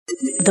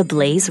the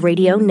Blaze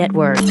Radio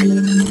Network.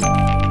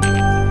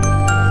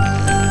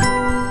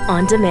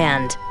 On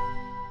demand.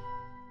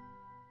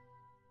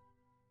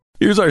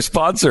 Here's our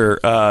sponsor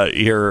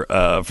here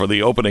for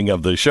the opening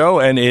of the show,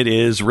 and it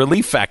is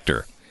Relief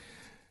Factor.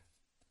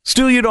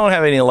 Stu, you don't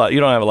have a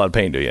lot of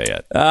pain, do you,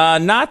 yet?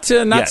 Not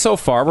so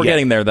far. We're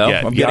getting there, though.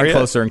 I'm getting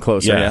closer and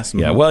closer, yes.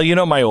 Yeah, well,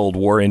 my old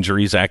war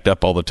injuries act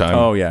up all the time.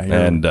 Oh, yeah.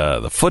 And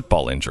the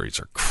football injuries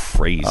are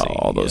crazy. Oh,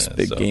 all those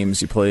big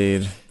games you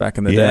played back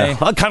in the day.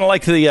 Well, kind of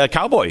like the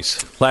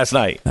Cowboys last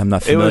night. I'm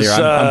not familiar.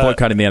 I'm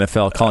boycotting the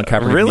NFL. Colin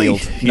Kaepernick really?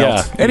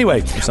 Yeah.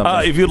 Anyway,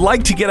 if you'd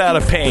like to get out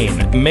of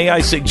pain, may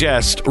I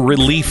suggest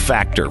Relief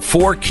Factor.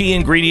 4 key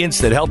ingredients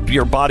that help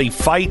your body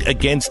fight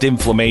against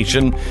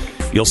inflammation.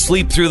 You'll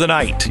sleep through the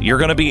night. You're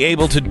going to be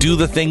able to do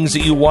the things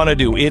that you want to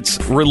do. It's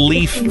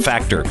Relief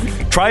Factor.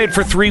 Try it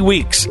for 3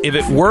 weeks. If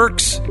it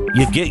works,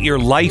 you get your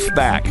life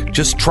back.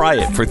 Just try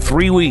it for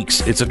 3 weeks.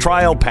 It's a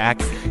trial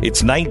pack.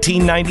 It's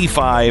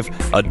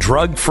 $19.95, a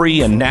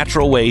drug-free and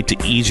natural way to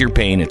ease your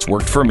pain. It's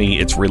worked for me.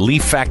 It's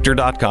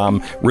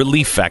ReliefFactor.com,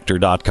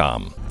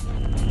 ReliefFactor.com.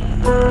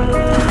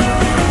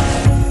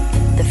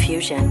 The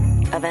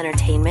fusion of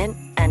entertainment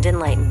and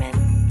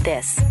enlightenment.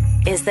 This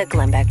is the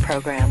Glenn Beck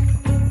Program.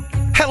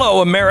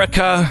 Hello,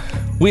 America.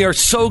 We are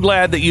so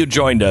glad that you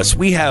joined us.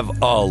 We have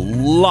a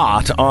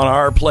lot on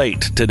our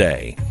plate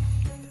today.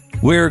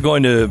 We're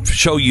going to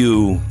show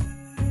you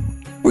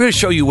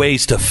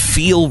ways to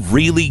feel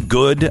really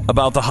good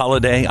about the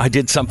holiday. I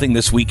did something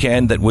this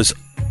weekend that was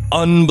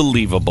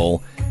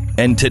unbelievable,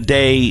 and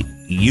today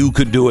you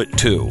could do it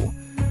too.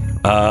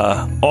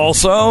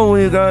 Also,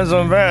 we got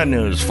some bad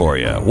news for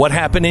you. What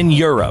happened in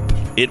Europe?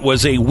 It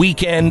was a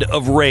weekend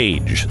of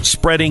rage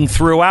spreading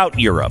throughout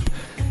Europe.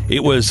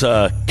 It was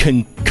a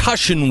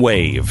concussion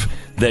wave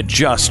that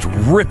just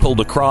rippled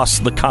across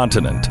the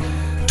continent.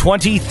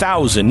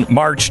 20,000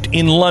 marched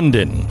in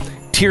London.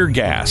 Tear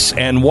gas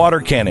and water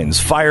cannons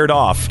fired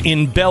off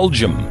in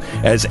Belgium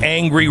as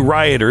angry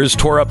rioters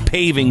tore up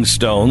paving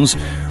stones,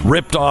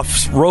 ripped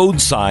off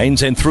road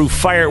signs, and threw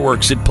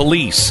fireworks at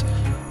police.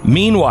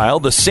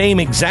 Meanwhile, the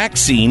same exact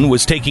scene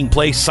was taking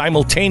place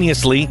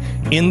simultaneously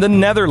in the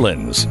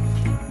Netherlands.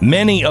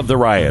 Many of the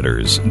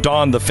rioters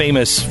donned the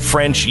famous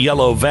French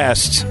yellow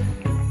vests,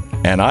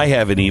 and I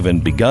haven't even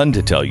begun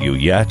to tell you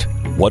yet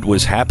what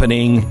was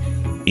happening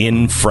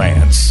in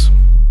France.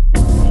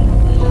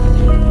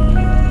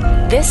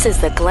 This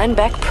is the Glenn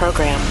Beck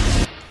Program.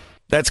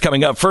 That's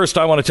coming up. First,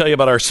 I want to tell you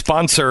about our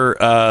sponsor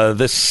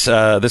this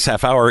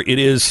half hour. It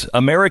is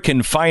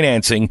American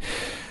Financing.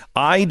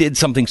 I did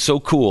something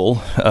so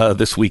cool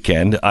this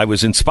weekend. I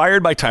was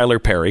inspired by Tyler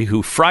Perry,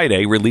 who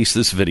Friday released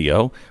this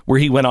video where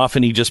he went off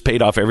and he just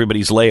paid off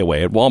everybody's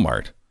layaway at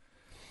Walmart.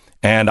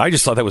 And I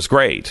just thought that was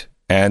great.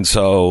 And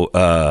so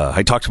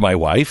I talked to my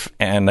wife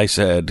and I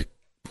said,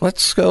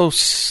 let's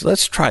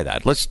try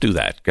that. Let's do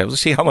that. Let's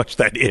see how much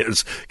that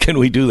is. Can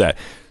we do that?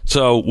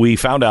 So we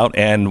found out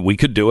and we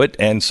could do it.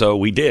 And so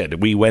we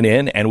did. We went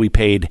in and we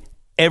paid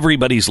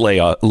everybody's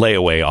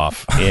layaway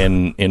off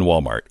in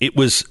Walmart. It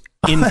was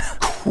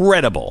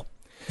incredible.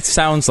 It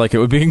sounds like it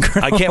would be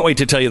incredible. I can't wait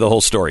to tell you the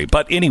whole story.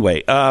 But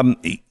anyway,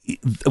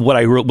 what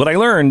I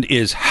learned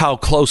is how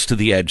close to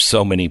the edge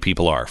so many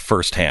people are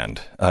firsthand.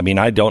 I mean,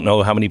 I don't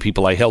know how many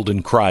people I held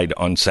and cried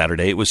on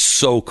Saturday. It was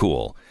so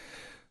cool.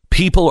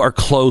 People are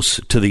close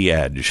to the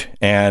edge.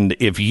 And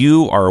if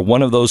you are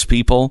one of those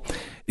people,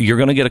 you're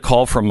going to get a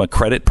call from a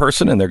credit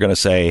person and they're going to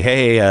say,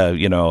 hey,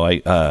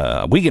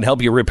 we can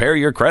help you repair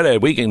your credit.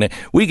 We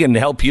can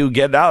help you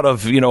get out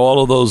of,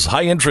 all of those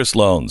high interest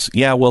loans.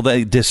 Yeah, well,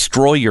 they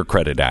destroy your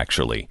credit,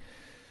 actually.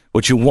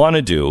 What you want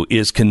to do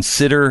is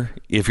consider,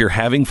 if you're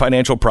having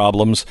financial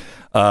problems,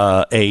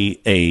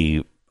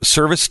 a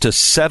service to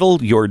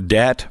settle your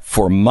debt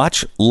for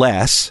much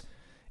less.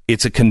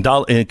 It's a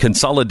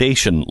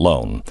consolidation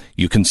loan.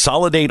 You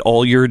consolidate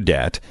all your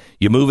debt.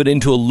 You move it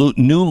into a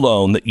new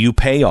loan that you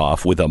pay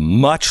off with a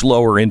much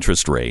lower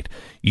interest rate.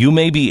 You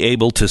may be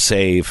able to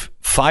save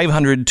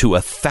 $500 to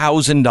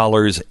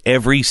 $1,000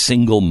 every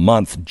single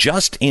month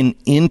just in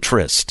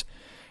interest.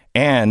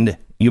 And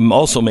you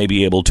also may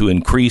be able to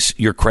increase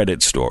your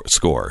credit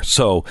score.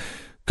 So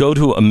go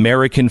to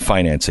American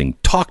Financing.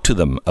 Talk to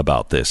them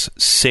about this.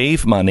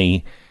 Save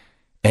money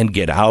and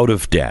get out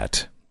of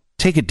debt.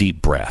 Take a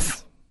deep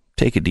breath.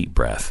 Take a deep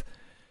breath.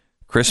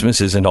 Christmas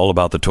isn't all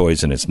about the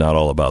toys and it's not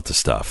all about the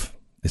stuff.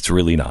 It's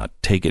really not.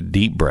 Take a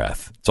deep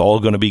breath. It's all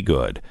going to be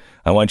good.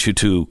 I want you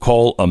to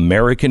call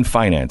American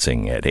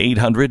Financing at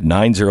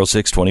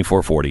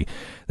 800-906-2440.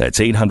 That's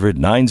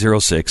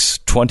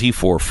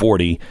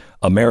 800-906-2440.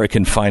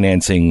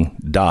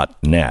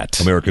 AmericanFinancing.net.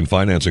 American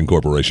Financing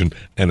Corporation,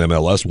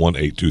 NMLS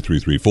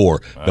 182334,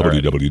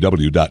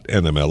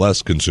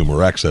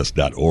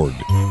 www.nmlsconsumeraccess.org.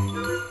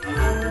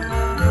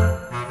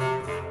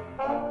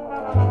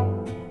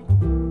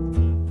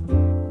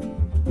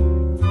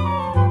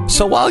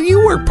 So while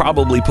you were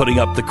probably putting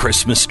up the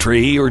Christmas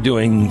tree or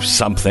doing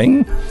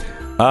something,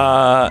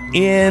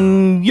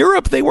 in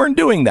Europe, they weren't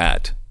doing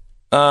that.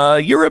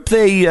 Europe,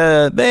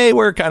 they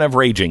were kind of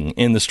raging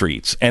in the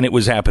streets, and it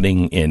was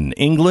happening in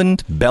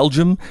England,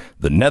 Belgium,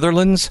 the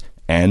Netherlands,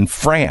 and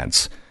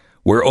France,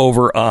 where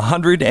over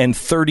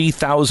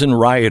 130,000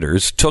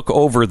 rioters took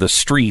over the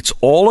streets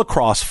all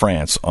across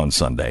France on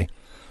Sunday.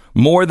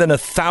 More than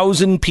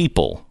 1,000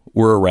 people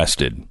were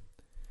arrested.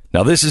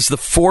 Now, this is the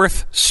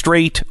fourth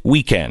straight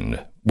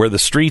weekend where the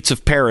streets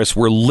of Paris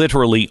were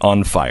literally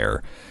on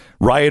fire.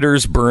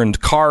 Rioters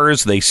burned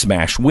cars, they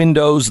smashed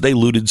windows, they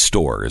looted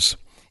stores.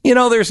 You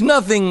know, there's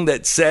nothing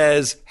that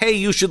says, hey,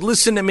 you should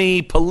listen to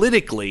me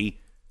politically,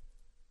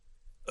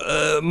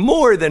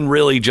 more than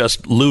really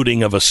just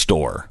looting of a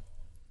store.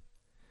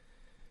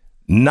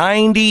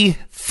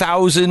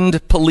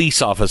 90,000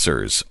 police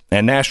officers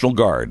and National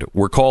Guard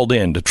were called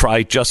in to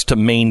try just to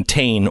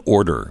maintain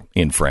order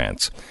in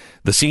France.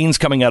 The scenes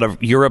coming out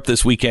of Europe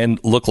this weekend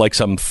look like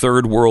some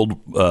third world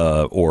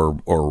or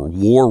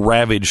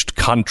war-ravaged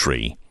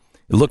country.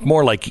 It looked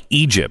more like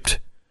Egypt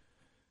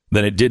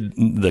than it did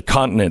the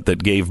continent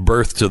that gave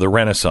birth to the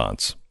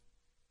Renaissance.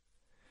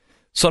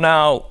 So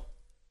now,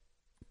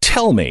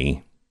 tell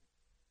me,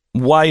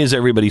 why is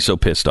everybody so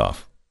pissed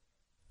off?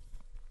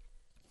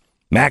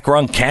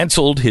 Macron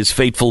canceled his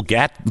fateful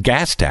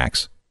gas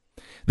tax.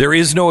 There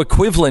is no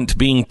equivalent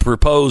being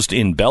proposed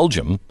in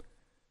Belgium.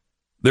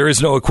 There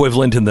is no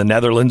equivalent in the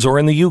Netherlands or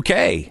in the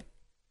UK.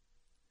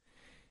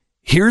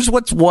 Here's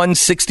what one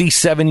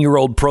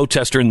 67-year-old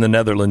protester in the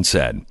Netherlands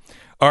said.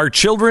 Our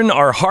children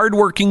are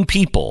hardworking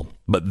people,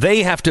 but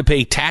they have to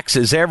pay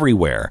taxes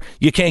everywhere.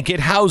 You can't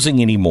get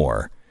housing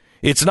anymore.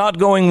 It's not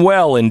going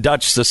well in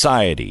Dutch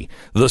society.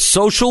 The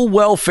social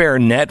welfare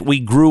net we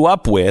grew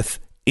up with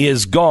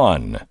is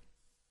gone.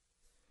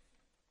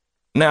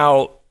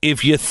 Now,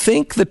 if you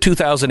think the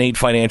 2008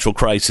 financial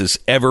crisis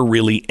ever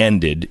really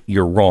ended,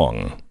 you're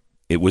wrong.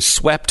 It was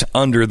swept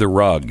under the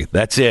rug.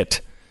 That's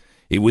it.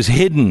 It was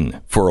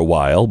hidden for a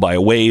while by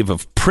a wave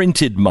of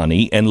printed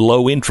money and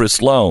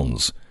low-interest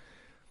loans.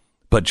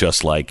 But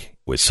just like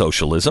with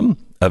socialism,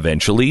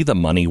 eventually the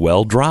money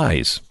well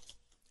dries,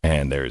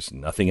 and there's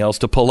nothing else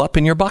to pull up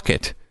in your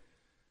bucket.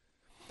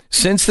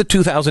 Since the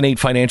 2008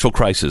 financial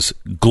crisis,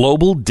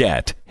 global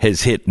debt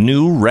has hit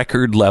new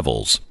record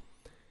levels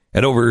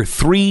at over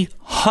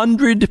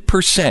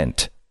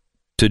 300%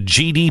 to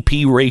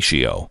GDP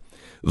ratio.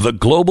 The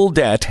global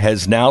debt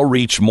has now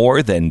reached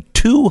more than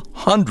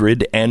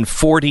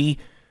 $240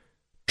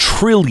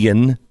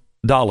 trillion.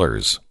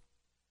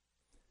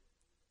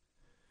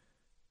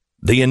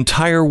 The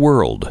entire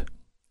world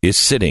is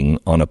sitting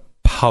on a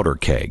powder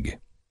keg.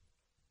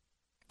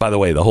 By the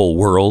way, the whole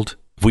world,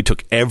 if we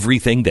took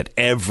everything that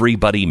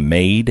everybody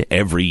made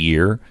every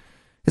year,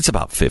 it's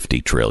about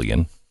 50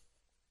 trillion.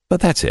 But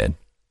that's it.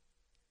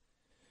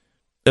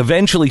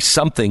 Eventually,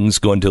 something's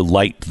going to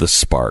light the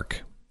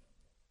spark.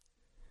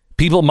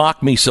 People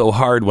mocked me so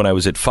hard when I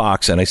was at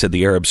Fox, and I said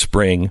the Arab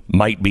Spring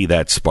might be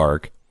that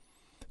spark.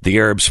 The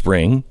Arab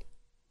Spring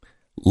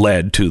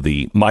led to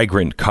the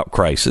migrant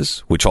crisis,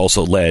 which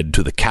also led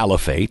to the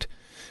Caliphate.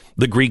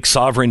 The Greek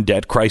sovereign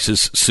debt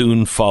crisis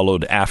soon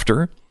followed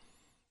after.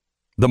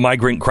 The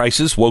migrant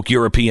crisis woke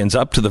Europeans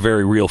up to the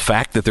very real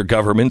fact that their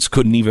governments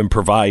couldn't even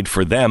provide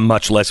for them,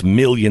 much less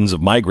millions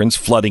of migrants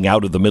flooding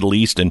out of the Middle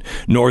East and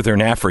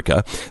northern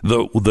Africa.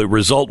 The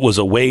result was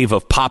a wave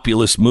of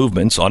populist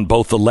movements on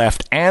both the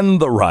left and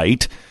the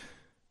right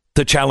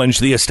to challenge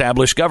the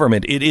established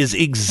government. It is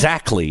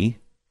exactly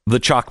the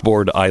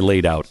chalkboard I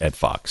laid out at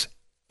Fox.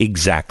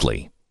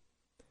 Exactly.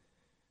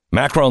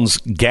 Macron's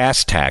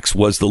gas tax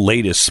was the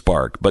latest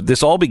spark, but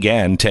this all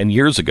began 10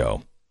 years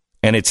ago,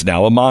 and it's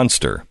now a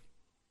monster.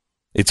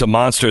 It's a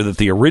monster that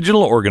the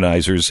original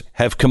organizers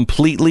have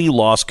completely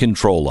lost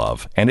control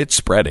of, and it's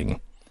spreading.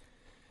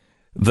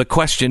 The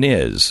question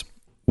is,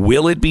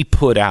 will it be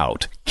put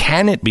out?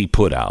 Can it be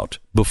put out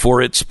before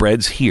it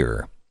spreads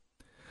here?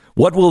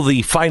 What will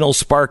the final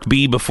spark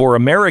be before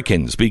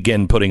Americans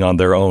begin putting on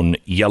their own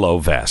yellow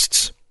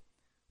vests?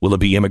 Will it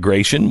be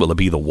immigration? Will it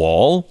be the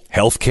wall?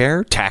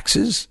 Healthcare?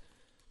 Taxes?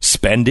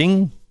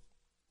 Spending?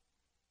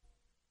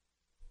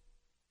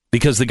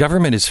 Because the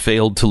government has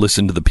failed to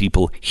listen to the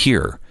people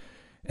here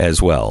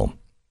as well.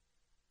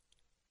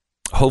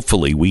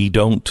 Hopefully we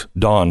don't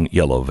don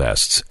yellow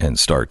vests and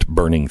start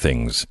burning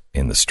things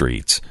in the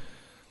streets.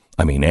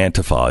 I mean,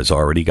 Antifa has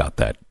already got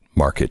that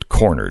market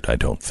cornered. I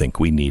don't think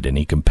we need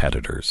any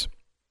competitors.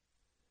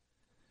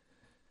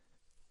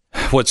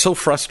 What's so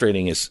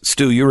frustrating is,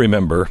 Stu, you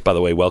remember, by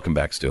the way, welcome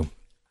back, Stu.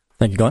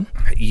 Thank you, Glenn.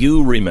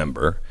 You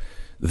remember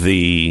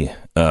the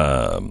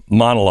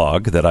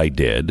monologue that I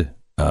did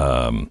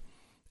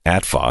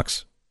at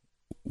Fox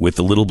with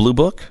the little blue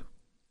book?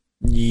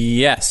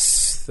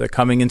 Yes. The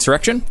coming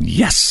insurrection?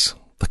 Yes.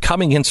 The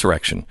coming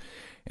insurrection.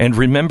 And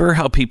remember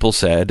how people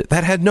said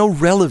that had no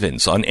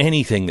relevance on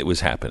anything that was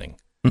happening.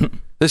 Mm-hmm.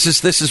 This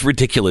is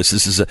ridiculous.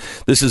 This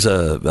is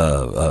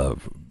a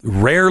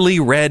rarely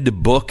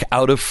read book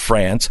out of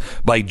France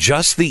by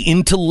just the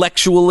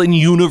intellectual in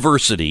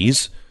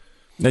universities.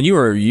 And you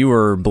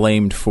were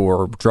blamed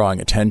for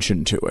drawing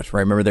attention to it,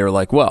 right? Remember, they were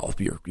like, "Well,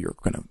 you're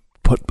going to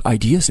put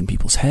ideas in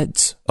people's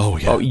heads. Oh,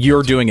 yeah. Oh,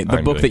 you're doing it.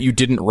 The book that you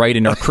didn't write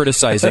and are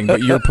criticizing,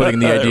 but you're putting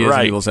the ideas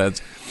in people's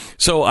heads.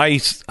 So I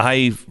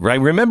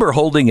remember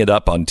holding it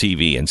up on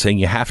TV and saying,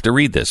 you have to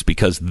read this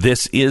because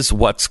this is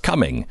what's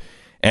coming.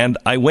 And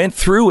I went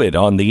through it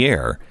on the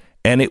air,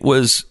 and it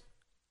was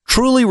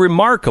truly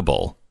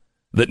remarkable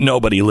that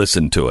nobody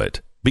listened to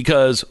it.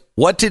 Because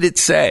what did it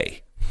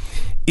say?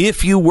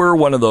 If you were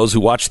one of those who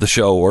watched the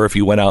show, or if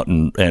you went out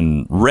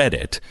and read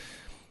it,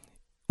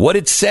 what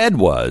it said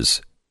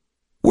was,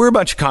 we're a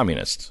bunch of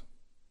communists.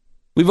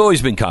 We've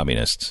always been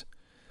communists.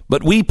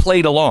 But we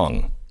played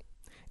along.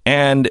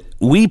 And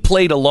we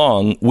played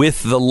along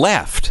with the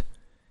left.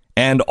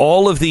 And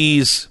all of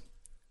these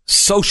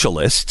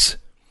socialists,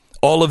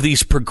 all of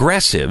these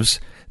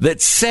progressives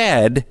that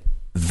said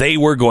they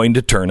were going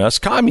to turn us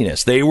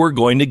communists. They were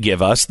going to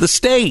give us the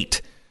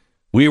state.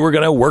 We were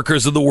going to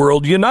workers of the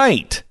world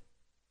unite.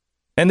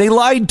 And they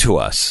lied to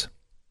us.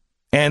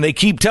 And they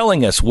keep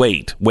telling us,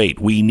 wait,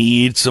 we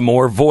need some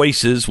more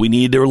voices. We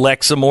need to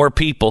elect some more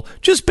people.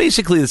 Just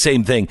basically the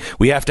same thing.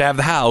 We have to have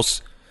the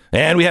House,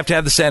 and we have to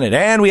have the Senate,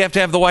 and we have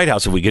to have the White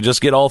House. If we could just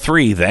get all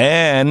three,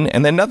 then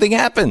nothing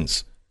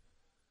happens.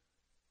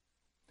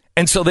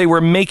 And so they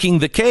were making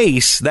the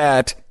case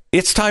that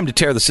it's time to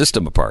tear the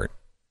system apart.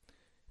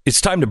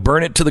 It's time to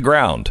burn it to the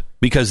ground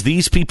because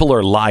these people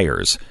are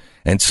liars.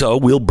 And so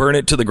we'll burn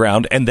it to the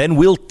ground, and then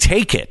we'll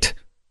take it.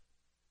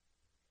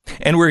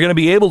 And we're going to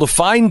be able to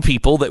find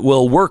people that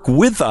will work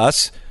with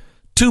us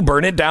to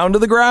burn it down to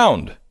the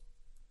ground.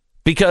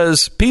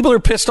 Because people are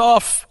pissed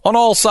off on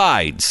all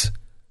sides.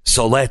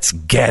 So let's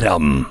get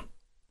them.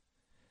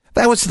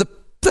 That was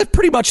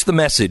pretty much the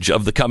message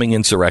of the coming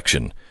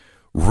insurrection.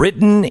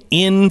 Written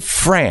in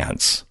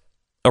France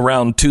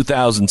around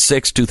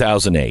 2006,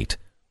 2008.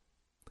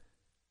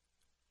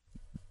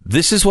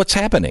 This is what's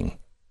happening.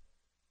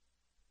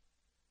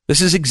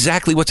 This is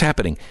exactly what's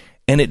happening.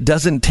 And it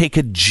doesn't take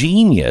a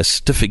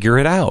genius to figure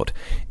it out.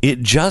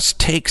 It just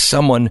takes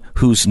someone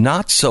who's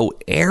not so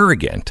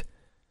arrogant.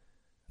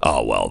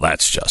 Oh, well,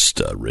 that's just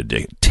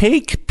ridiculous.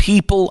 Take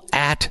people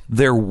at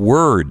their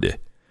word.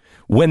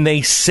 When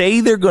they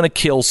say they're going to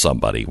kill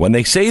somebody, when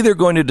they say they're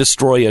going to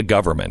destroy a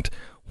government,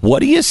 what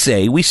do you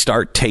say we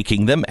start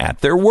taking them at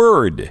their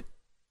word?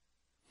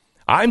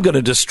 I'm going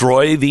to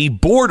destroy the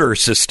border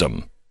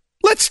system.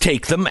 Let's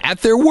take them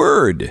at their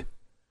word.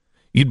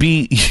 You'd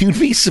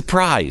be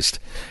surprised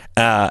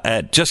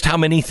at just how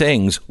many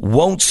things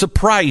won't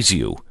surprise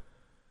you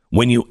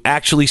when you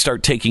actually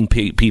start taking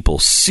people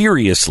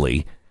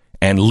seriously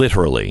and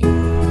literally.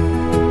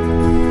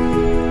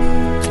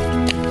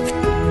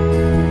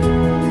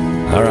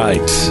 All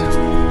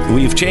right.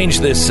 We've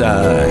changed this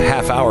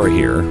half hour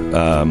here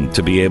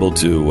to be able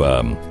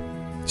to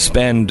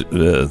spend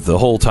the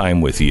whole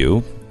time with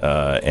you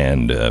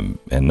and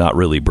not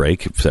really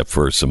break except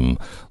for some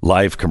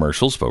live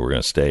commercials, but we're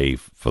going to stay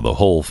for the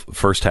whole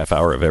first half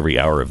hour of every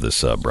hour of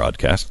this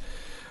broadcast.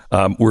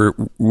 We're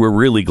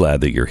really glad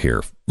that you're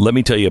here. Let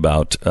me tell you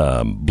about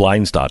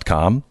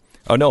blinds.com.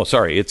 Oh, no,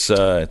 sorry. It's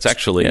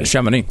actually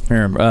Chamonix.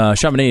 Here,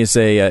 Chamonix is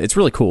it's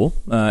really cool.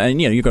 And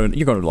you're going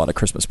to a lot of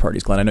Christmas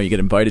parties, Glenn. I know you get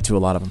invited to a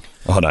lot of them.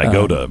 Oh, and I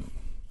go to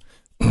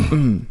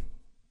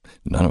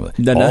none of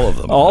them.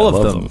 All of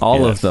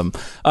them.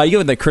 You go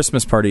in the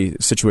Christmas party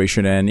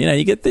situation, and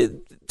you get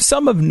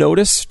some have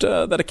noticed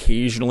that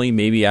occasionally,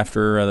 maybe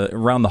after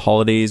around the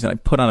holidays, and I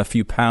put on a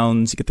few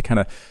pounds. You get the kind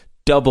of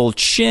double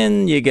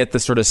chin. You get the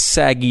sort of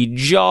saggy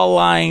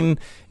jawline.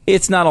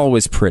 It's not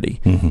always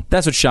pretty. Mm-hmm.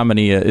 That's what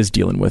Chamonix is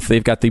dealing with.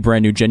 They've got the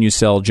brand new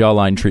Genucell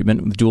jawline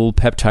treatment with dual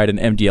peptide and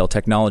MDL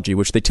technology,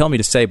 which they tell me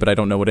to say, but I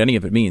don't know what any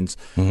of it means.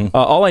 Mm-hmm.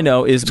 All I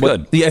know is...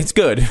 good. Yeah, it's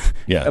good.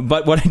 Yeah.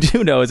 But what I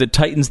do know is it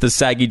tightens the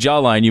saggy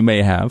jawline you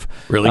may have.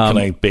 Really? Can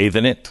I bathe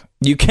in it?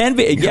 You can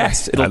be.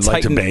 Yes. It'll I'd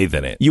like to bathe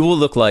in it. You will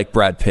look like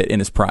Brad Pitt in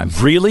his prime.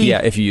 Really?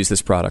 Yeah, if you use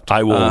this product.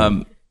 I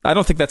will... I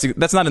don't think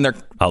that's not in there.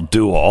 I'll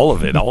do all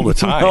of it all the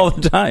time. All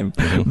the time.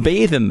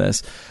 Bathe in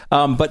this.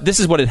 But this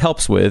is what it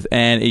helps with,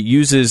 and it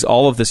uses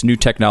all of this new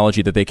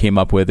technology that they came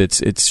up with.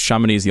 It's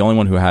Chamonix is the only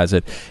one who has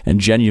it, and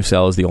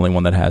Genucell is the only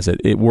one that has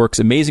it. It works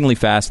amazingly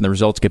fast, and the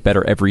results get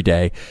better every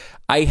day.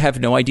 I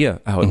have no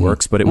idea how it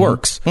works, but it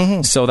works.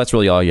 Mm-hmm. So that's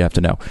really all you have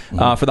to know.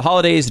 For the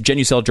holidays,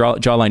 Genucell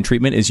jawline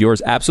treatment is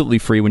yours absolutely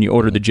free when you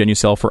order the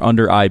Genucell for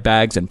under eye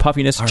bags and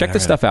puffiness. Check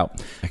this stuff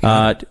out.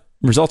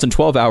 Results in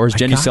 12 hours.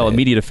 Genucell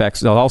immediate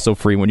effects are also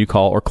free when you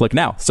call or click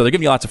now. So they're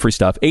giving you lots of free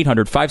stuff.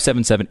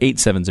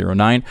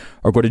 800-577-8709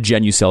 or go to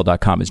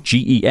genucell.com. It's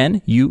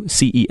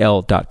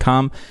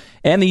GENUCEL.com.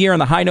 And the year on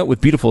the high note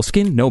with beautiful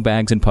skin, no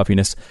bags and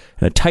puffiness,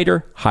 and a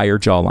tighter, higher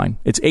jawline.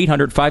 It's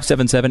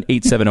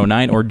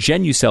 800-577-8709 or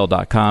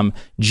genucell.com.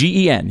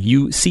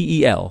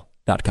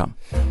 GENUCEL.com.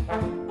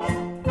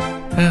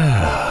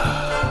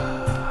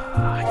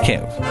 I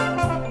can't.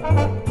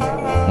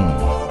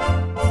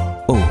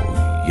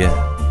 Oh,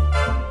 yeah.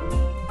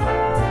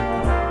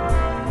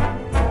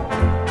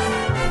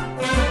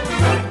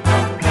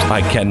 I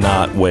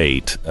cannot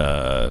wait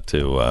to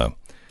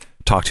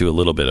talk to you a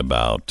little bit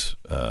about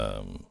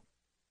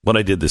what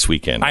I did this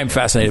weekend. I'm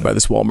fascinated by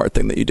this Walmart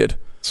thing that you did.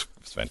 It's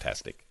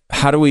fantastic.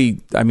 How do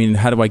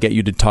I get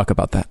you to talk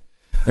about that?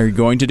 Are you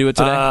going to do it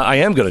today? I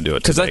am going to do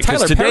it today.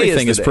 Because the Tyler Perry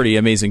thing is pretty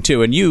amazing,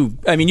 too. And you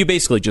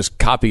basically just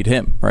copied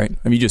him, right?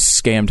 I mean, you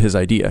just scammed his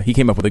idea. He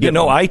came up with a good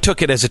one. I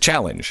took it as a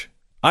challenge.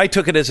 And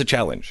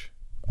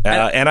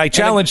I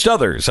challenged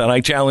others. And I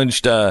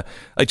challenged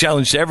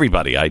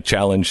everybody. I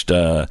challenged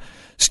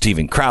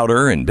Steven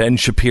Crowder and Ben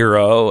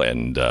Shapiro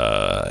and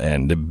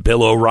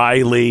Bill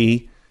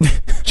O'Reilly.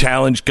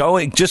 Challenge, go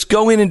in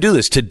and do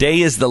this.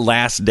 Today is the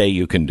last day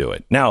you can do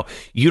it. Now,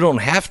 you don't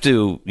have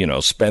to,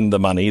 spend the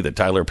money that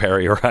Tyler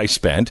Perry or I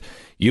spent.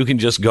 You can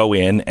just go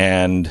in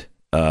and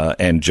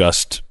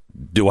just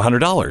do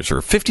 $100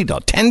 or $50,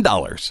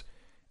 $10,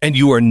 and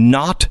you are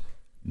not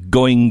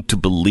going to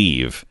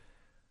believe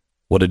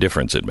what a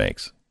difference it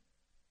makes.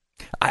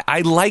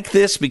 I like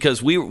this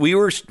because we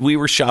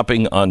were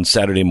shopping on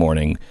Saturday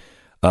morning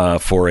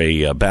for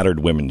a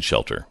battered women's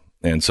shelter,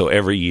 and so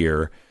every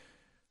year.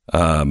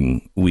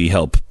 We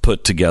help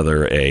put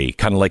together a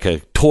kind of like a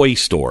toy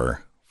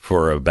store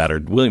for a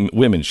battered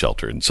women's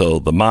shelter. And so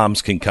the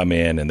moms can come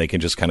in and they can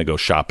just kind of go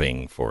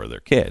shopping for their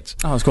kids.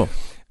 Oh, that's cool.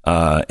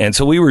 And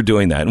so we were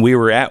doing that, and we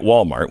were at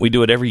Walmart. We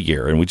do it every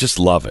year, and we just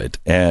love it.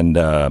 And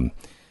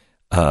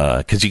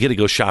because you get to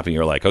go shopping,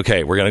 you're like,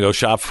 okay, we're going to go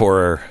shop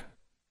for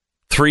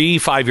 3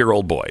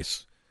 5-year-old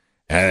boys.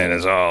 And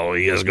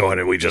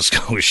we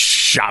just go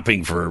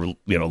shopping for,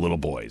 little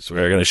boys.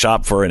 We're going to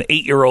shop for an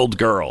 8-year-old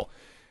girl.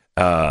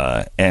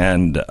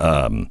 And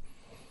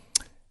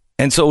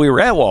so we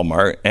were at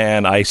Walmart,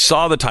 and I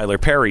saw the Tyler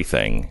Perry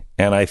thing,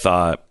 and I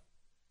thought,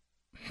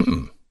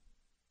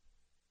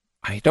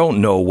 I don't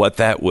know what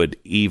that would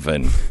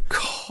even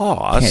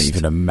cost. I can't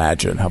even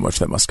imagine how much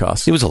that must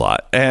cost. It was a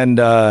lot. And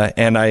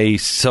I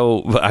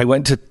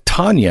went to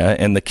Tanya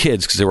and the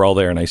kids because they were all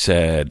there, and I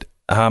said,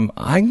 I'm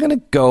going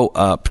to go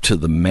up to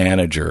the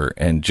manager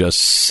and just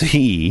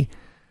see.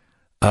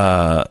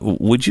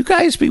 Would you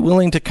guys be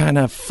willing to kind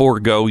of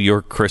forego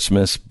your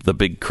Christmas, the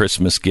big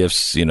Christmas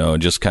gifts, and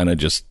just kind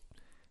of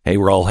hey,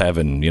 we're all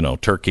having,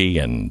 turkey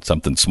and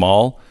something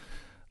small.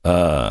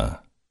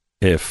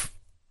 If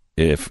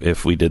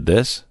we did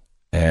this,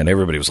 and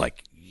everybody was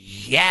like,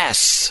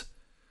 yes.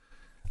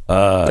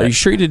 Are you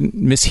sure you didn't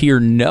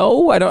mishear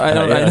no? I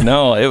don't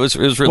know. It was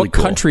really what cool. What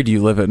country do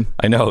you live in?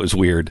 I know, it was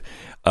weird.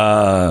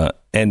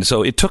 And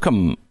so it took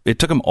them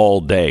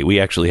all day. We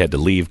actually had to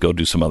leave, go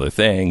do some other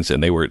things,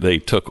 and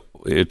it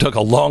took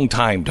a long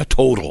time to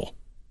total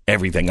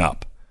everything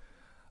up.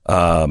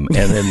 And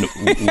then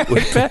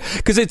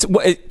because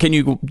can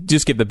you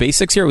just give the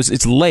basics here?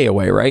 It's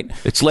layaway, right?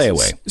 It's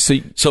layaway.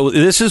 So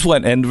this is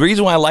and the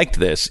reason why I liked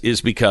this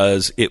is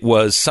because it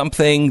was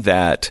something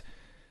that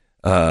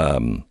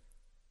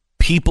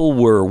people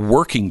were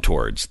working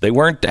towards. They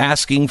weren't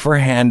asking for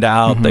a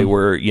handout. Mm-hmm. They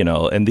were,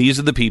 and these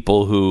are the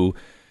people who,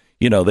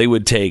 they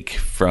would take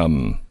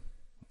from,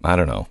 I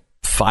don't know,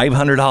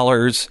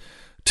 $500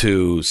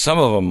 to some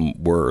of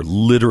them were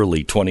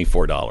literally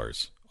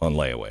 $24 on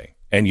layaway.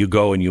 And you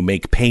go and you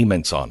make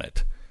payments on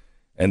it.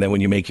 And then when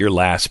you make your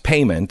last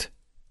payment,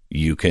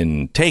 you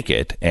can take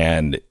it.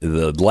 And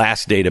the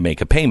last day to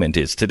make a payment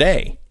is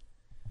today.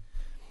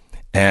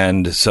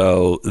 And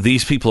so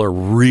these people are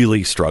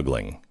really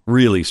struggling.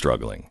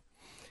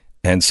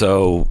 And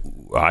so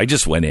I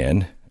just went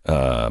in,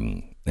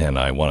 and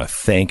I want to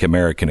thank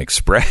American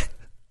Express.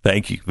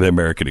 Thank you, the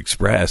American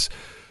Express,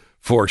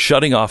 for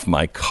shutting off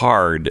my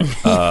card.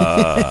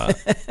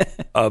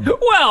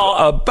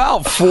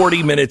 About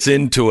 40 minutes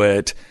into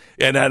it.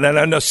 And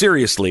no,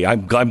 seriously,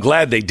 I'm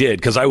glad they did,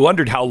 because I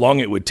wondered how long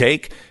it would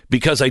take,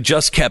 because I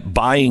just kept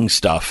buying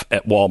stuff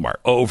at Walmart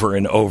over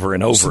and over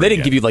and over. So they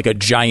didn't give you like a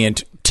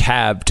giant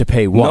tab to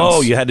pay once.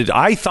 No, you had to.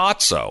 I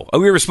thought so.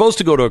 We were supposed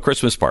to go to a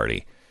Christmas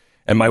party,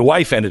 and my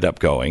wife ended up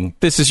going.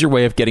 This is your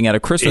way of getting out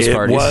of Christmas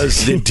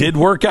parties. It did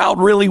work out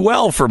really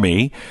well for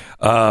me.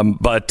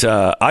 But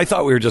I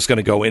thought we were just going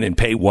to go in and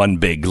pay one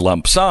big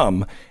lump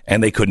sum,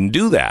 and they couldn't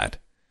do that.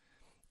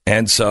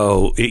 And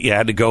so you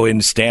had to go in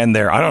and stand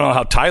there. I don't know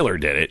how Tyler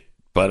did it,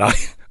 but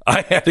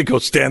I had to go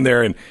stand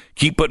there and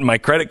keep putting my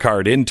credit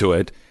card into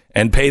it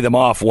and pay them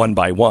off one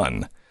by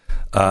one.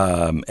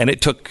 And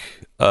it took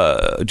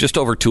just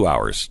over 2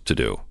 hours to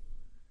do.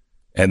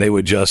 And they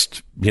would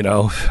just,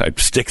 I'd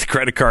stick the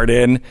credit card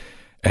in,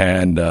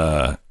 and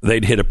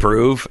they'd hit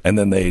approve, and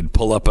then they'd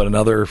pull up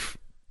another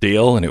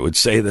deal, and it would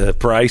say the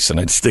price, and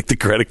I'd stick the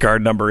credit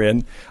card number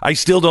in. I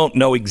still don't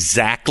know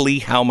exactly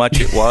how much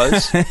it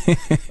was.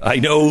 I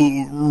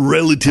know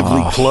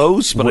relatively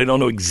close, but I don't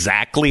know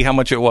exactly how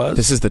much it was.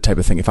 This is the type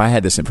of thing, if I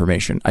had this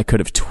information, I could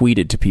have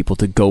tweeted to people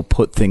to go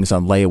put things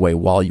on layaway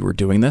while you were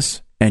doing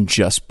this, and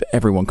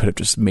everyone could have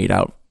just made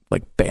out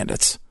like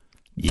bandits.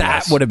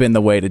 Yes. That would have been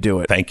the way to do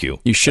it. Thank you.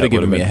 You should have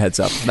given me a heads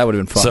up. That would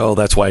have been fun. So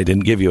that's why I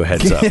didn't give you a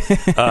heads up.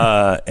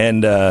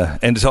 And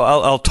so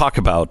I'll talk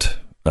about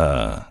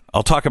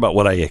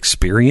what I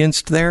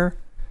experienced there.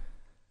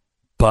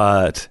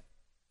 But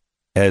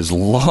as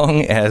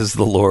long as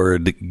the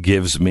Lord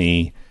gives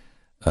me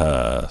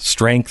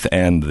strength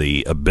and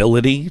the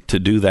ability to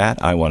do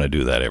that, I want to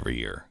do that every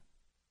year.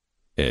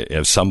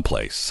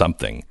 Someplace,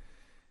 something.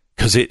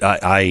 Because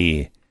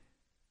I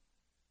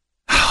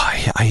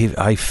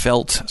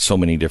felt so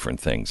many different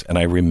things, and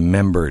I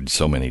remembered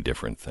so many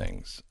different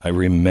things. I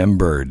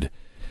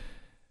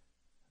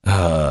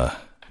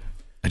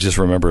just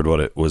remembered what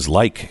it was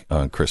like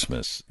on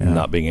Christmas,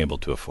 not being able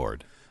to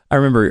afford. I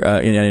remember,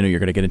 and I know you're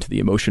going to get into the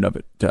emotion of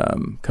it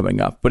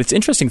coming up, but it's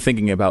interesting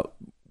thinking about,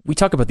 we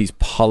talk about these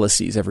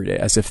policies every day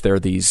as if they're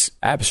these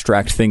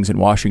abstract things in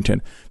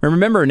Washington. I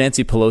remember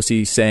Nancy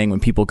Pelosi saying when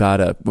people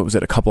got a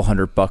couple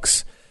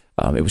 $100,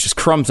 it was just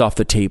crumbs off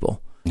the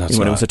table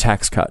when it was a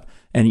tax cut.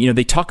 And,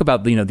 they talk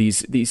about,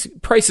 these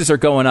prices are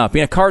going up.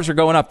 Cars are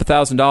going up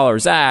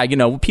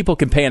 $1,000. People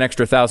can pay an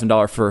extra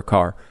 $1,000 for a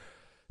car.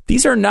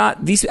 These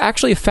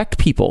actually affect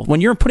people. When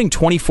you're putting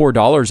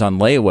 $24 on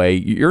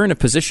layaway, you're in a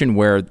position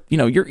where,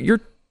 you're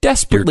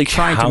desperately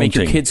trying to make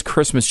your kids'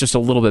 Christmas just a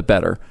little bit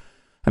better.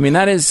 I mean,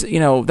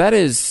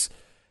 the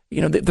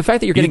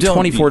fact that you're getting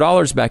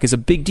 $24 back is a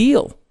big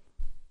deal.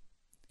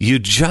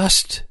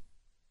 It's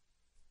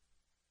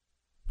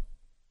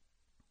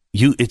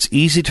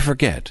easy to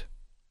forget.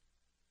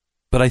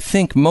 But I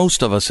think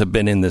most of us have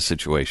been in this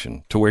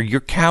situation to where you're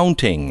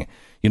counting.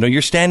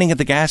 You're standing at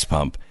the gas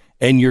pump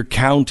and you're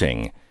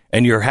counting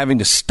and you're having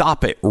to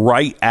stop it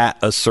right at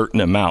a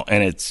certain amount.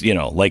 And it's,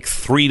 like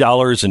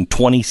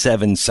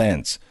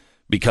 $3.27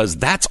 because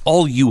that's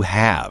all you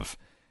have.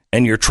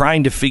 And you're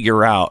trying to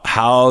figure out,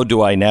 how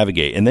do I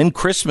navigate? And then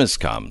Christmas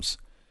comes.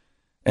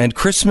 And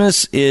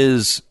Christmas,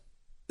 the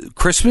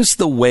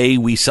way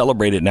we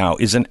celebrate it now,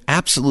 is an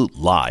absolute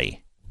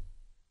lie.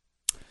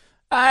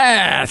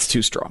 That's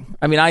too strong.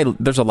 I mean,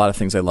 there's a lot of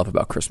things I love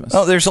about Christmas.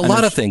 Oh, there's a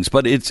lot of things,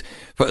 but it's,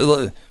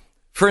 for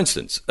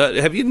instance,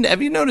 have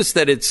you noticed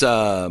that it's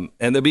and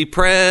there'll be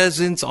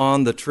presents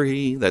on the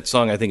tree? That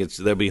song, I think it's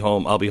I'll be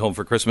home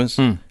for Christmas.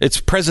 It's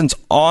presents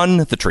on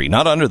the tree,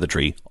 not under the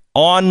tree,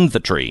 on the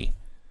tree.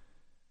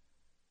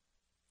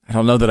 I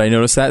don't know that I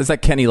noticed that. Is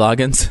that Kenny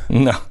Loggins?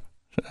 No.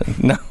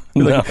 No.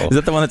 Is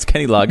that the one that's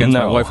Kenny Loggins?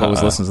 No, my wife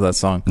always listens to that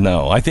song.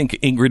 No, I think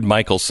Ingrid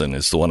Michaelson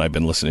is the one I've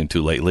been listening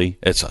to lately.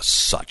 It's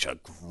such a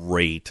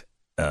great...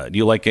 do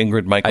you like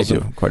Ingrid Michaelson? I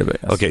do, quite a bit,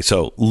 yes. Okay,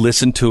 so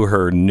listen to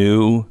her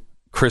new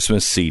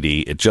Christmas CD.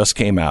 It just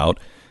came out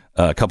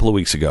a couple of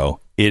weeks ago.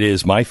 It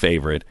is my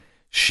favorite.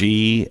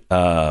 She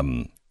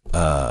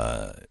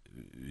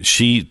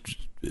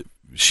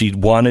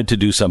wanted to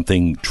do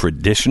something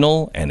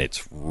traditional, and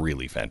it's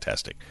really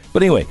fantastic.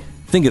 But anyway,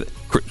 think of it.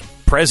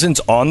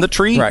 Presents on the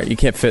tree, right? You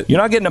can't fit.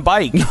 You're not getting a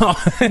bike. No.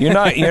 You're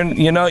not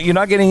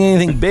getting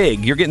anything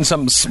big. You're getting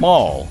something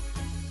small,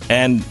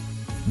 and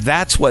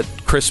that's what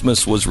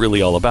Christmas was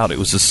really all about. It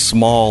was a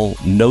small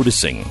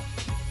noticing,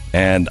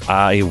 and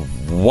I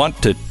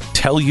want to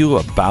tell you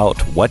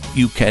about what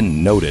you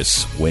can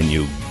notice when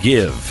you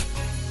give,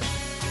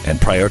 and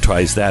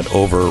prioritize that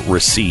over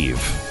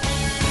receive.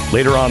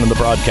 Later on in the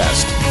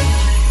broadcast.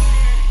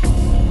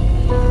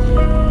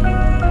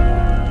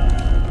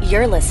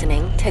 You're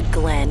listening to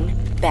Glenn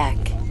Beck.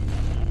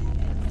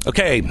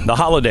 Okay, the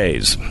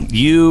holidays.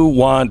 You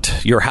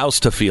want your house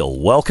to feel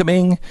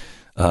welcoming.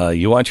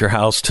 You want your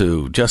house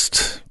to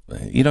just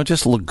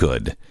look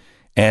good.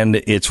 And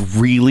it's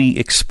really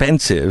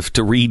expensive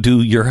to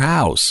redo your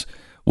house.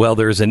 Well,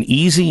 there's an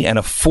easy and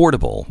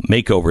affordable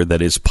makeover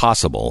that is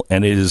possible,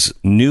 and it is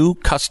new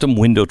custom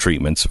window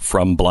treatments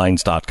from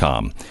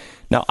Blinds.com.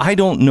 Now, I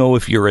don't know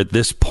if you're at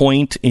this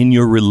point in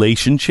your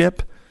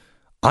relationship.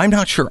 I'm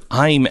not sure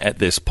I'm at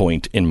this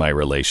point in my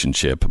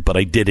relationship, but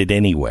I did it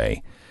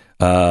anyway.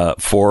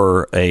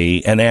 For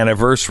an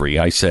anniversary,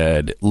 I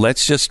said,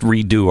 let's just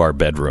redo our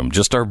bedroom,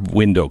 just our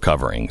window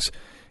coverings.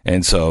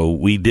 And so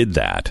we did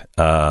that.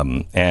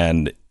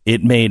 And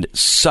it made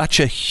such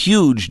a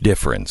huge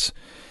difference.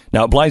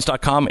 Now, at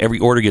Blinds.com, every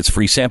order gets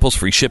free samples,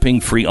 free shipping,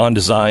 free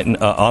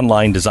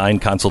online design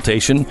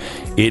consultation.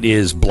 It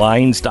is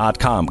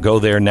Blinds.com. Go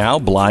there now,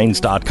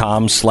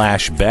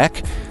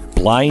 Blinds.com/Beck.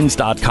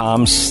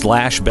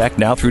 Blinds.com/Beck.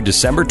 Now through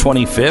December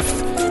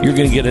 25th, you're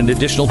going to get an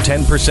additional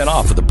 10%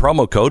 off with the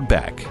promo code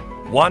Beck.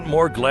 Want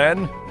more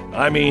Glenn?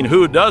 I mean,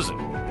 who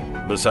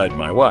doesn't? Besides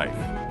my wife.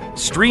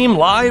 Stream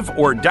live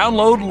or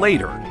download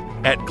later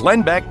at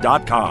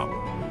glennbeck.com.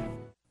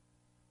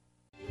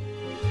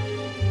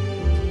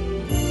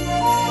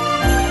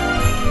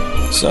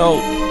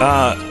 So,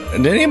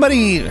 did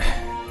anybody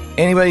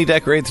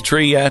decorate the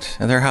tree yet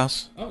in their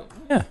house?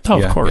 Yeah.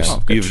 Oh, of course.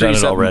 Yeah. You've done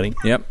it already?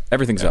 Yep.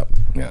 Everything's up.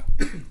 Yeah.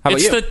 How about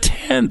it's you? the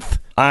 10th.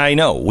 I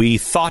know. We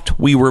thought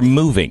we were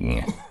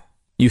moving.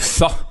 You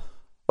thought...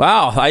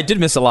 Wow, I did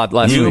miss a lot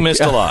last week. You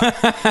missed a lot.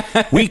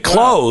 We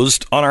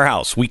closed on our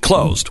house. We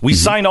closed. We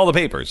signed all the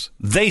papers.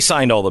 They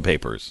signed all the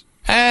papers.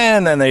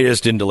 And then they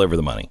just didn't deliver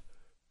the money.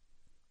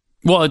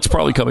 Well, it's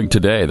probably coming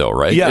today, though,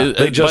 right? Yeah,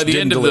 they just by the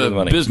end of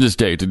the business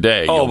day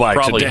today, you'll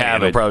probably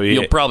have it.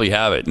 You'll probably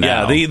have it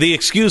now. Yeah, the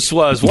excuse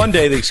was, one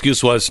day the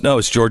excuse was, no,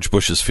 it's George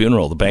Bush's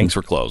funeral. The banks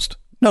were closed.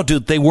 No,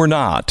 dude, they were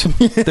not.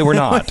 They were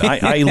not.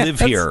 I live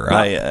here.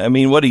 I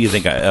mean, what do you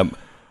think?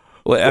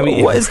 Well, I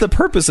mean, what is the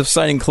purpose of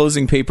signing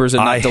closing papers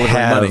and not delivering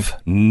money? I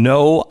have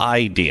no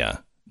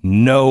idea.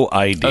 No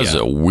idea. That was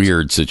a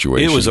weird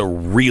situation. It was a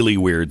really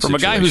weird situation.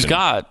 From a guy who's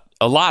got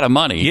a lot of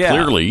money,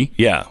 clearly.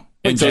 Yeah.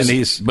 But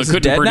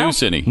couldn't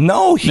produce any.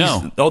 No.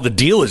 Oh, the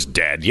deal is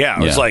dead. Yeah. I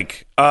was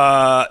like,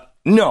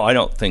 no, I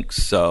don't think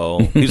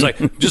so. He's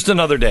like, just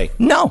another day.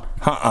 No.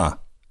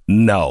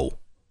 No.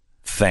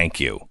 Thank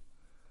you.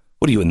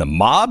 What are you, in the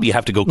mob? You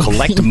have to go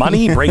collect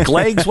money, break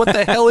legs? What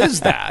the hell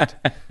is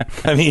that?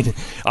 I mean,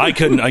 I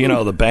couldn't,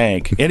 the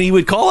bank. And he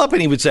would call up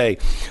and he would say,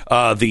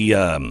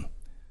 I'm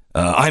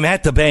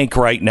at the bank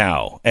right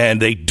now,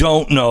 and they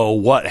don't know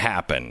what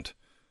happened.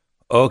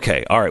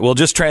 Okay, all right, well,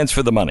 just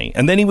transfer the money.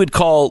 And then he would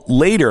call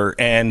later,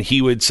 and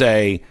he would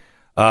say,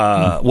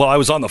 well, I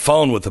was on the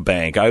phone with the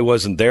bank. I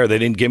wasn't there. They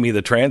didn't give me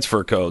the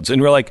transfer codes.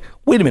 And we're like,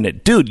 wait a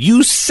minute, dude,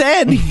 you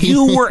said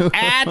you were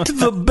at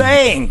the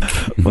bank.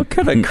 What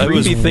kind of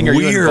creepy thing are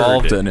you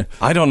involved in?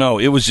 I don't know.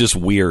 It was just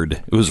weird.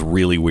 It was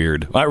really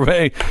weird.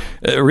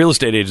 Real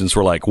estate agents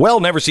were like,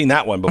 well, never seen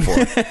that one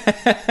before.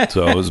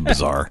 So it was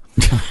bizarre.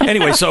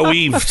 Anyway, so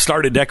we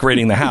started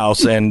decorating the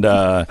house, and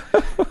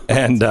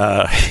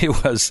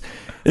it was,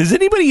 is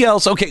anybody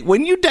else, okay,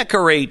 when you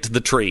decorate the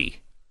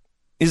tree,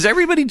 is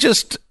everybody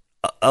just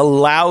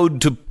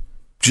allowed to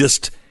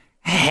just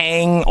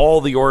hang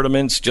all the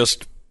ornaments,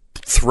 just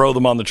throw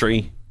them on the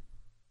tree?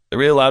 Are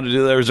we allowed to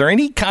do that? Or is there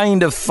any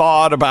kind of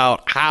thought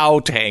about how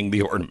to hang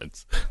the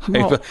ornaments?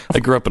 Well, I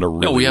grew up in a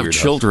really we have weird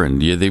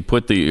children. Yeah, they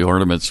put the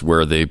ornaments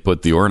where they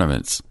put the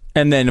ornaments.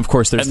 And then, of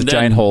course, there's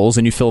giant holes,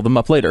 and you fill them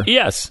up later.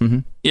 Yes. Mm-hmm.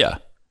 Yeah.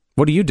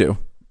 What do you do?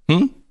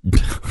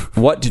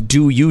 What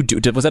do you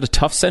do? Was that a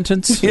tough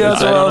sentence? Yeah,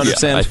 I don't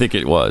understand. I think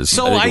it was.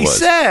 So I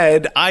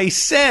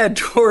said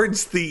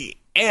towards the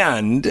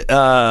end,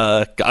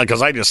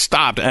 because I just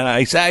stopped, and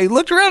I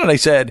looked around and I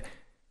said,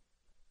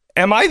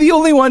 am I the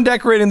only one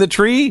decorating the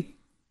tree?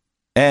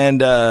 And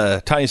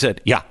Tanya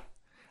said, yeah.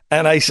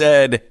 And I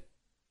said,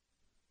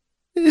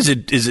 is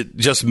it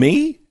just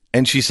me?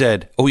 And she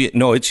said, oh, yeah,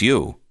 no, it's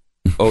you.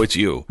 Oh, it's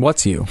you.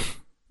 What's you?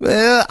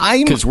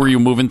 Because were you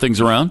moving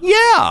things around?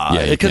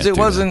 Yeah, because it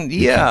wasn't.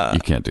 You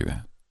can't do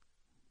that.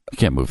 You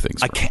can't move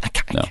things. I can't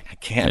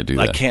do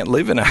that. I can't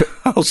live in a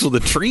house with a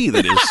tree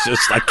that is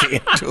just. I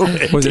can't do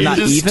it. Was it not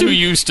just even? Too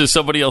used to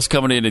somebody else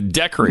coming in and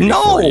decorating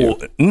for you.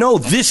 No.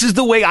 This is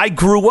the way I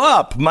grew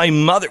up. My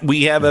mother.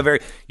 We have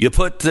you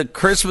put the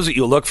Christmas.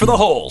 You look for the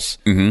holes,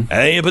 and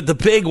then you put the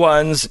big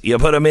ones. You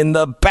put them in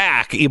the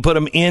back. You put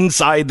them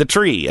inside the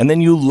tree, and then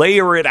you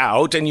layer it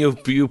out, and you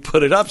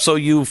put it up so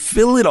you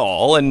fill it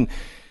all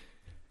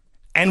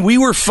And we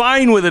were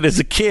fine with it as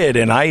a kid,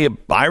 and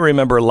I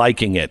remember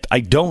liking it.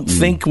 I don't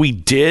think we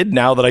did,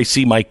 now that I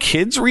see my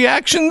kids'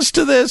 reactions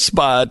to this,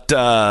 but...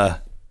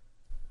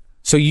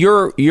 So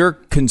your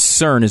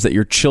concern is that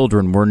your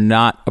children were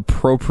not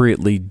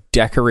appropriately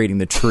decorating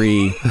the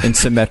tree in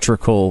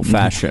symmetrical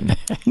fashion.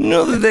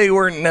 No, they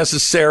weren't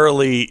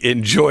necessarily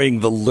enjoying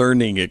the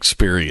learning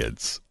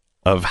experience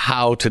of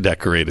how to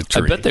decorate a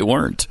tree. I bet they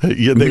weren't.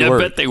 Yeah, they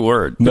weren't. I bet they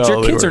weren't. But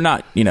your kids are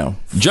not,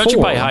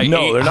 judging by how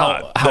they're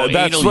not. How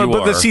anal you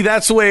are. See,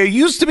 that's the way it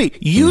used to be.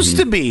 Used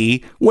to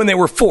be when they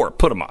were 4,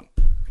 put them on.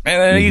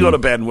 And then you go to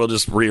bed and we'll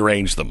just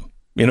rearrange them.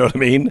 You know what I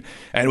mean?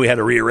 And we had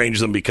to rearrange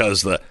them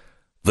because the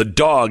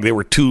dog, they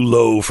were too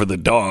low for the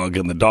dog,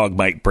 and the dog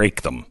might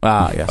break them.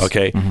 Ah, yes.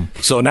 Okay?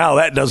 So now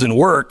that doesn't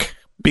work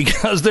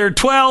because they're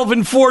 12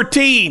 and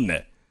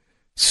 14.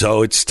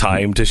 So it's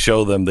time to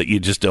show them that you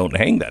just don't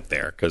hang that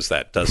there, because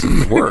that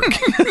doesn't work.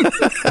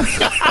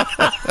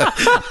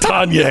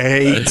 Tanya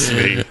hates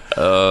me.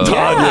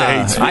 Tanya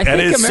hates me.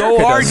 And it's so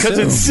hard because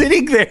it's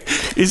sitting there.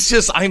 It's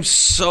just, I'm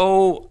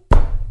You're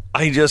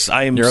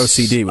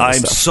OCD with this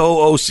stuff. So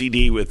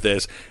OCD with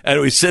this.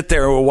 And we sit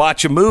there and we'll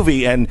watch a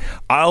movie, and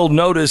I'll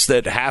notice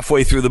that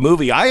halfway through the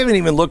movie, I haven't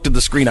even looked at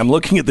the screen. I'm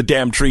looking at the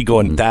damn tree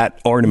going,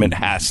 that ornament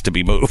has to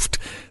be moved.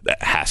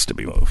 That has to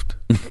be moved.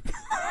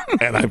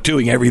 And I'm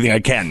doing everything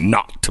I can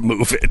not to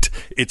move it.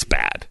 It's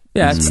bad.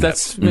 Yeah,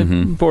 that's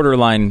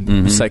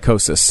borderline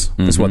psychosis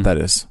is what that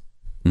is.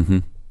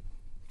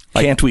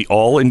 Can't we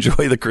all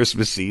enjoy the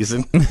Christmas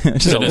season?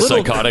 Just in a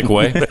psychotic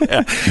way?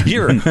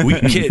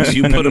 Kids,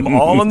 you put them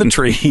all on the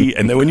tree,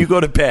 and then when you go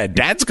to bed,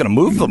 Dad's going to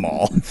move them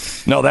all.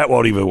 No, that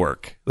won't even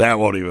work.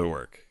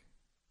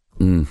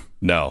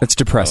 No. It's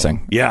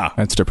depressing. Yeah.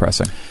 It's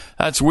depressing.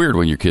 That's weird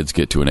when your kids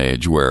get to an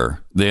age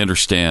where they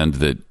understand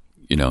that,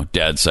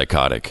 Dad's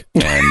psychotic.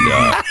 And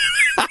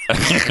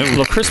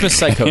well, Christmas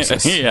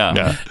psychosis.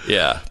 Yeah.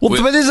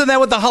 Well, but isn't that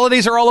what the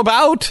holidays are all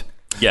about?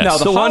 Yes. Now,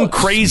 the one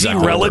crazy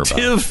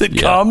relative that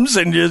comes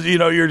and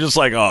you're just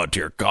like, oh,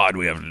 dear God,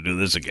 we have to do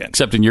this again.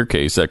 Except in your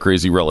case, that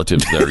crazy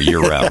relative's there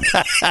year-round,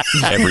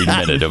 every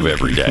minute of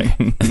every day.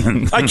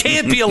 I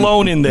can't be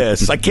alone in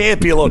this. I can't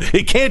be alone.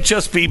 It can't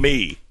just be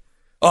me.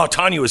 Oh,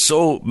 Tanya was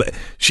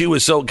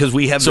because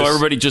we have So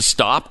everybody just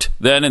stopped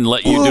then and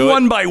let you do it?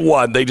 One by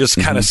one, they just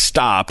kind of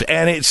stopped.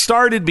 And it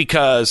started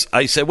because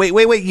I said, wait,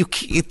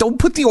 you don't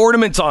put the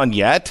ornaments on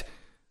yet.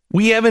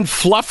 We haven't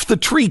fluffed the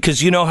tree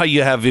because you know how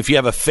if you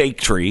have a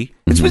fake tree,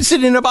 it's been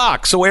sitting in a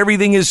box, so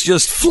everything is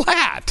just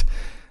flat.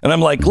 And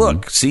I'm like,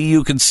 look, see,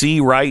 you can see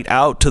right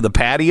out to the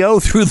patio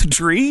through the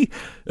tree.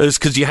 It's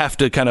because you have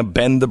to kind of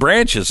bend the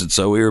branches. And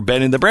so we were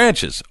bending the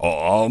branches.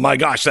 Oh my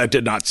gosh, that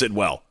did not sit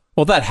well.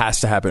 Well, that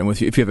has to happen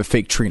with you if you have a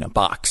fake tree in a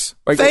box.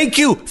 Right? Thank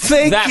you.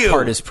 That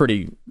part is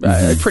pretty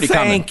common.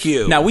 Thank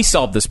you. Now, we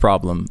solved this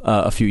problem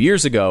a few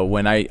years ago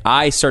when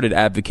I started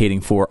advocating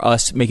for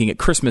us making it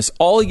Christmas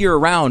all year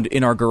round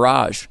in our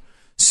garage.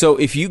 So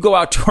if you go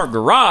out to our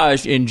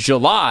garage in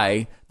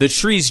July, the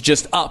tree's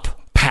just up.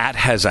 Pat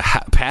has a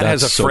friend. Pat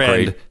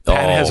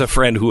has a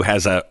friend who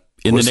has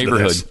in the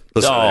neighborhood.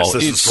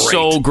 It's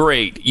so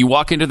great. You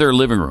walk into their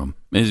living room.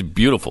 It's a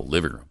beautiful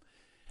living room.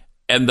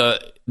 And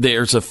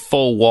there's a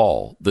full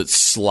wall that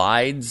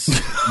slides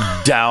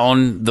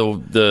down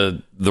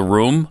the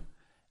room,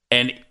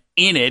 and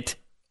in it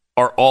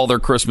are all their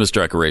Christmas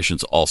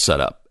decorations all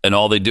set up. And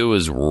all they do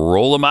is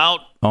roll them out.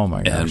 Oh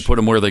my gosh. And put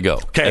them where they go.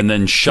 Okay. And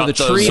then shut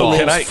so the tree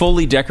is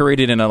fully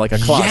decorated in a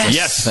closet.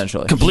 Yes.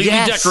 Essentially. Completely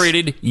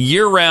decorated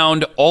year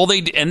round.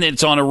 And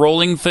it's on a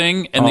rolling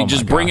thing, and they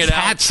just bring it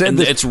out, and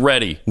it's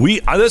ready.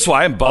 That's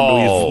why I'm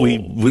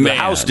bummed the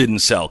house didn't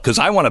sell, because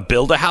I want to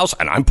build a house,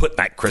 and I'm putting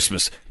that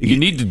Christmas. You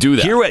need to do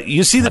that.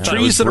 You see the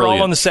trees that are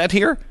all on the set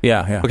here?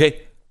 Yeah.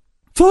 Okay.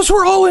 Those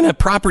were all in a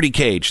property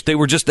cage.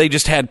 They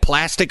just had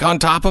plastic on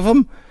top of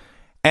them.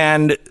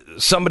 And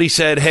somebody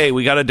said, hey,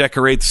 we got to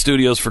decorate the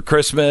studios for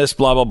Christmas,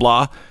 blah, blah,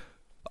 blah.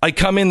 I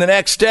come in the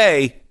next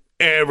day,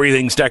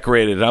 everything's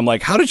decorated. And I'm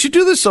like, how did you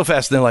do this so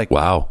fast? And they're like,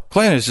 wow,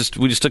 Glenn,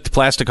 we just took the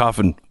plastic off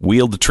and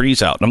wheeled the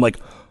trees out. And I'm like,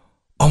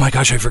 oh my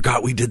gosh, I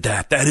forgot we did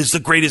that. That is the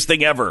greatest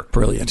thing ever.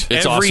 Brilliant.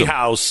 It's every awesome.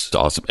 house. It's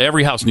awesome.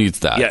 Every house needs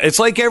that. Yeah, it's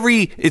like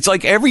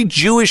every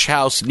Jewish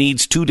house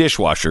needs 2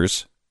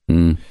 dishwashers.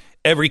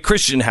 Every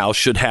Christian house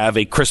should have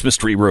a Christmas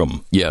tree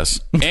room.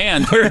 Yes.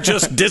 And where it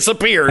just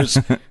disappears,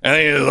 and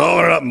they just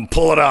open it up and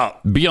pull it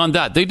out. Beyond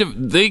that, they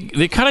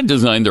kind of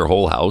designed their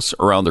whole house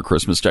around their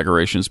Christmas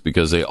decorations,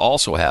 because they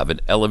also have an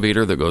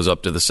elevator that goes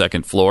up to the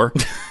second floor.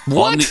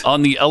 What?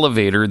 On the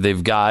elevator,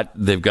 they've got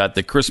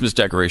the Christmas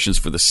decorations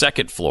for the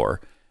second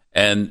floor,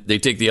 and they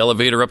take the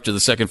elevator up to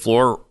the second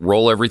floor,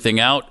 roll everything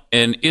out,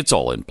 and it's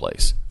all in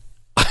place.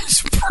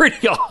 It's a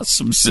pretty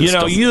awesome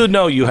system.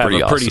 You have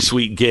a pretty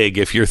sweet gig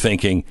if you're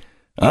thinking,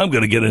 I'm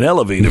going to get an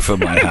elevator for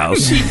my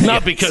house.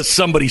 Not because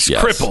somebody's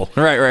crippled.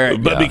 Right.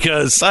 But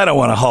because I don't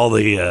want to haul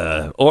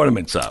the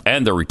ornaments up.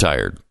 And they're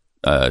retired.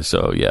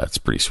 So, yeah, it's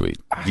pretty sweet.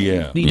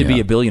 Yeah. Need to be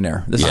a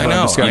billionaire. This is what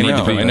I'm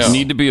discovering. I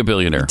need to be a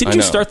billionaire. Did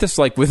you start this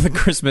with the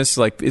Christmas,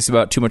 it's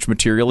about too much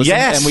materialism?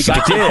 Yes, and we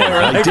got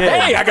I did.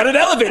 Hey, I got an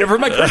elevator for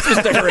my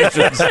Christmas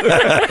decorations.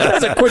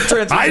 That's a quick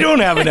transition. I don't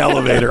have an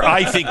elevator.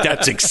 I think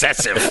that's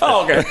excessive.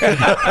 Oh, okay.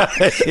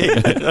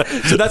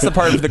 So that's the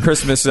part of the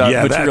Christmas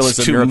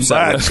materialism you're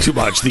upset with. That's too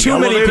much. Too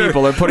many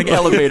people are putting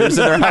elevators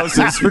in their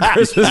houses for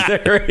Christmas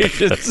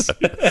decorations.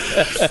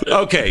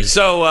 Okay,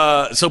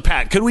 so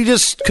Pat, could we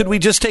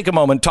just take a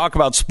moment, talk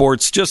about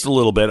sports just a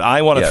little bit?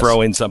 I want to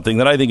throw in something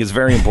that I think is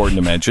very important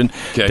to mention.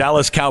 Okay.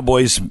 Dallas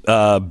Cowboys beat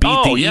the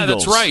Eagles. Oh, yeah,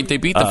 that's right. They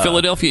beat the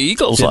Philadelphia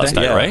Eagles last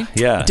night, right?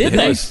 Yeah. Did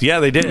they? Yeah,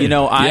 they did.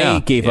 I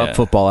gave up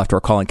football after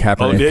Colin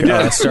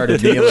Kaepernick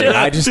started kneeling.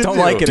 I just don't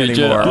like it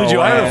anymore. Did you?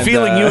 I have a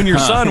feeling you and your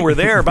son were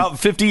there about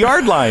the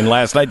 50-yard line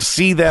last night to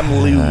see them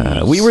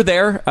lose. We were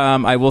there.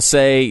 I will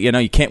say,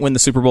 you can't win the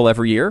Super Bowl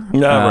every year.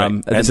 No, right.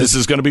 And this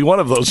is going to be one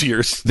of those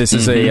years. This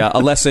is a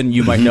lesson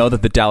you might know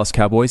that the Dallas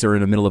Cowboys are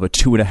in the middle of a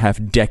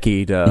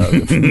 2.5-decade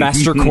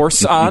master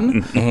course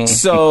on.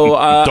 So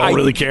don't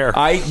really care.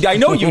 I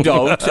know you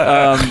don't,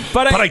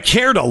 but I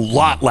cared a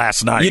lot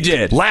last night. You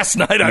did. Last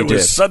night I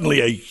was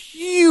suddenly a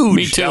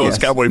huge Dallas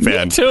Cowboy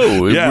fan. Me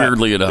too.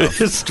 Weirdly enough.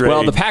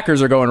 Well, the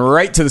Packers are going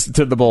right to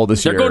the bowl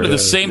this year. They're going to the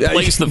same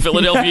place the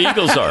Philadelphia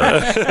Eagles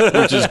are,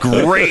 which is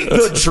great.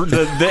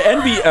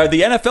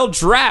 The NFL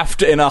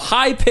draft in a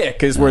high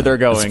pick is where they're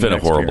going. It's been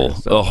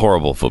a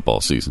horrible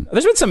football season.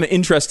 There's been some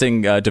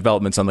interesting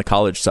developments on the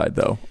college side,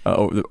 though,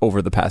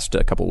 over the past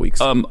couple of weeks.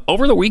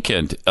 Over the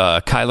weekend,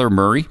 Kyler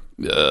Murray,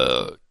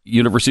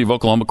 University of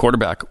Oklahoma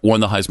quarterback,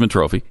 won the Heisman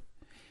Trophy.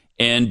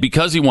 And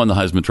because he won the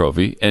Heisman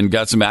Trophy and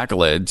got some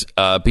accolades,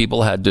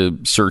 people had to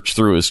search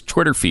through his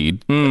Twitter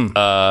feed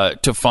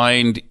to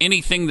find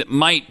anything that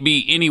might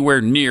be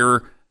anywhere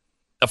near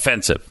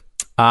offensive.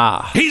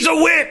 He's a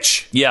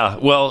witch! Yeah,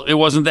 well, it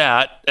wasn't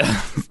that.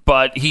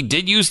 But he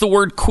did use the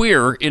word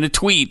queer in a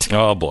tweet.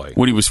 Oh, boy.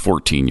 When he was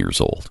 14 years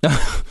old.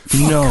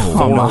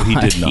 No, he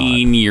did not.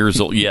 14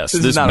 years old. Yes,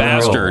 this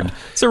bastard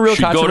it's a real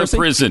should go to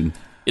prison.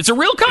 It's a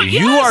real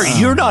controversy.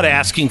 You're not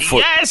asking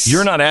for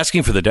You're not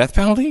asking for the death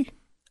penalty?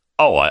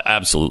 Oh,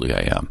 absolutely,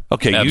 I am.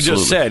 Okay, absolutely. You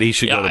just said he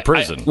should go to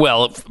prison.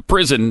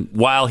 Prison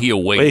while he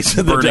awaits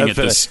burning at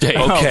the stake.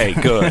 Okay,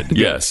 good.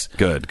 Yes.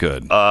 Good.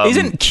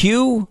 Isn't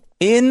Q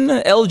in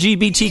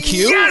LGBTQ?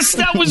 Yes,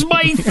 that was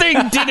my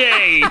thing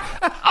today.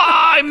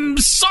 I'm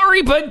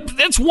sorry, but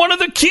that's one of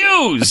the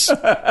Qs.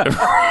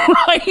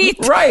 Right?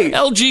 Right.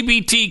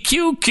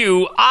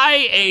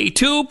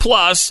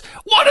 LGBTQIA2+.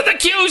 One of the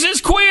Qs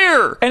is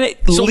queer. And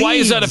why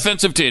is that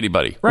offensive to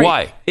anybody? Right.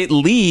 Why? It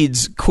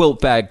leads Quilt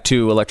Bag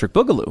 2 Electric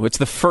Boogaloo. It's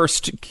the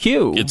first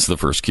Q. It's the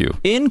first Q.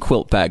 In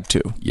Quilt Bag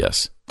 2.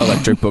 Yes.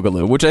 Electric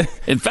Boogaloo, which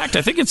in fact,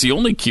 I think it's the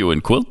only Q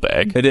in Quilt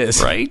Bag. It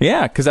is. Right?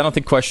 Yeah, because I don't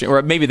think questioning,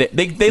 or maybe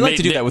they like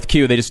to do that with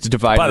Q. They just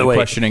divide By the way,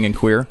 questioning and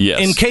queer.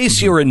 Yes. In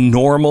case you're a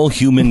normal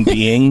human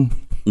being,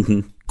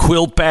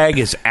 Quilt Bag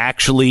is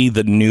actually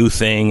the new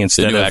thing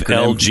instead of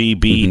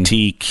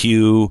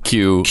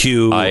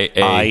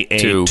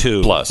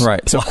LGBTQIA2+.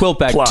 Right. So Quilt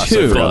Bag plus,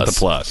 2. The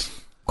plus.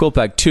 Quilt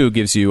Bag 2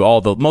 gives you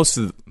all the most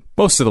of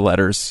the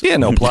letters. Yeah,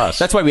 no plus.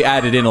 That's why we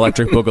added in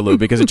Electric Boogaloo,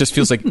 because it just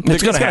feels like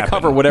it's going to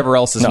cover whatever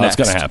else is next.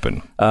 It's going to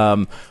happen.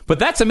 But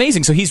that's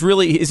amazing. So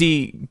is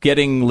he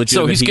getting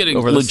legitimate heat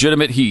over this?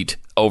 Legitimate heat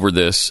over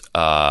this.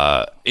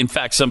 In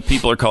fact, some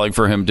people are calling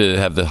for him to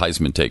have the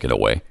Heisman taken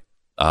away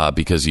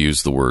because he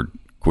used the word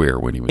queer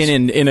when he was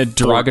in a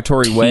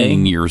derogatory way.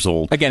 14 years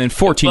old. Again, in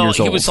 14 years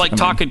old. He was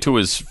talking to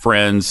his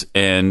friends,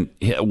 and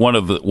one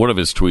of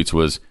his tweets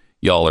was,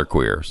 "Y'all are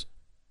queers."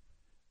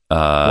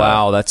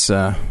 Wow, that's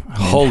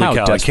holy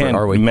cow! I can't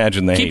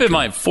imagine that. Keep in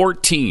mind,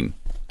 14.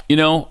 You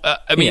know,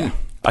 I mean, yeah.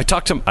 I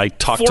talked to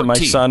my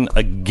son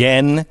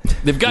again.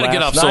 They've got to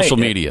get off social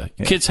media.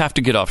 Yeah. Kids have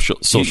to get off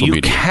social media.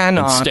 You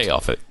cannot and stay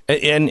off it.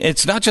 And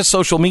it's not just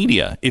social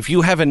media. If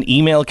you have an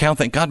email account,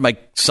 thank God my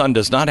son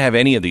does not have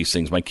any of these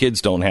things. My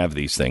kids don't have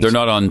these things. They're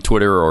not on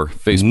Twitter or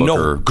Facebook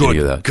or any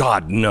of that.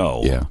 God,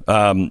 no. Yeah.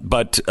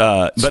 But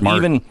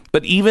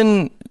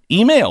even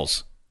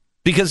emails.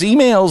 Because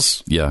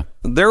emails,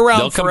 they're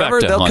around forever.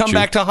 They'll come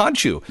back to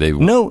haunt you. They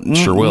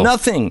sure will.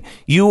 Nothing.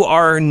 You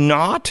are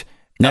not...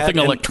 Nothing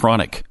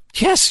electronic.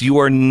 Yes, you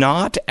are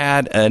not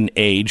at an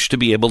age to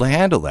be able to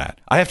handle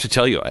that. I have to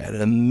tell you, I had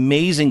an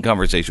amazing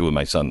conversation with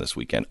my son this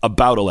weekend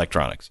about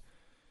electronics.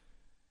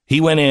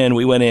 We went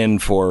in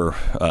for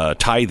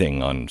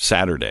tithing on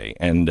Saturday,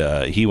 and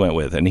he went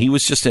with, and he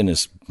was just in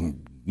his,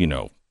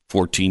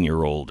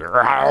 14-year-old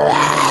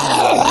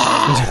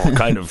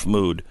kind of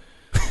mood.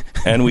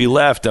 And we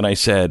left, and I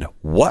said,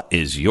 "What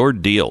is your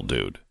deal,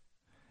 dude?"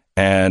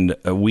 And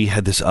we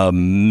had this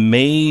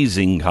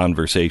amazing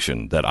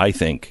conversation that I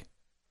think,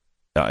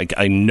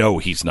 I know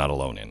he's not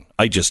alone in.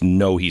 I just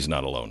know he's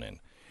not alone in.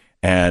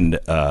 And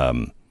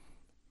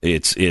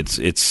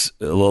it's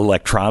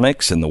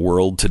electronics in the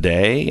world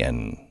today,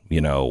 and,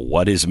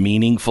 what is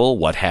meaningful,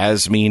 what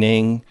has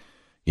meaning,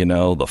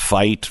 the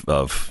fight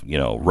of,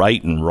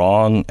 right and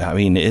wrong. I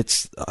mean,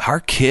 it's our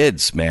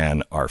kids,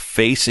 man, are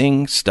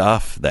facing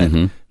stuff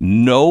that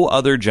no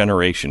other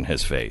generation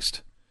has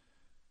faced.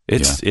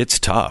 It's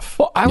tough.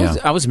 Well,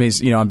 I was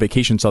amazed, on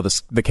vacation, saw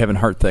the Kevin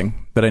Hart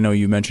thing that I know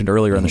you mentioned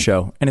earlier on the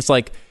show. And it's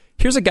like,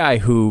 here's a guy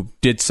who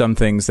did some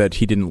things that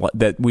he didn't,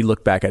 that we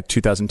look back at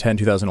 2010,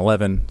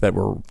 2011 that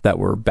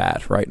were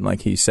bad, right? And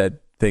like he said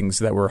things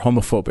that were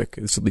homophobic,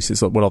 at least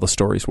is what all the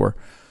stories were.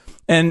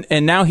 And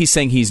now he's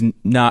saying he's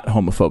not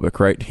homophobic,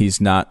 right?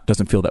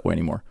 Doesn't feel that way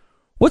anymore.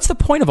 What's the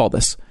point of all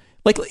this?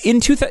 Like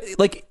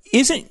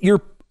isn't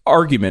your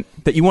argument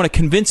that you want to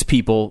convince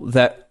people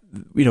that,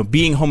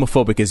 being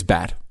homophobic is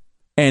bad?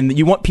 And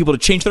you want people to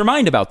change their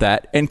mind about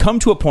that and come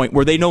to a point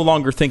where they no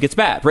longer think it's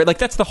bad, right? Like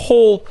that's the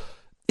whole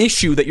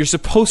issue that you're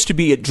supposed to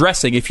be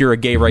addressing if you're a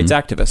gay rights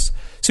activist.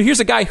 So here's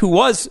a guy who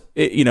was,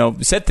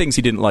 said things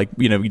he didn't like,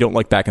 you don't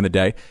like back in the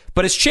day,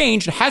 but has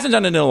changed, hasn't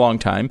done it in a long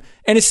time,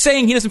 and is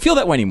saying he doesn't feel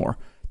that way anymore.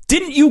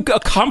 Didn't you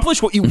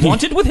accomplish what you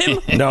wanted with him?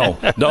 No,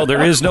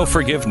 there is no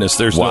forgiveness.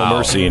 There's no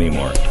mercy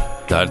anymore.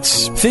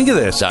 Think of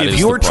this. If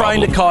you're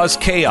trying to cause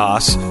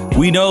chaos,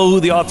 we know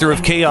who the author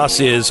of chaos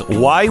is.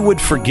 Why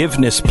would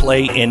forgiveness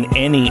play in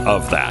any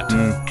of that?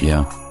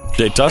 Yeah.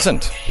 It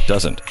doesn't.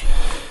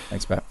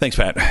 Thanks,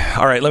 Pat.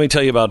 All right, let me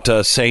tell you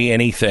about Say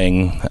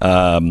Anything.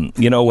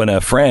 When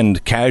a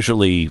friend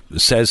casually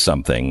says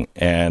something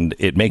and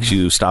it makes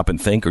you stop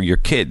and think, or your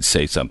kids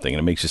say something and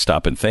it makes you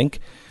stop and think,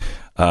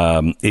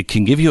 it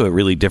can give you a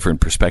really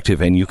different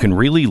perspective, and you can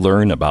really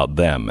learn about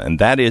them. And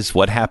that is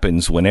what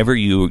happens whenever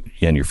you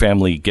and your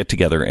family get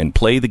together and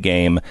play the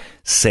game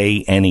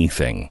Say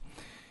Anything.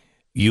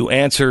 You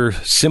answer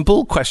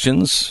simple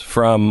questions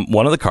from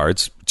one of the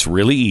cards. It's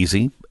really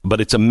easy. But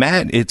it's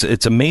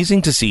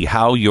amazing to see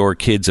how your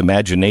kid's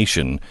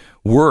imagination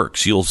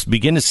works. You'll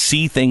begin to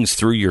see things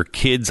through your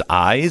kid's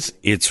eyes.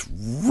 It's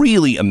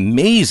really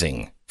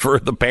amazing for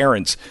the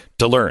parents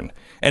to learn.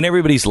 And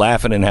everybody's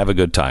laughing and have a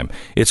good time.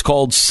 It's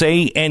called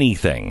Say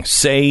Anything.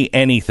 Say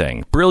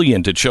Anything.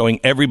 Brilliant at showing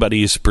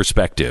everybody's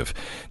perspective.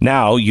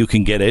 Now you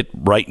can get it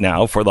right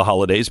now for the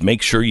holidays.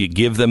 Make sure you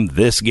give them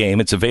this game.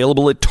 It's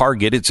available at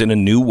Target. It's in a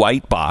new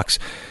white box.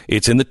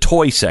 It's in the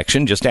toy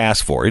section. Just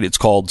ask for it. It's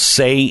called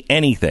Say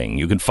Anything.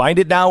 You can find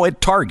it now at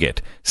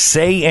Target.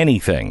 Say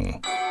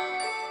Anything.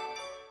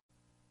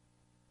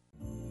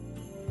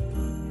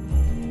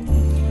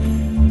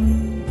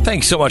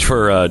 Thanks so much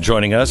for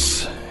joining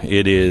us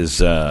It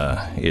is.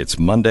 It's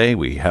Monday.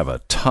 We have a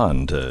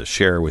ton to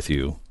share with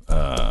you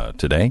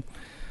today.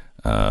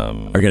 Are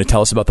you going to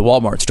tell us about the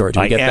Walmart story?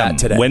 Do we get that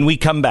today? When we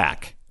come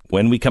back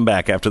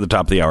after the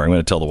top of the hour, I'm going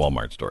to tell the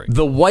Walmart story.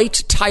 The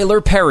white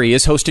Tyler Perry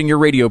is hosting your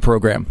radio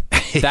program.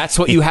 That's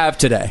what you have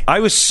today. I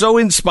was so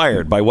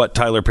inspired by what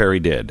Tyler Perry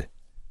did.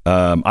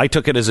 I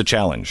took it as a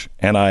challenge,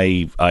 and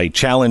I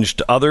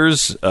challenged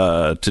others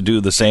to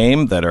do the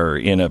same that are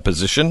in a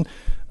position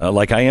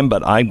like I am,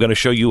 but I'm going to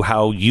show you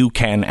how you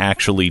can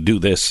actually do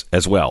this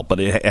as well. But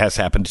it has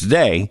happened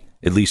today,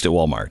 at least at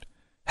Walmart.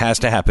 Has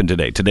to happen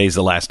today. Today's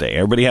the last day.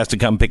 Everybody has to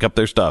come pick up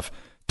their stuff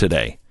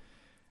today.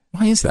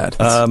 Why is that?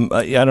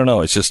 I don't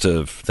know. It's just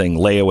a thing.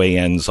 Layaway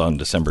ends on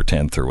December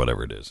 10th or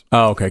whatever it is.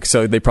 Oh, okay.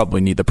 So they probably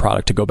need the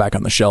product to go back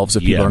on the shelves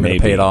if people are going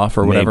to pay it off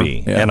or whatever.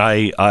 Maybe. Yeah. And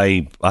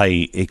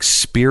I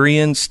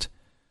experienced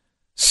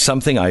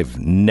something I've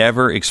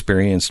never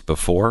experienced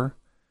before,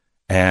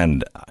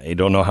 and I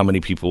don't know how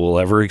many people will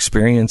ever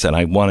experience, and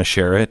I want to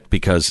share it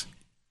because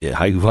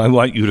I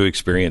want you to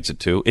experience it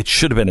too. It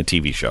should have been a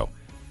TV show.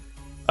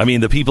 I mean,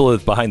 the people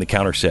behind the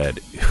counter said,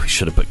 we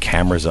should have put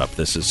cameras up.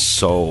 This is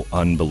so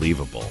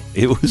unbelievable.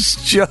 It was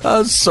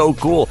just so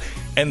cool.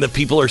 And the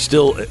people are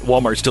still,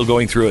 Walmart's still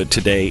going through it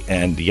today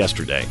and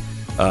yesterday.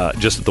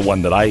 Just the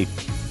one that I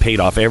paid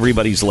off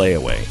everybody's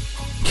layaway.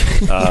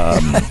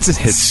 That's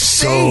it's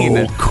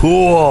so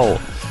cool.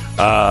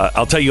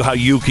 I'll tell you how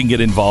you can get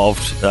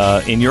involved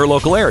in your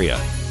local area.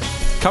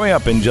 Coming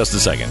up in just a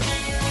second.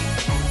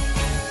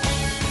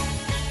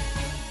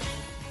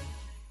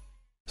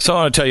 So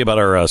I want to tell you about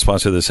our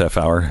sponsor this half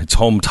hour. It's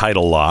Home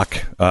Title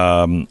Lock.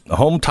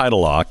 Home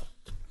Title Lock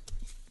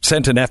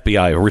sent a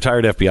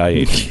retired FBI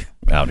agent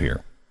out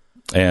here,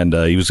 and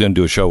he was going to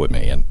do a show with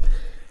me. And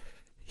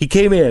he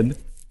came in.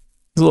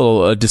 It's a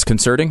little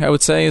disconcerting, I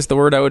would say, is the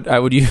word I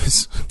would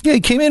use. Yeah,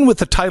 he came in with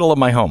the title of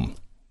my home.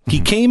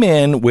 He came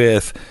in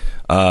with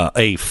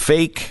a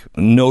fake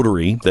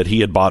notary that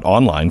he had bought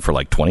online for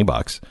like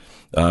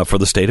 $20 for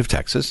the state of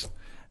Texas.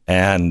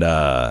 And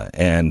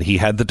he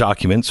had the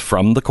documents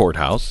from the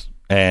courthouse,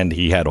 and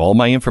he had all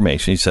my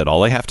information. He said,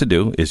 all I have to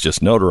do is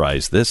just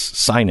notarize this,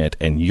 sign it,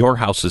 and your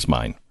house is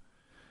mine.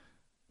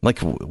 Like,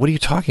 what are you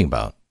talking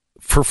about?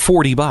 For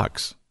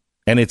 $40.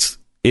 And it's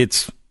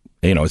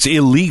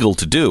illegal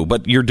to do,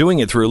 but you're doing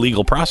it through a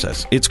legal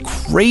process. It's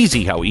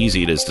crazy how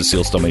easy it is to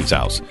steal somebody's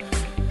house.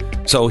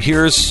 So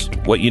here's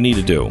what you need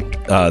to do.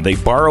 They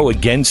borrow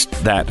against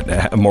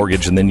that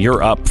mortgage, and then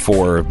you're up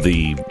for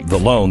the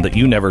loan that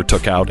you never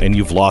took out, and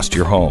you've lost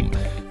your home.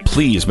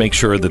 Please make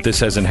sure that this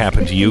hasn't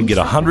happened to you. Get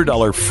a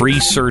 $100 free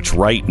search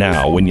right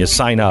now when you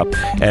sign up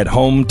at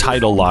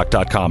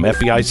HomeTitleLock.com.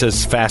 FBI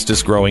says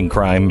fastest growing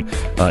crime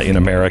in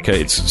America.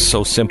 It's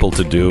so simple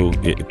to do.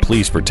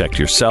 Please protect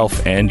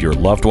yourself and your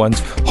loved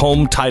ones.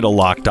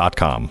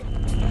 HomeTitleLock.com.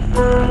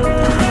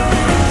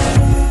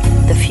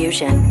 The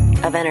fusion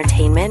of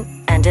entertainment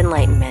and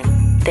enlightenment.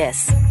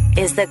 This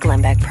is the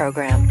Glenn Beck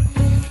Program.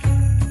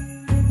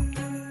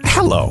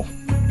 Hello.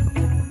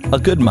 A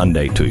good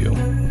Monday to you.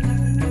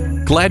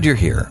 Glad you're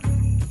here.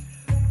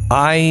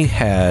 I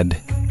had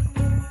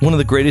one of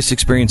the greatest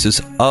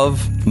experiences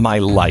of my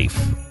life,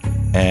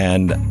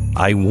 and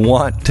I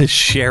want to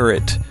share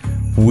it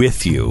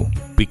with you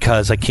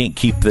because I can't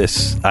keep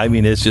this. I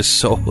mean, it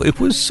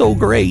was so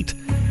great.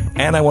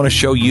 And I want to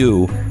show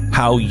you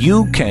how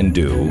you can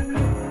do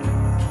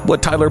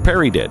what Tyler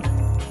Perry did.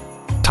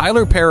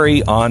 Tyler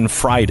Perry on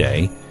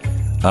Friday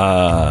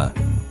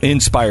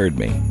inspired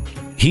me.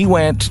 He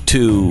went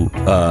to 2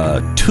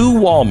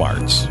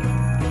 Walmarts,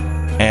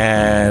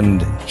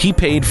 and he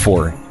paid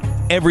for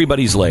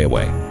everybody's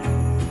layaway.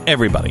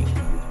 Everybody.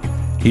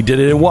 He did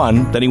it at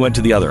one, then he went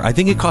to the other. I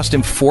think it cost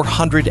him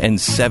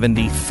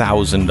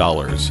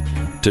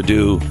 $470,000 to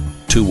do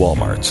 2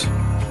 Walmarts.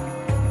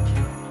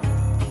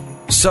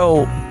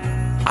 So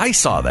I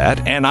saw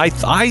that, and I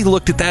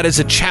looked at that as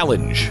a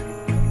challenge.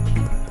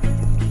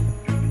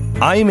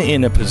 I'm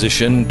in a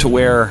position to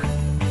where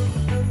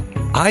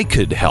I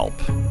could help.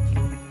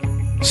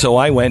 So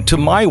I went to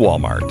my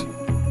Walmart,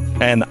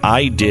 and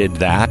I did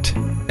that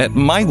at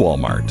my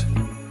Walmart.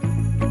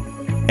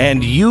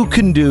 And you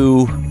can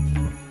do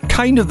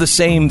kind of the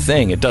same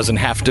thing. It doesn't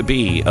have to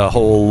be a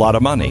whole lot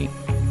of money.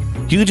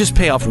 You can just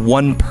pay off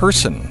one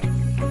person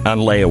on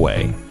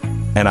layaway.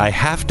 And I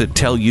have to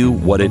tell you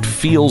what it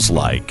feels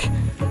like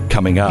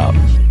coming up.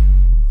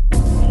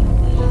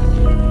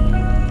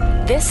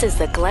 This is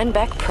the Glenn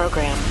Beck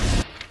Program.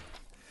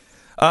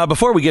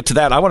 Before we get to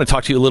that, I want to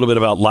talk to you a little bit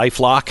about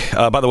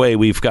LifeLock. By the way,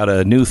 we've got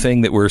a new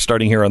thing that we're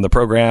starting here on the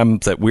program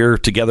that we're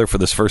together for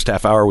this first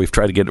half hour. We've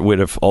tried to get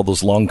rid of all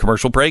those long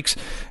commercial breaks,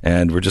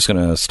 and we're just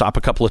going to stop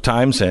a couple of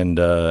times and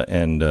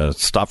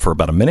stop for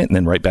about a minute and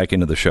then right back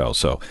into the show.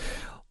 So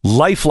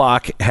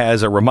LifeLock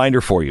has a reminder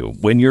for you.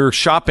 When you're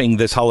shopping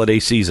this holiday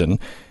season,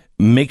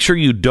 make sure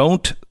you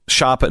don't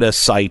shop at a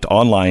site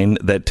online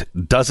that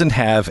doesn't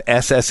have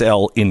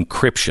SSL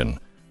encryption.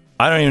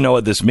 I don't even know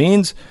what this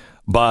means,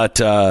 but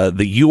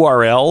the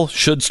URL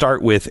should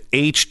start with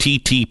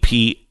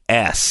HTTPS.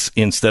 S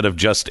instead of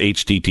just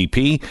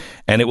HTTP,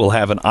 and it will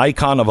have an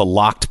icon of a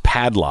locked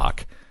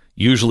padlock,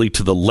 usually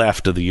to the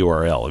left of the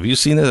URL. Have you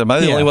seen this? Am I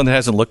the only one that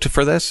hasn't looked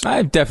for this?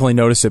 I've definitely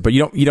noticed it, but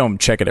you don't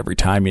check it every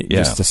time. You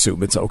just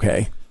assume it's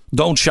okay.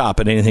 Don't shop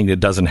at anything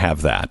that doesn't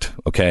have that,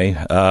 okay?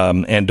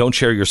 And don't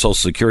share your social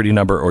security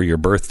number or your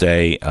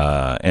birthday,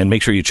 and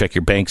make sure you check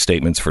your bank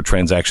statements for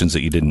transactions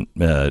that you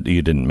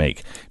didn't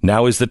make.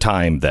 Now is the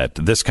time that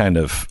this kind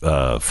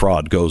of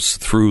fraud goes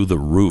through the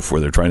roof, where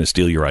they're trying to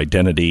steal your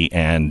identity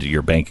and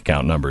your bank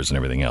account numbers and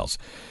everything else.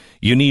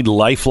 You need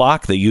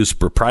LifeLock. They use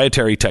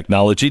proprietary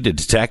technology to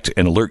detect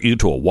and alert you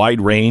to a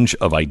wide range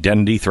of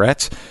identity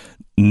threats.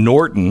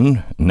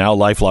 Norton, now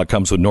LifeLock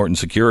comes with Norton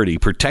Security,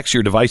 protects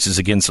your devices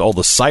against all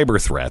the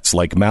cyber threats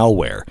like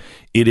malware.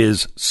 It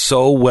is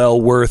so well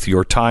worth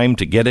your time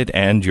to get it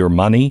and your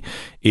money.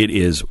 It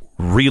is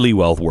really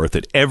well worth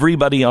it.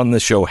 Everybody on the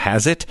show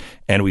has it,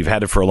 and we've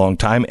had it for a long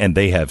time, and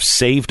they have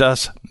saved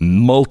us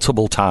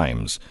multiple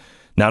times.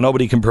 Now,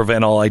 nobody can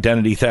prevent all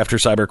identity theft or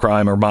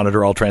cybercrime or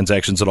monitor all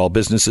transactions at all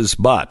businesses,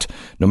 but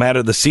no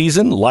matter the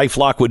season,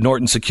 LifeLock with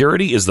Norton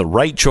Security is the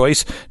right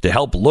choice to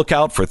help look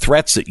out for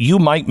threats that you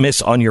might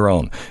miss on your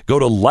own. Go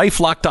to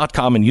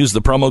LifeLock.com and use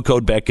the promo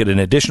code BECK. Get an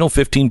additional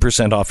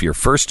 15% off your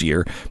first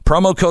year.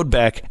 Promo code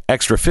BECK,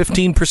 extra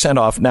 15%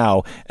 off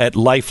now at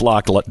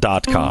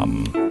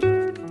LifeLock.com.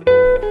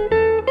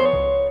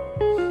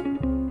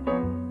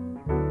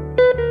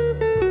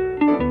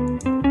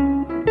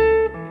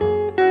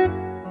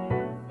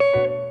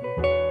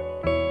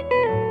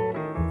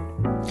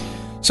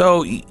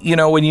 So,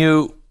 when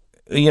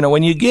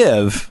you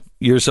give,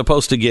 you're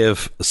supposed to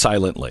give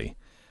silently.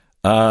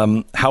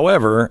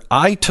 However,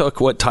 I took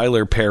what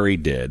Tyler Perry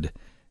did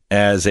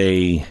as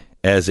a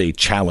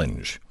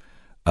challenge.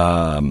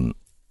 On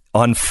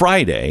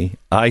Friday,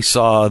 I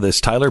saw this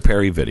Tyler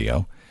Perry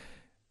video.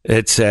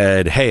 It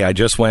said, "Hey, I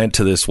just went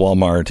to this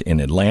Walmart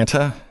in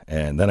Atlanta,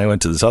 and then I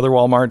went to this other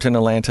Walmart in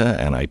Atlanta,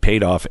 and I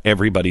paid off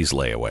everybody's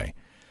layaway.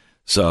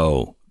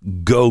 So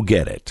go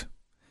get it.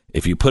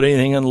 If you put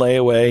anything on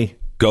layaway,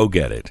 go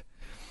get it."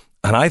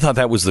 And I thought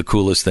that was the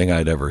coolest thing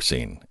I'd ever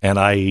seen. And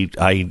I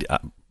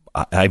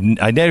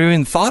never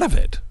even thought of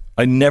it.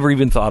 I never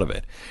even thought of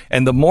it.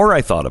 And the more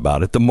I thought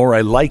about it, the more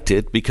I liked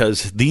it,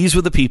 because these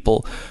were the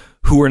people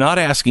who were not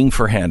asking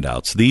for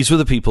handouts. These were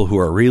the people who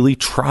are really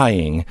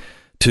trying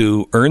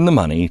to earn the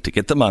money, to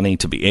get the money,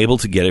 to be able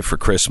to get it for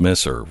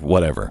Christmas or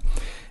whatever.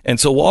 And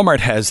so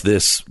Walmart has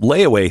this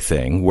layaway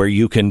thing where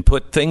you can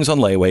put things on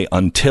layaway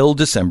until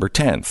December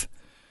 10th.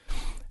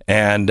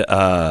 And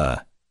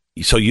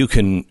so you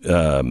can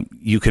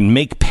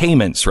make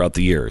payments throughout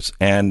the years.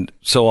 And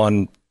so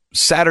on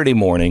Saturday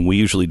morning, we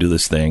usually do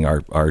this thing.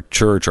 Our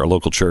church, our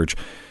local church,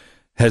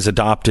 has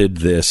adopted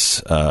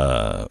this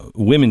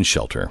women's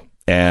shelter.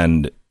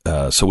 And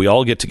so we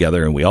all get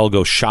together and we all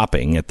go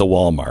shopping at the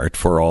Walmart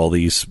for all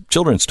these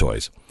children's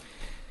toys.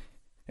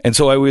 And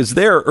so I was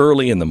there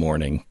early in the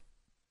morning,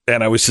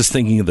 and I was just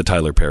thinking of the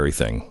Tyler Perry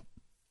thing.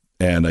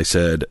 And I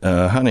said,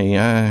 "Honey,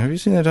 have you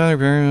seen the Tyler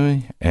Perry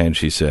movie?" And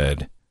she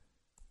said,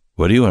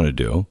 "What do you want to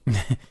do?"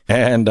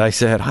 And I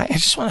said, I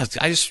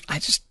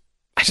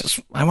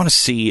want to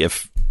see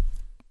if,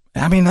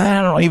 I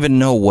don't even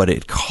know what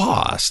it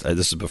cost.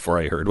 This is before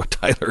I heard what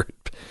Tyler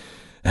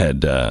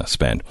had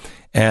spent.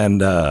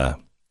 And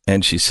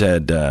she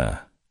said,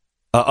 a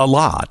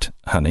lot,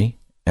 honey.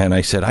 And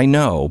I said, "I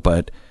know,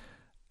 but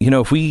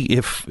if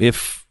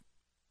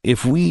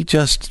we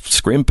just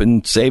scrimp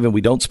and save and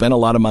we don't spend a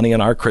lot of money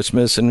on our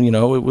Christmas, and it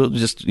will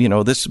just,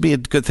 this would be a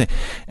good thing."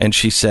 And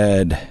she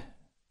said,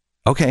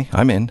 "Okay,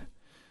 I'm in."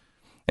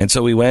 And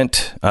so I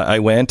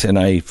went and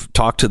I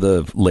talked to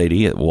the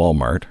lady at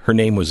Walmart. Her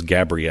name was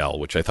Gabrielle,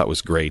 which I thought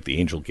was great, the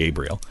angel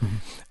Gabriel.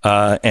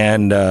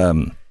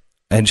 Mm-hmm.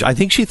 And I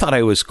think she thought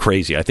I was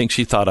crazy. I think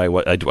she thought I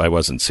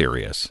wasn't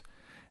serious.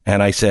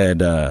 And I said,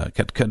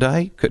 could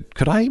I,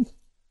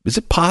 is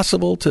it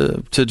possible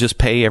to just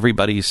pay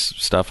everybody's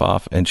stuff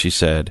off? And she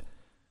said,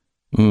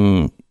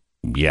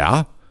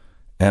 yeah.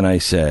 And I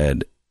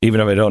said, "Even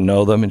if I don't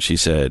know them?" And she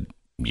said,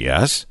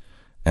 "Yes."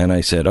 And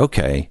I said,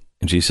 "Okay."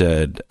 And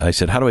I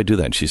said, "How do I do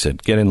that?" And she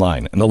said, "Get in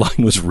line." And the line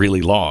was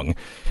really long.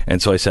 And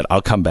so I said,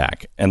 "I'll come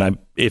back." And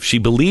if she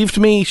believed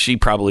me, she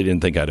probably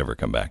didn't think I'd ever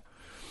come back.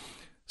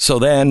 So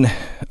then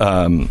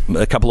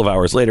a couple of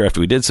hours later, after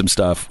we did some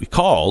stuff, we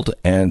called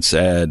and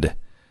said,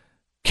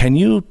 can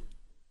you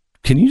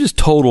just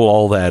total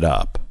all that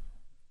up?"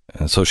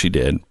 And so she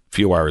did. A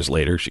few hours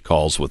later, she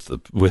calls with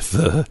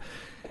the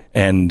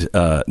end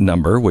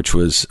number, which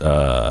was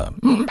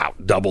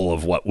about double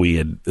of what we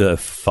had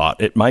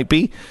thought it might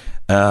be.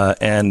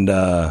 And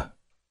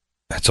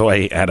so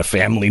I had a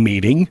family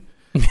meeting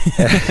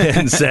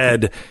and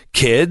said,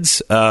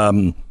 "Kids,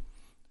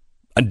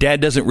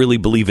 Dad doesn't really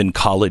believe in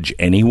college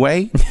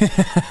anyway."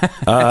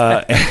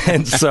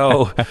 And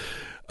so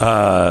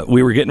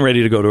we were getting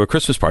ready to go to a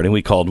Christmas party, and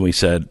we called and we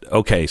said,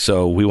 "Okay,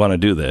 so we want to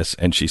do this."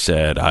 And she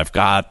said, I've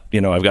got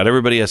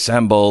everybody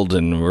assembled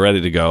and we're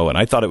ready to go. And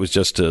I thought it was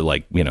just to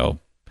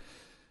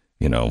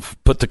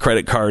put the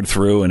credit card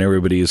through and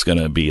everybody is going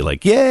to be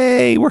like,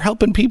 yay, we're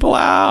helping people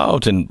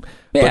out.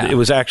 But it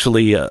was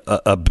actually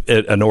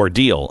an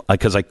ordeal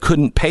because I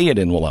couldn't pay it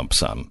in lump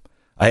sum.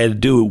 I had to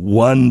do it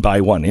one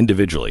by one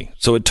individually.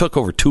 So it took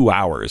over 2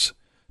 hours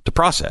to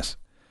process.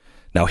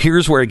 Now,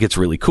 here's where it gets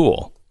really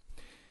cool.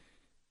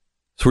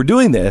 So we're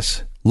doing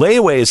this.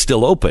 Layaway is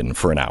still open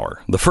for an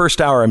hour. The first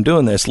hour I'm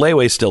doing this,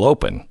 layaway is still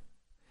open.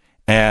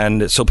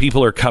 And so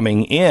people are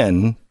coming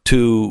in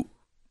to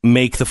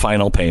make the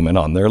final payment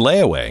on their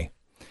layaway.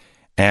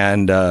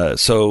 And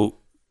so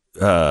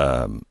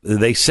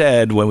they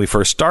said when we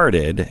first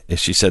started,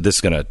 she said, this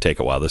is going to take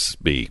a while. This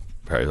will be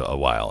probably a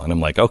while. And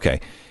I'm like,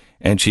 okay.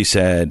 And she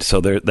said, so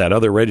that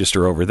other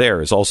register over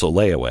there is also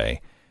layaway.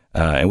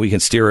 And we can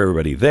steer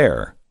everybody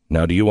there.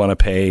 Now, do you want to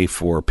pay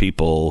for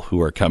people who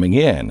are coming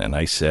in? And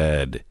I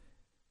said,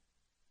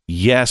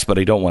 yes, but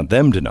I don't want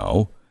them to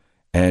know.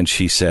 And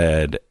she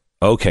said,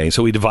 okay,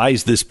 so we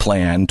devised this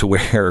plan to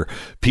where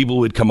people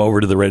would come over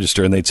to the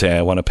register and they'd say,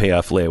 I want to pay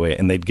off layaway,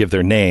 and they'd give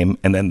their name,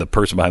 and then the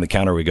person behind the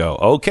counter would go,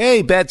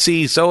 okay,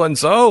 Betsy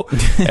so-and-so,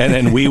 and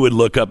then we would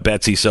look up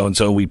Betsy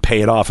so-and-so, and we'd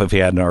pay it off if he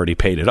hadn't already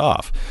paid it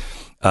off.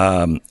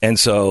 And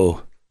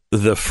so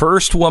the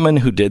first woman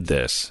who did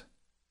this,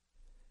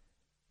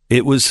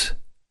 it was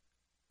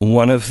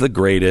one of the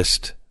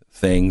greatest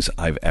things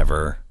I've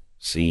ever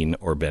seen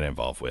or been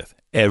involved with.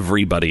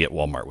 Everybody at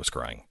Walmart was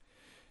crying.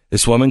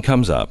 This woman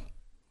comes up,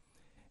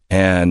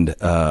 and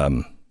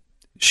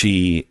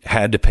she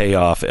had to pay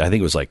off, I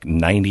think it was like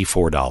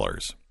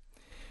 $94.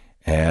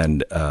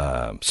 And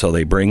so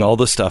they bring all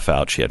the stuff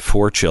out. She had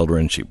 4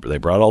 children. They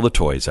brought all the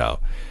toys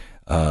out.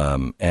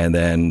 And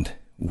then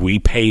we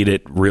paid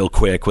it real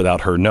quick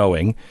without her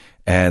knowing.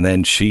 And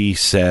then she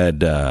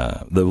said,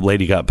 the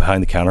lady got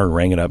behind the counter and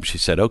rang it up. She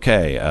said,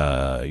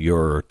 okay,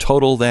 your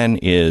total then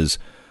is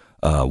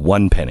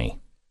 1 penny.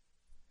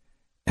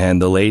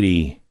 And the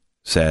lady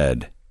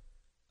said,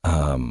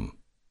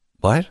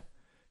 what?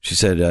 She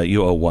said,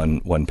 you owe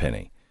one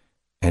penny.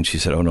 And she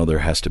said, oh no, there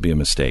has to be a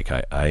mistake.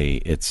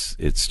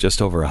 It's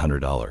just over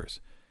 $100.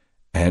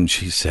 And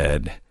she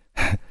said,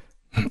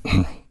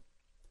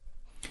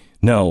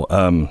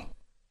 no,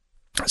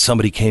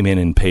 somebody came in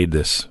and paid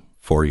this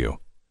for you.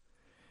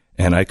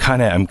 And I'm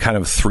kind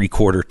of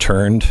 3/4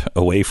 turned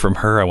away from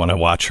her. I want to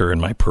watch her in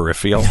my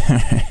peripheral.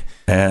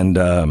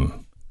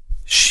 And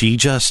she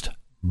just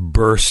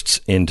bursts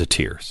into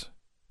tears.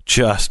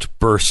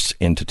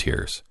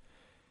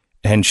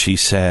 And she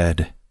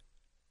said,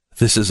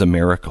 this is a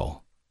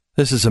miracle.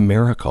 This is a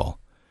miracle.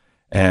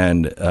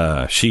 And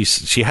she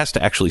has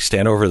to actually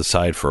stand over the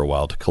side for a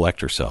while to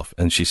collect herself.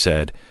 And she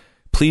said,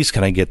 please,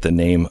 can I get the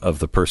name of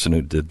the person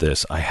who did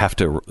this? I have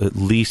to at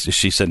least,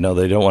 she said, no,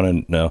 they don't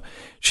want to know.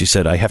 She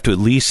said, I have to at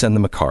least send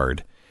them a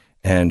card.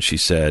 And she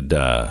said,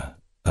 and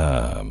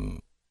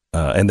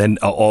then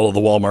all of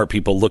the Walmart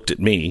people looked at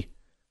me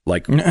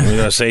like, you're going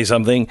to say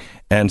something?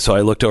 And so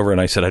I looked over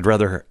and I said, I'd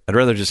rather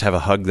just have a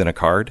hug than a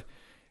card.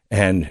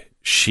 And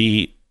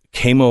she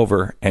came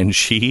over and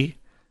she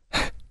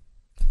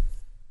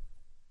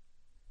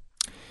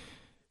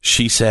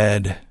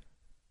said,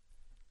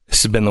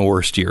 this has been the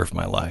worst year of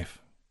my life.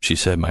 She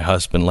said, my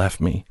husband left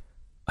me.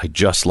 I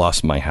just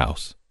lost my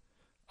house.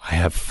 I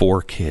have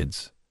 4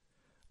 kids.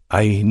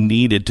 I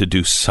needed to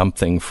do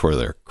something for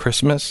their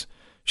Christmas.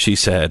 She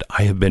said,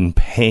 I have been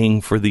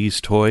paying for these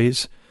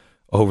toys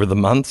over the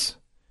months.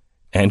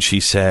 And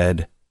she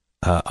said,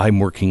 I'm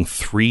working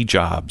 3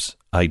 jobs.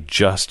 I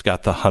just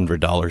got the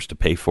 $100 to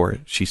pay for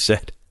it. She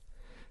said,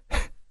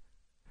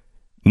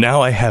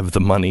 now I have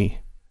the money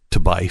to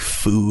buy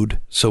food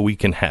so we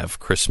can have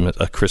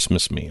a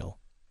Christmas meal.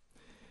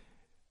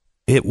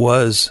 It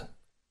was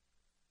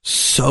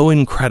so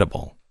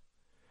incredible.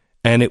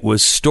 And it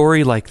was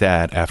story like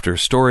that after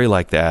story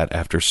like that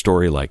after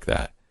story like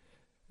that.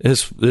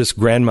 This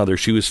grandmother,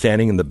 she was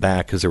standing in the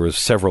back because there were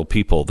several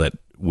people that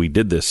we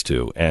did this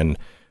to. And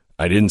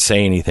I didn't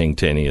say anything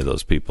to any of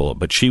those people,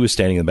 but she was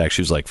standing in the back.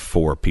 She was like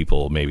 4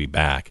 people maybe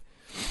back.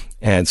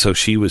 And so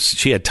she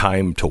had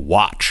time to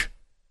watch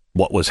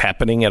what was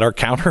happening at our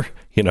counter,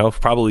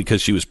 probably because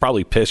she was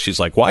probably pissed. She's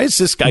like, why is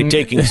this guy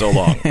taking so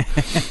long?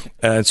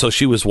 And so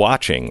she was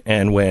watching.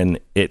 And when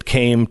it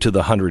came to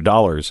the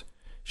 $100,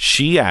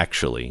 she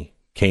actually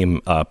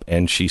came up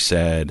and she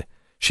said,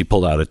 she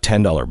pulled out a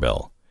 $10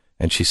 bill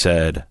and she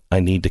said, I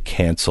need to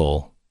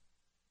cancel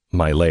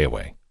my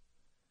layaway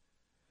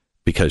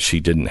because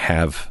she didn't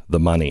have the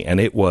money. And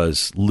it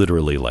was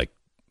literally like,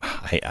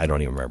 I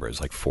don't even remember. It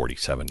was like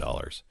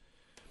 $47.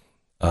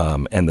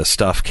 And the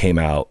stuff came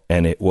out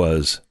and it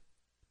was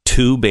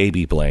 2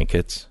 baby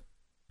blankets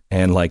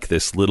and like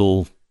this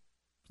little,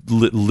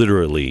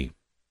 literally,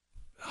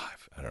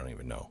 I don't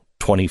even know,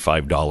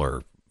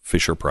 $25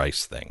 Fisher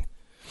Price thing.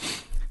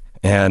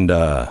 And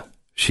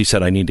she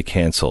said, I need to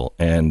cancel.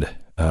 And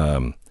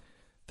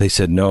they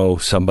said, no,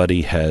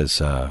 somebody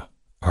has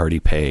already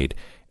paid.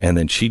 And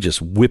then she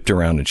just whipped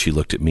around and she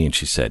looked at me and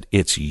she said,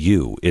 it's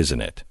you, isn't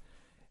it?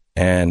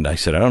 And I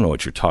said, I don't know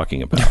what you're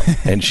talking about.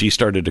 And she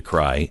started to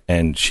cry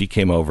and she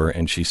came over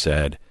and she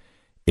said,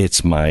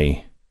 it's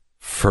my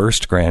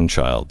first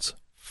grandchild's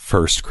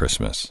first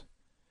Christmas.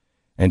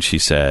 And she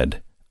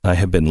said, I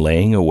have been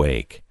laying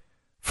awake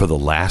for the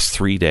last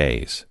 3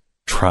 days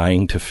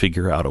trying to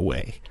figure out a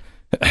way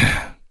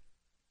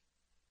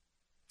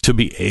to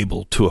be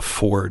able to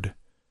afford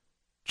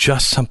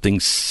just something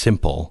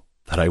simple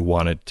that I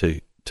wanted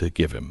to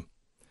give him.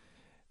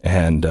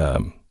 And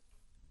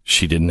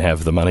she didn't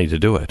have the money to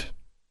do it.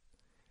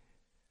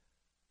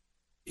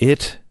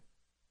 It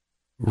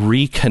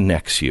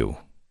reconnects you.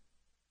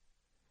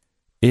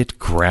 It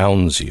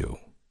grounds you.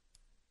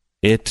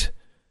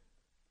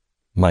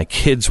 My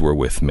kids were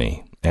with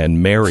me,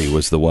 and Mary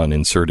was the one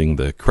inserting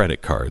the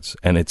credit cards.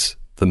 And it's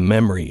the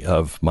memory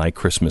of my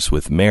Christmas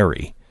with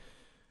Mary,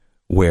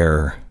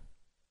 where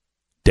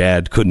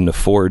Dad couldn't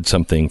afford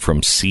something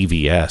from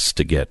CVS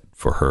to get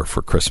for her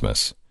for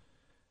Christmas.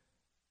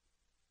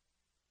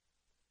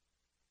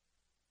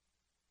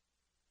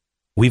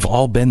 We've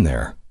all been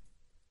there.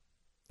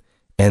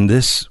 And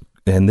this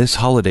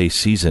holiday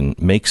season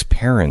makes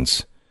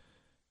parents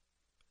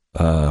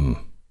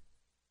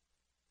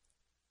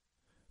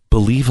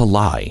believe a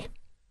lie.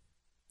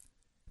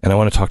 And I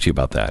want to talk to you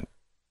about that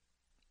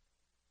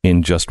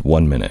in just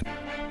 1 minute.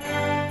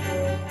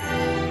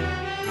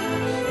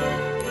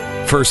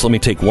 First, let me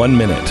take 1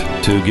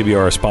 minute to give you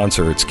our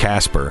sponsor. It's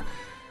Casper.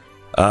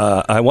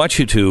 I want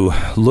you to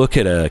look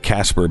at a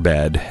Casper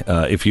bed.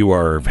 If you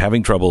are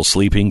having trouble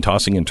sleeping,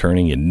 tossing and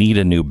turning, and need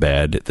a new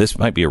bed, this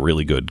might be a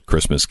really good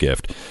Christmas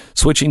gift.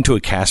 Switching to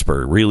a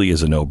Casper really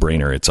is a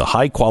no-brainer. It's a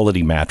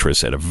high-quality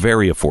mattress at a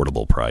very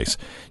affordable price.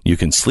 You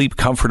can sleep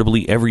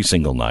comfortably every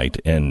single night,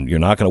 and you're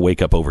not going to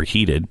wake up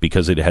overheated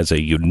because it has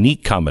a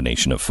unique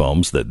combination of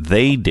foams that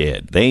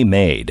they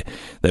made,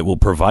 that will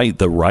provide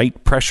the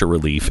right pressure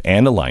relief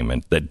and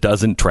alignment that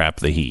doesn't trap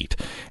the heat.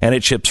 And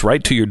it ships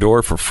right to your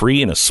door for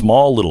free in a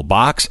small little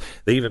box.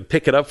 They even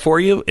pick it up for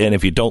you, and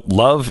if you don't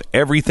love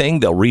everything,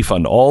 they'll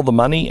refund all the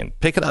money and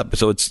pick it up.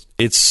 So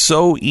it's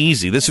so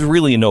easy. This is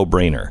really a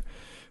no-brainer.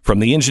 From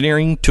the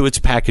engineering to its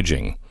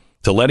packaging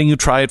to letting you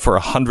try it for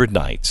 100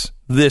 nights.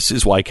 This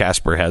is why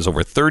Casper has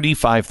over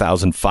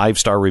 35,000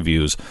 five-star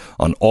reviews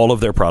on all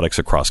of their products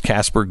across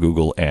Casper,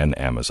 Google, and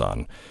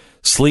Amazon.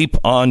 Sleep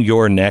on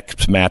your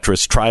next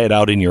mattress. Try it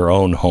out in your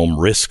own home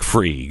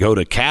risk-free. Go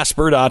to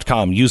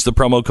Casper.com. Use the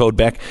promo code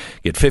Beck.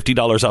 Get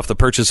 $50 off the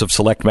purchase of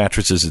select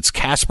mattresses. It's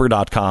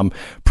Casper.com.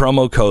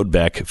 Promo code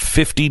Beck.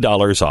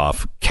 $50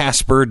 off.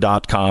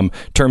 Casper.com.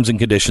 Terms and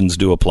conditions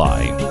do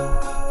apply.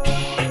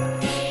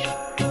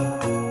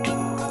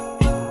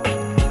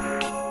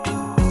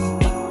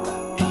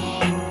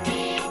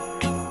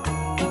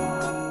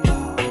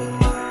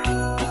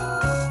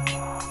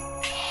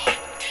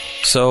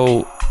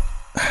 So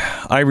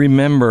I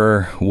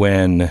remember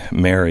when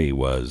Mary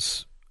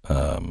was,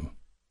 I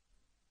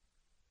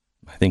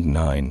think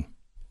 9.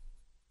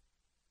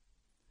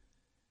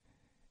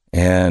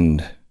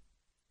 And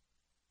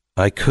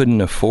I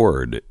couldn't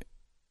afford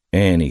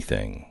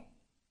anything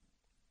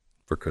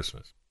for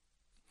Christmas.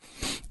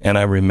 And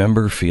I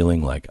remember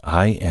feeling like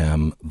I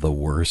am the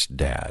worst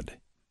dad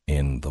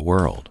in the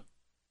world.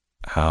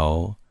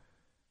 How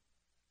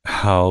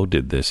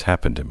did this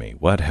happen to me?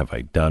 What have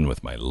I done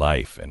with my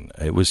life? And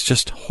it was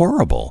just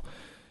horrible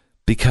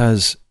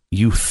because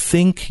you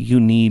think you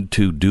need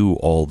to do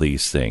all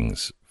these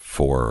things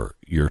for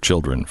your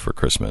children for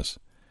Christmas.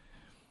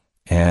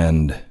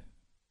 And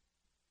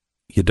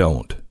you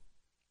don't.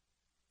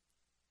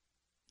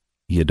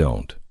 You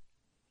don't.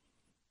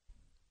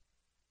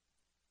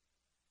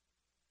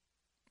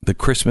 The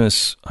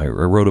Christmas, I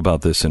wrote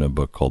about this in a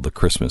book called The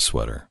Christmas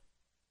Sweater.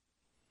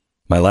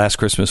 My last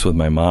Christmas with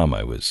my mom,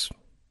 I was,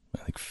 I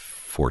think,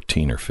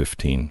 14 or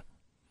 15.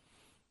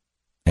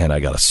 And I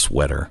got a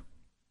sweater.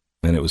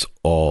 And it's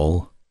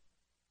all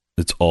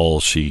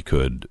she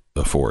could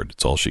afford.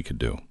 It's all she could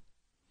do.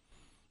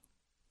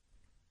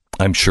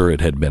 I'm sure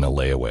it had been a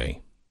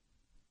layaway.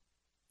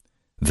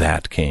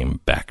 That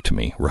came back to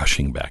me,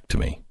 rushing back to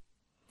me.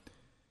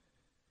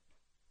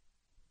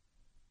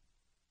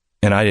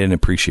 And I didn't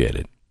appreciate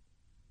it.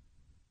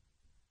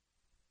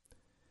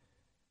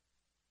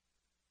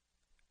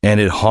 And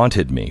it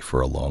haunted me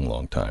for a long,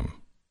 long time,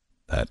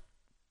 that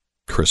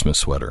Christmas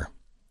sweater.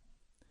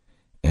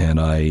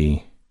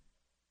 And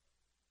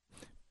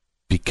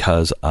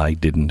because I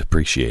didn't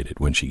appreciate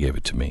it when she gave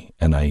it to me.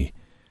 And I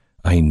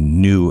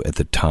knew at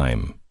the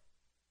time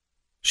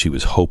she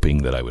was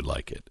hoping that I would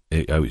like it.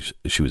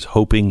 She was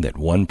hoping that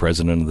one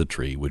present under the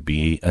tree would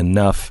be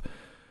enough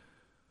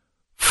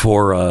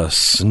for a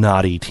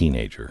snotty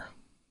teenager.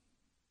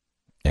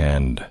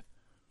 And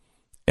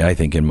I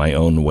think in my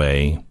own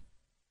way,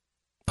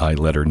 I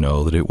let her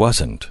know that it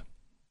wasn't.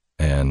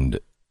 And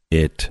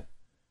it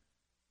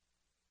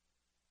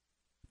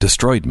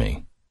destroyed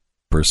me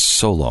for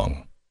so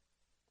long.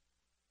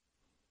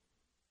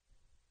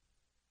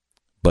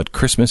 But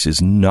Christmas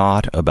is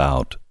not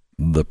about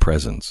the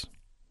presents.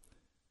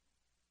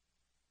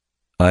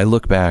 I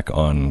look back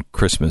on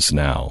Christmas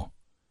now,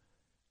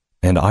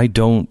 and I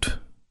don't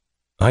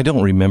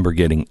remember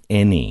getting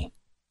any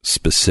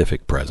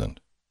specific present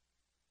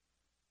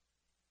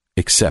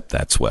except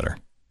that sweater.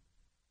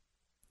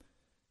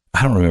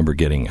 I don't remember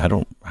getting, I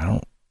don't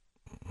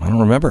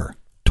remember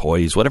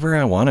toys, whatever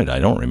I wanted. I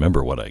don't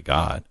remember what I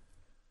got.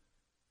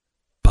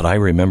 But I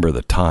remember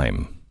the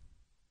time.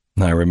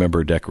 And I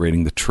remember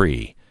decorating the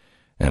tree.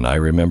 And I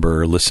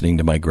remember listening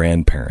to my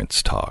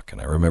grandparents talk.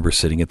 And I remember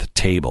sitting at the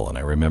table. And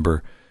I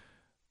remember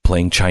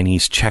playing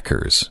Chinese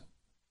checkers.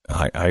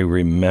 I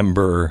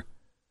remember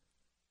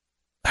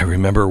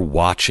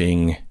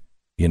watching,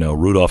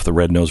 Rudolph the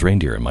Red-Nosed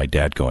Reindeer, and my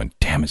dad going,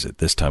 damn, is it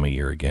this time of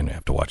year again? I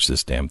have to watch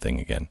this damn thing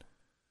again.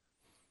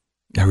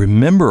 I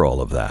remember all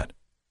of that.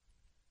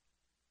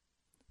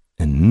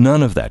 And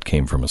none of that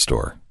came from a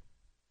store.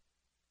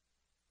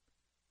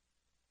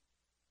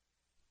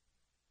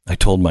 I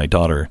told my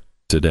daughter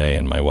today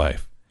and my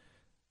wife,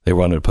 they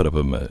wanted to put up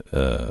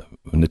a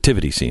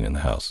nativity scene in the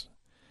house.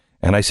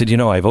 And I said,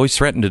 I've always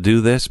threatened to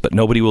do this, but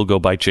nobody will go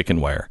buy chicken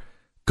wire.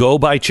 Go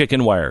buy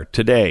chicken wire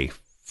today.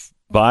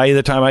 By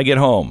the time I get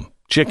home,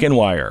 chicken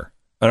wire.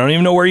 I don't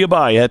even know where you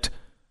buy it,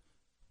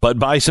 but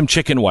buy some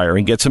chicken wire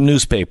and get some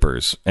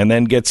newspapers and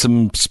then get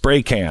some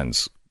spray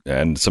cans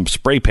and some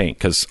spray paint,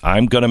 because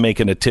I'm going to make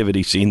a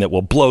nativity scene that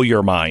will blow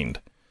your mind,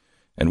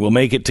 and we'll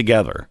make it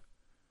together.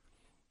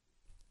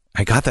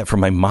 I got that from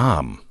my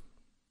mom.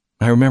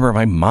 I remember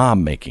my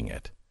mom making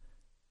it,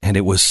 and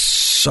it was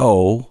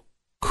so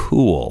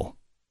cool.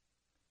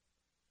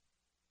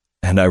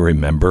 And I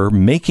remember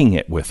making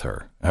it with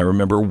her. I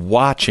remember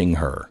watching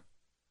her.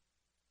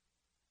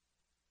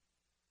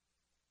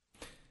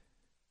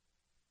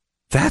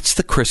 That's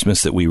the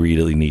Christmas that we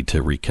really need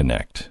to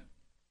reconnect.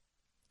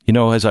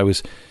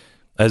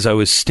 As I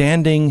was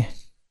standing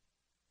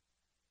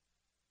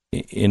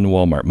in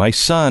Walmart, my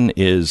son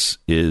is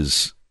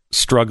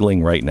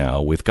struggling right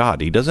now with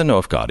God. He doesn't know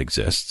if God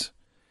exists.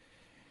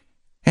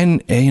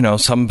 And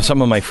some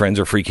of my friends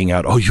are freaking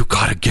out. Oh, you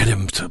got to get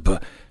him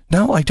to...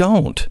 No, I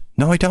don't.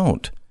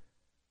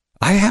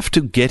 I have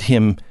to get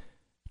him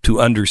to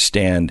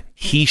understand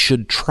he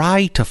should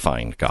try to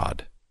find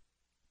God.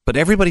 But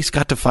everybody's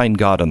got to find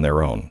God on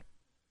their own.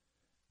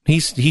 He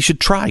should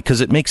try,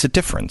 because it makes a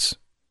difference.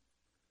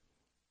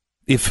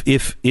 If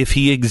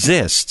he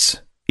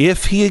exists,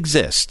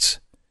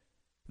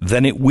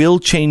 then it will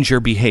change your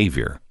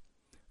behavior.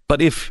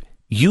 But if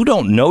you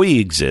don't know he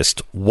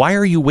exists, why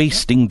are you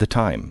wasting the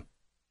time?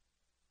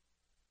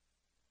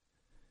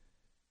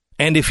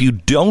 And if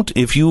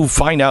you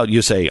find out,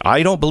 you say,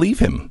 I don't believe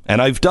him,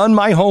 and I've done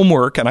my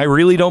homework, and I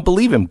really don't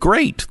believe him,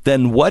 great.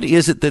 Then what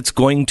is it that's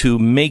going to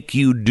make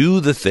you do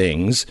the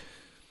things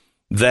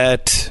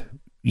that,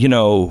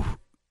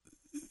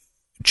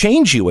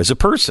 change you as a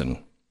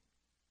person?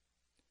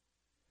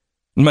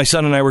 My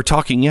son and I were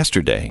talking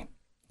yesterday,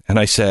 and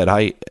I said,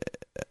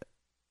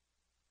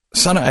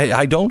 Son,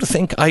 I don't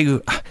think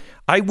I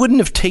wouldn't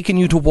have taken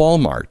you to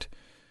Walmart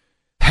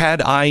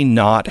had I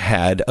not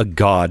had a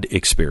God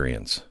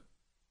experience.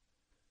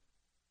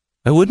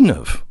 I wouldn't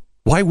have.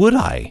 Why would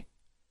I?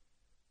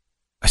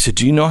 I said,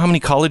 do you know how many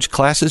college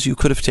classes you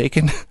could have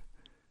taken?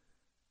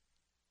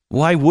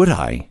 Why would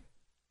I?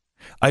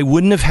 I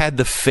wouldn't have had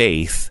the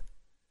faith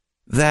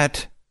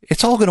that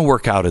it's all going to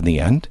work out in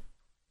the end.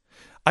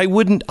 I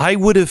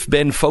would have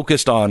been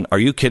focused on, are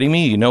you kidding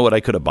me? You know what I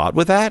could have bought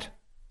with that?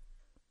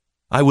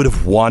 I would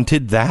have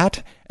wanted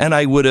that. And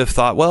I would have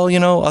thought, well,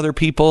 other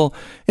people,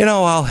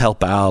 I'll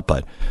help out,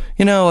 but,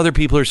 other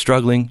people are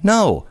struggling.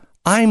 No,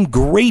 I'm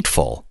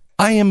grateful.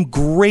 I am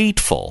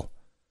grateful.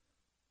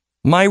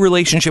 My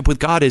relationship with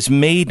God has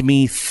made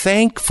me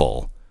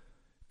thankful,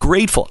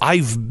 grateful.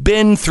 I've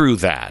been through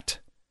that.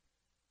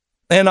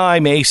 And I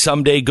may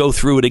someday go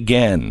through it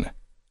again.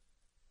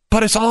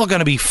 But it's all going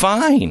to be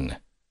fine.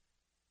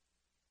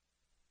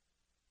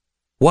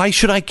 Why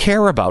should I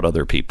care about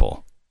other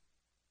people?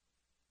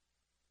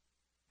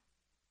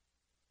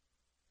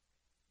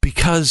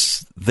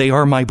 Because they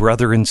are my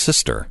brother and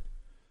sister.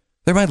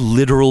 They're my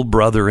literal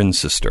brother and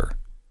sister.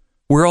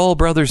 We're all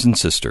brothers and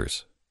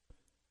sisters.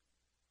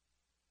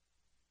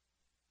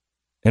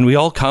 And we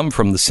all come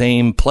from the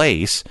same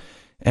place,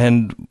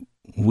 and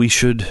we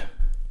should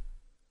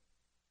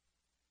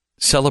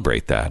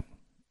celebrate that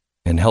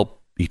and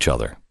help each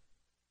other.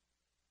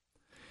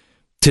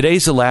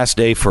 Today's the last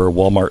day for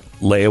Walmart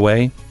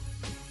layaway.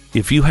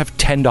 If you have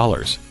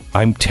 $10,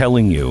 I'm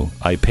telling you,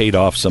 I paid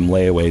off some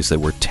layaways that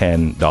were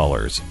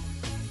 $10.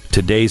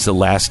 Today's the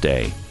last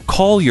day.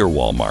 Call your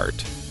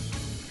Walmart.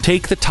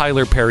 Take the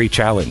Tyler Perry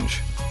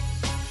Challenge.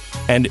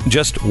 And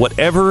just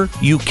whatever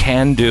you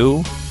can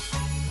do,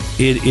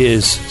 it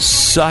is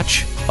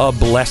such a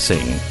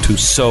blessing to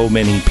so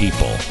many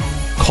people.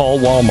 Call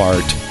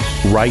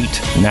Walmart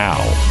right now.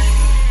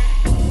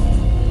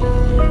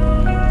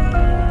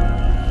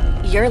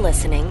 You're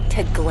listening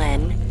to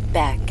Glenn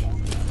Beck.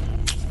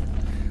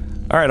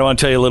 All right, I want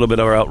to tell you a little bit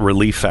about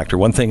Relief Factor.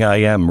 One thing I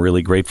am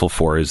really grateful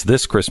for is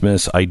this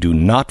Christmas, I do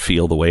not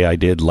feel the way I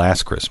did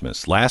last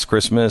Christmas. Last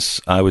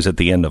Christmas, I was at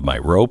the end of my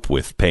rope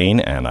with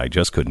pain, and I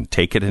just couldn't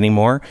take it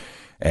anymore.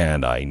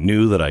 And I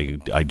knew that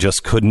I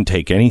just couldn't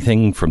take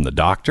anything from the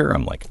doctor.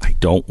 I'm like, I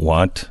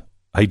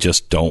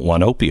just don't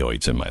want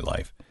opioids in my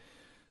life.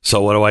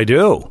 So what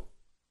do?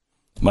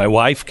 My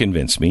wife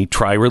convinced me,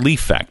 try Relief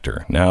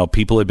Factor. Now,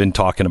 people have been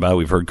talking about,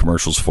 we've heard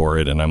commercials for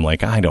it, and I'm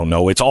like, I don't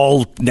know. It's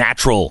all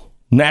natural.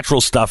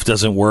 Natural stuff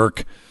doesn't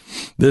work.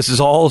 This is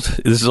all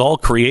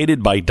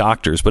created by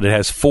doctors, but it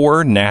has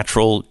 4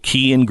 natural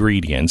key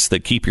ingredients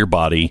that keep your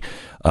body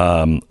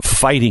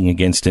fighting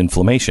against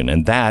inflammation.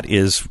 And that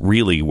is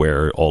really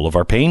where all of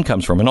our pain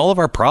comes from. And all of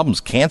our problems,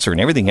 cancer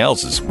and everything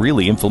else, is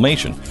really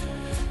inflammation.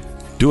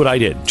 Do what I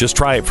did. Just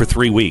try it for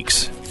 3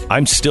 weeks.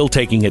 I'm still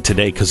taking it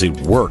today because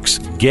it works.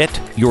 Get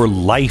your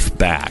life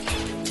back.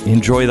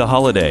 Enjoy the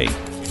holiday.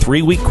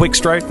 3-week quick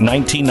start,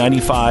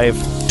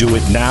 $19.95. Do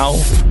it now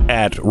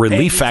at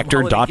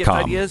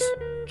relieffactor.com.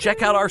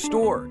 Check out our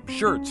store.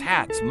 Shirts,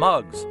 hats,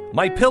 mugs.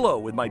 My pillow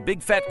with my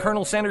big fat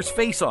Colonel Sanders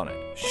face on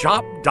it.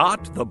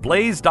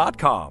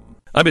 Shop.theblaze.com.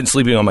 I've been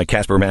sleeping on my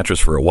Casper mattress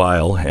for a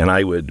while, and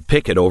I would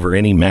pick it over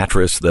any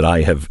mattress that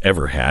I have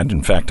ever had.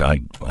 In fact,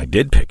 I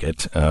did pick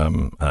it.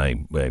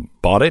 I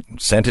bought it,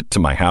 sent it to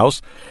my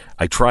house.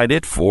 I tried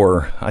it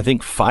for, I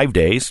think, 5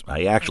 days.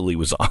 I actually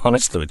was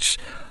honest, which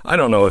I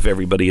don't know if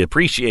everybody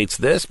appreciates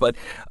this, but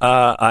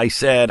I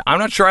said, I'm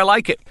not sure I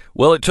like it.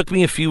 Well, it took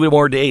me a few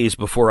more days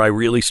before I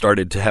really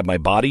started to have my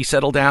body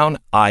settle down.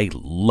 I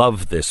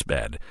love this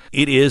bed.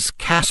 It is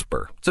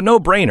Casper. It's a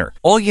no-brainer.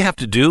 All you have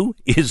to do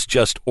is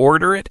just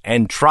order it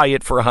and try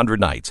it for 100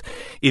 nights.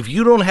 If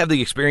you don't have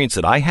the experience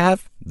that I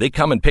have, they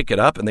come and pick it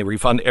up and they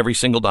refund every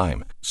single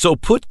dime. So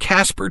put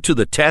Casper to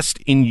the test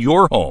in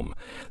your home.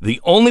 The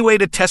only way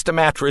to test a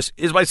mattress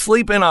is by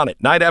sleeping on it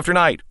night after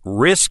night,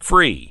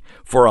 risk-free.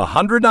 For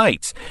 100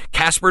 nights,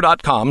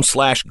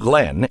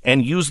 Casper.com/Glenn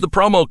and use the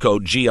promo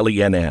code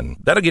GLENN.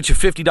 That'll get you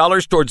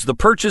 $50 towards the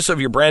purchase of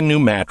your brand new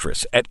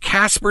mattress at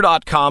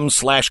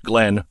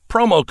Casper.com/Glenn,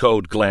 promo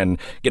code Glenn.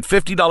 Get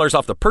 $50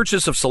 off the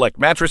purchase of select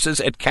mattresses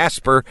at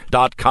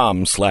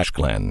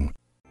Casper.com/Glenn.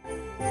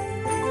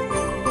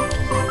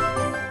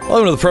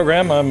 Welcome to the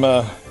program. I'm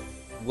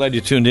glad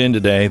you tuned in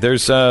today.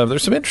 There's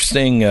some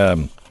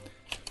interesting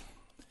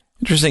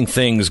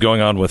things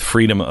going on with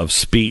freedom of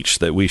speech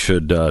that we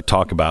should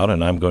talk about,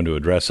 and I'm going to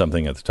address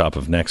something at the top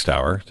of next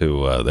hour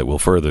that will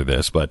further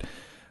this. But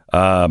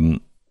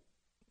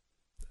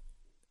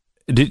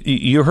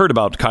you heard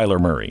about Kyler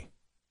Murray?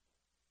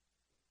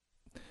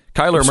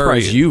 Kyler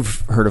Murray.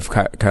 You've heard of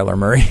Kyler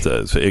Murray.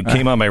 It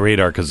came on my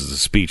radar because it's a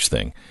speech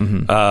thing.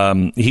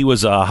 Mm-hmm. He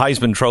was a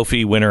Heisman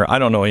Trophy winner. I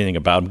don't know anything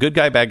about him. Good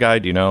guy, bad guy?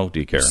 Do you know? Do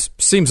you care?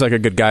 Seems like a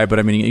good guy, but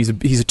I mean,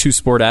 he's a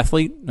two-sport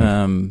athlete.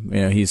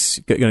 He's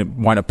going to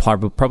wind up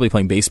probably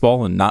playing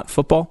baseball and not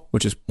football,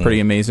 which is pretty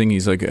amazing.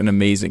 He's like an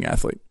amazing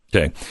athlete.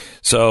 Okay,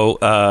 so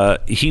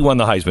he won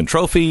the Heisman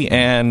Trophy,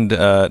 and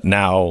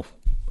now.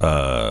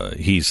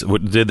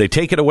 Did they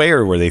take it away,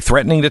 or were they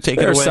threatening to take it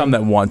away? There are some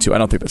that want to. I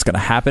don't think that's going to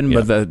happen,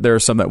 but there are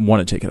some that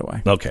want to take it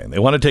away. Okay, they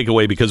want to take it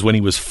away because when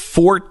he was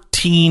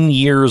 14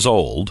 years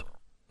old,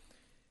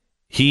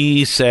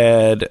 he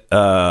said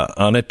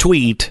on a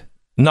tweet,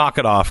 "Knock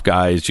it off,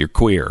 guys, you're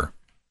queer."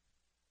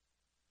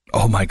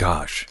 Oh my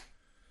gosh.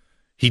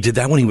 He did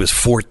that when he was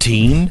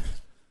 14?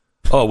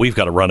 Oh, we've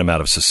got to run him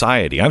out of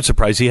society. I'm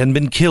surprised he hadn't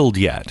been killed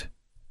yet.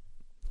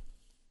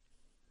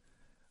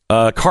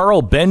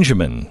 Carl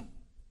Benjamin,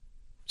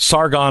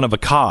 Sargon of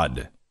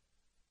Akkad,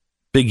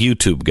 big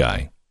YouTube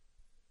guy.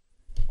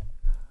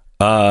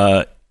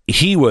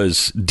 He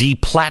was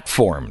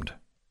deplatformed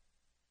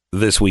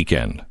this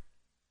weekend.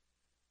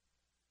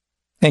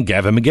 And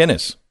Gavin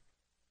McInnes.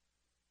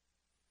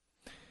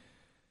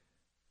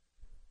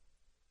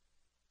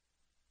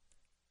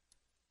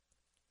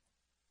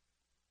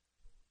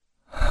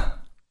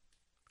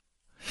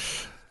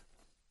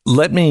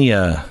 Let me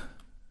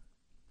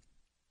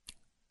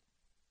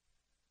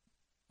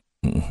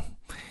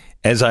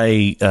as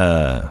I'm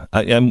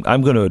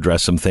going to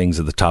address some things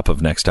at the top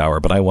of next hour,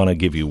 but I want to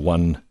give you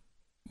one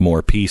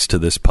more piece to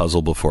this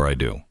puzzle before I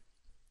do.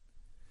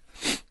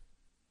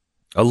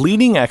 A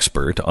leading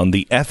expert on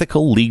the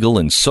ethical, legal,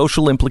 and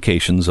social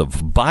implications of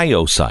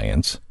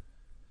bioscience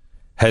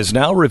has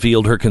now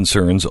revealed her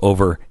concerns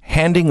over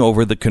handing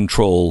over the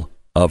control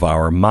of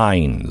our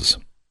minds.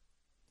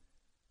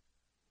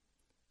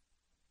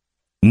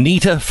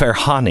 Nita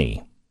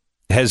Farhani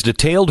has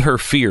detailed her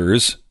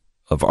fears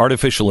of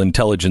artificial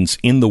intelligence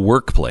in the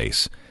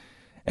workplace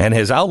and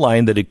has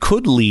outlined that it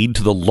could lead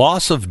to the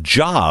loss of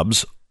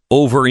jobs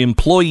over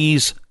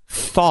employees'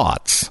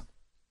 thoughts.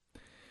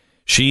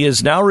 She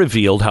has now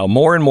revealed how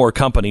more and more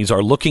companies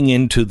are looking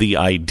into the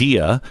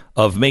idea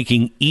of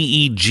making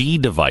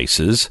EEG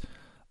devices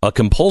a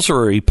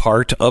compulsory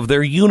part of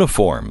their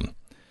uniform.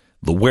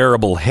 The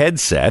wearable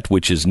headset,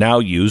 which is now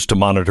used to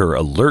monitor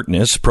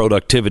alertness,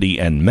 productivity,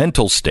 and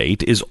mental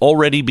state, is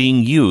already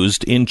being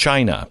used in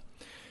China.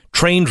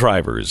 Train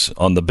drivers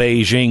on the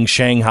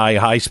Beijing-Shanghai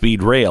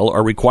high-speed rail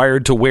are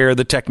required to wear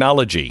the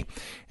technology.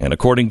 And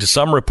according to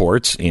some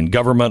reports, in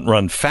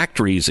government-run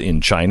factories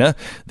in China,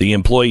 the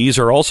employees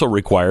are also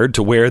required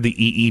to wear the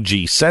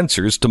EEG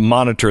sensors to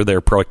monitor their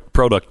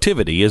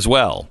productivity as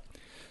well.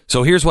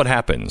 So here's what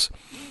happens.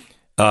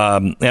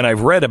 And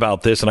I've read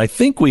about this, and I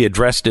think we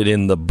addressed it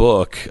in the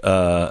book,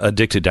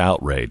 Addicted to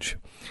Outrage.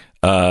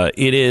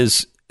 It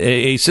is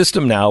a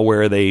system now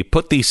where they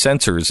put these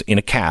sensors in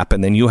a cap,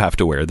 and then you have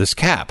to wear this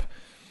cap.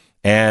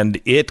 And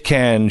it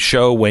can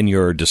show when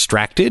you're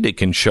distracted. It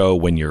can show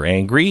when you're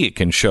angry. It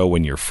can show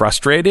when you're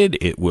frustrated.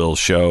 It will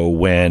show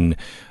when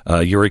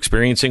you're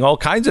experiencing all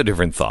kinds of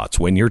different thoughts,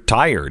 when you're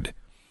tired.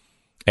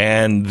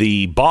 And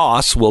the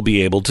boss will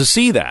be able to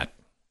see that.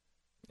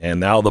 And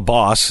now the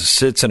boss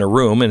sits in a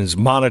room and is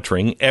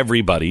monitoring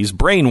everybody's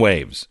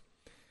brainwaves.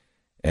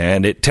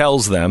 And it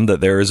tells them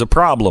that there is a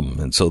problem.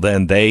 And so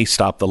then they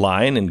stop the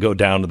line and go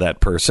down to that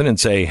person and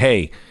say,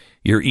 hey,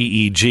 your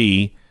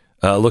EEG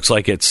looks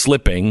like it's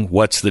slipping.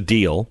 What's the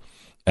deal?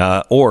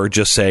 Or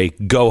just say,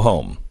 go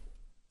home.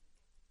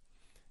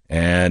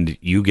 And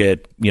you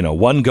get,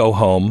 one go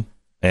home.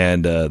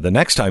 And the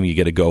next time you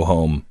get a go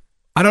home,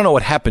 I don't know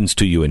what happens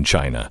to you in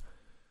China,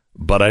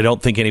 but I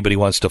don't think anybody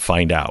wants to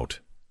find out.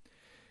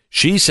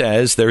 She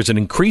says there's an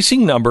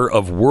increasing number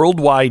of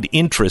worldwide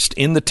interest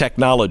in the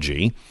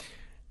technology,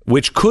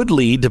 which could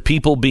lead to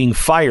people being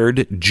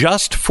fired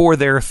just for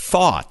their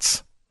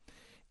thoughts.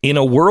 In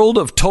a world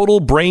of total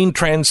brain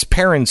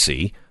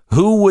transparency,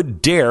 who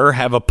would dare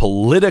have a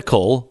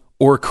political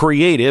or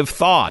creative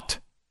thought?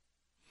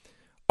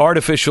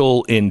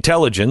 Artificial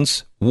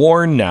intelligence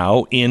worn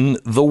now in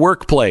the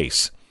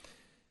workplace.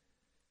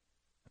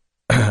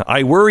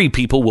 I worry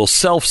people will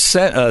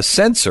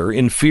self-censor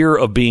in fear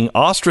of being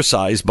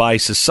ostracized by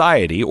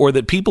society, or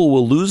that people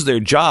will lose their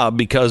job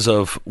because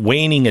of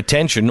waning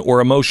attention or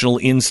emotional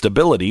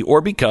instability, or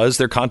because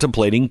they're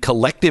contemplating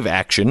collective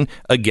action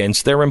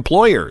against their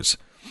employers.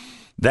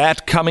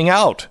 That coming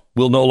out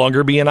will no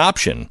longer be an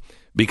option,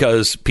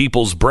 because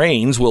people's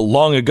brains will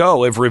long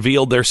ago have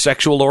revealed their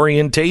sexual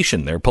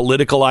orientation, their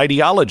political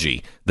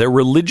ideology, their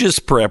religious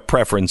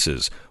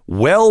preferences,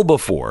 well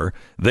before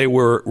they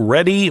were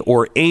ready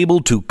or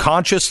able to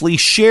consciously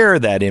share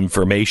that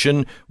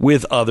information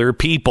with other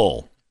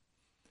people.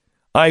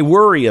 I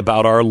worry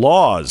about our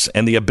laws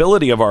and the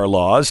ability of our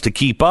laws to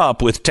keep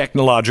up with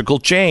technological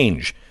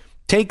change.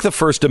 Take the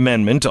First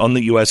Amendment on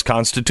the U.S.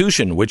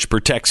 Constitution, which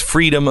protects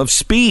freedom of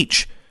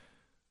speech.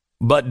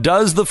 But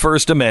does the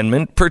First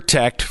Amendment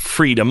protect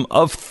freedom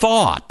of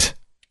thought?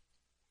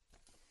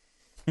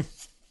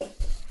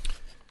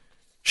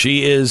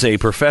 She is a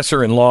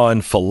professor in law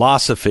and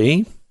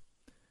philosophy.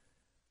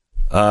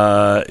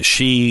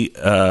 She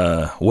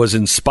was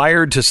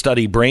inspired to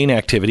study brain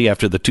activity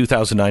after the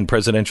 2009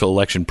 presidential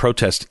election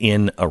protest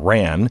in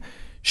Iran.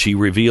 She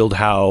revealed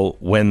how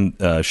when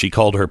she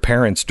called her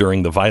parents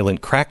during the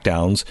violent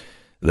crackdowns,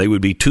 they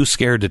would be too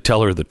scared to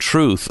tell her the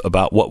truth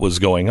about what was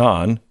going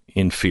on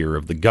in fear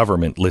of the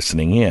government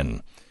listening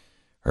in.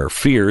 Her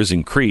fears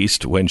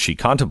increased when she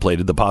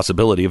contemplated the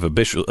possibility of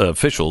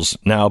officials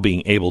now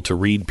being able to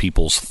read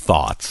people's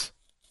thoughts.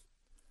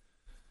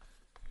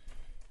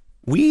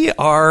 We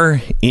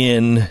are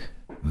in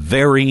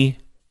very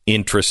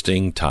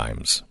interesting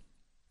times.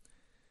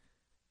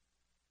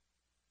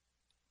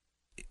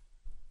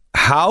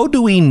 How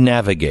do we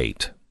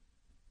navigate?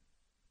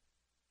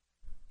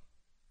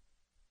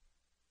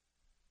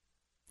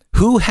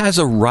 Who has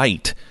a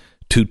right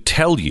to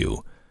tell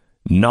you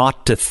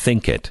not to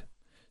think it?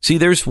 See,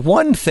 there's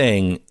one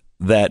thing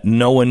that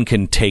no one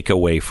can take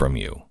away from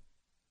you,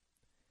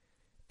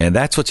 and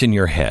that's what's in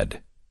your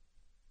head.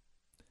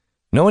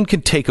 No one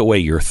can take away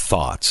your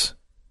thoughts.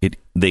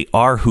 They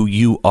are who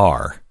you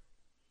are.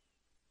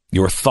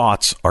 Your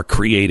thoughts are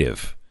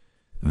creative.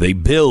 They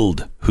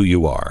build who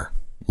you are.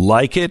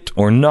 Like it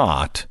or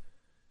not,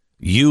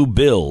 you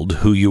build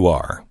who you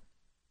are.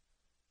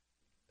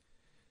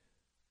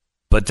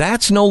 But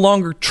that's no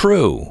longer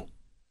true.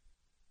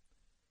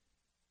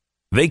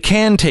 They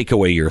can take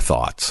away your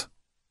thoughts.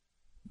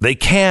 They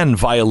can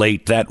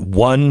violate that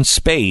one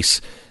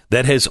space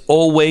that has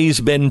always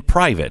been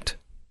private.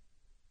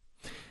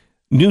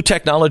 New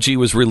technology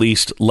was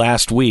released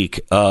last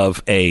week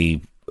of a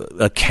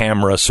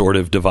camera sort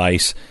of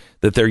device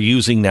that they're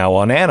using now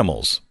on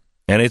animals.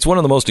 And it's one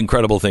of the most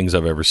incredible things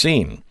I've ever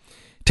seen.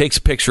 It takes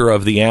a picture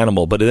of the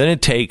animal, but then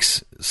it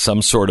takes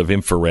some sort of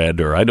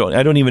infrared, or I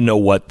don't even know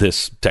what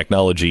this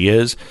technology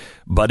is,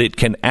 but it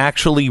can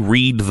actually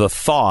read the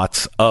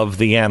thoughts of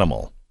the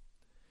animal.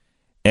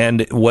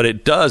 And what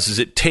it does is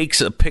it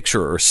takes a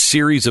picture or a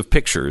series of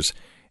pictures,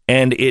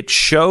 and it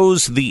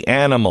shows the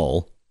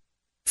animal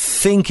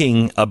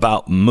thinking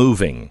about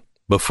moving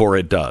before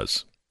it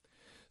does.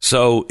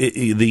 So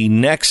the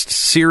next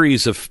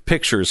series of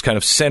pictures kind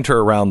of center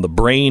around the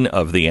brain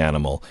of the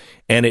animal,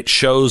 and it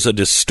shows a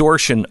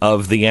distortion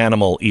of the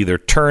animal either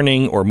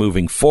turning or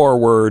moving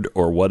forward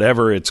or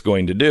whatever it's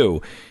going to do.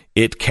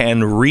 It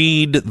can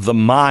read the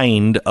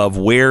mind of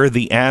where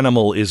the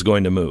animal is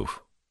going to move.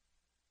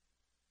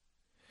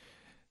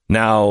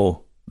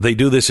 Now, they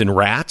do this in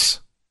rats.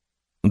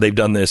 They've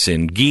done this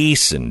in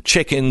geese and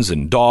chickens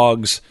and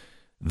dogs.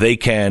 They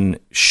can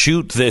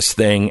shoot this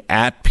thing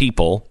at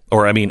people,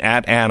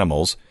 at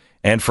animals.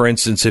 And for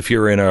instance, if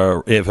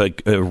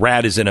a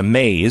rat is in a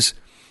maze,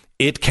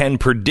 it can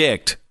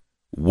predict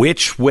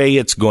which way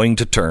it's going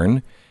to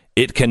turn,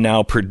 it can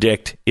now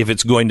predict if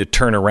it's going to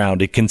turn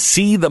around. It can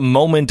see the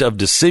moment of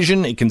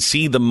decision. It can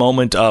see the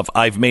moment of,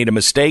 I've made a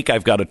mistake,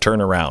 I've got to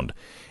turn around.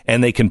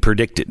 And they can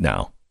predict it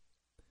now.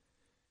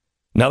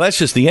 Now, that's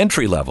just the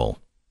entry level.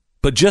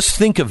 But just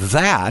think of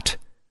that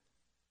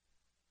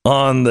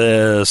on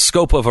the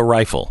scope of a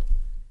rifle.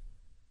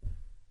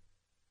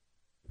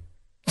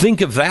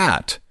 Think of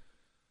that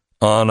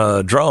on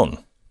a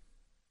drone.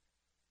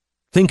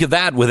 Think of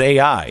that with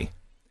AI.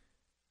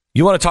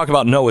 You want to talk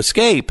about no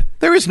escape?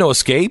 There is no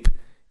escape.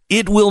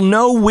 It will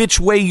know which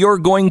way you're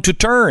going to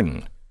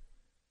turn.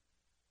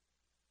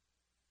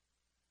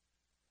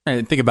 I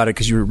didn't think about it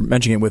because you were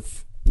mentioning it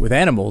with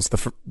animals.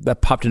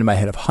 That popped into my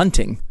head of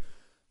hunting.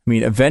 I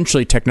mean,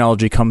 eventually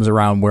technology comes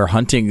around where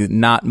hunting is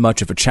not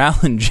much of a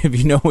challenge if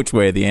you know which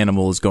way the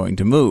animal is going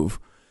to move.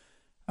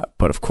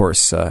 But of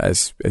course,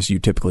 as you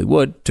typically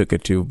would, took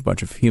it to a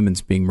bunch of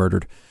humans being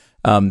murdered.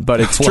 But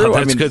it's true.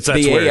 That's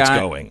where it's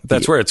going.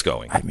 That's where it's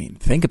going. I mean,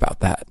 think about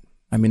that.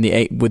 I mean,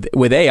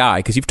 with AI,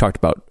 because you've talked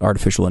about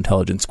artificial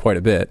intelligence quite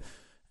a bit,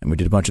 and we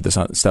did a bunch of this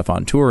stuff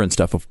on tour and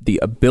stuff. Of the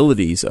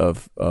abilities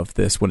of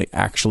this when it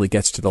actually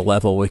gets to the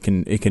level it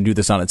can do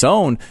this on its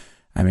own.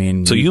 I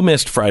mean, so you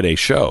missed Friday's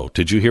show.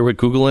 Did you hear what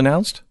Google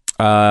announced?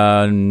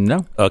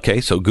 No. Okay,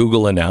 so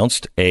Google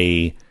announced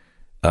that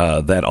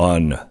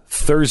on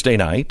Thursday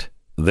night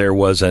there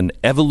was an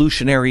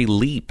evolutionary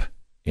leap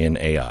in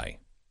AI.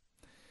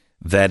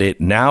 That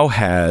it now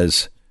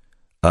has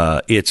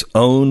its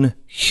own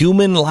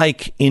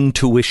human-like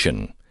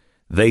intuition.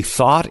 They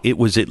thought it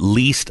was at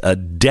least a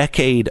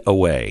decade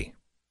away.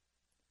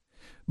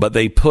 But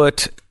they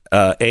put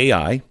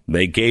AI,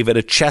 they gave it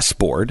a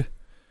chessboard,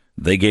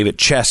 they gave it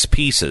chess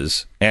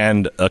pieces,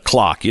 and a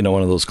clock,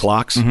 one of those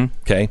clocks,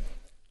 okay?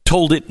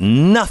 Told it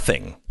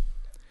nothing.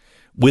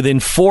 Within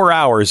 4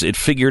 hours, it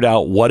figured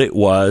out what it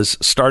was,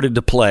 started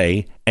to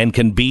play, and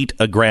can beat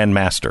a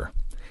grandmaster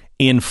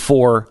in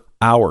 4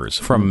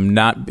 hours.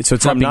 Not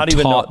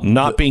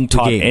being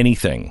taught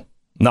anything.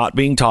 Not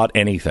being taught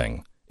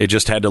anything. It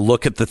just had to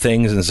look at the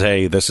things and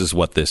say, this is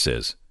what this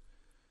is.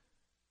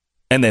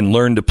 And then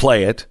learn to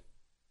play it,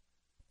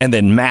 and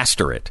then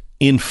master it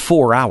in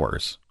 4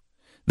 hours.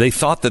 They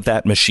thought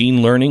that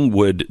machine learning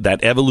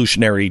that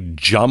evolutionary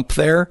jump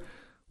there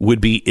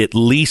would be at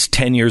least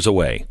 10 years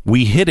away.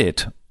 We hit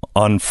it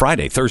on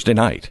Thursday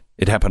night.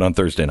 It happened on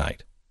Thursday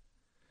night.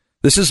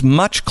 This is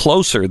much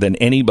closer than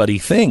anybody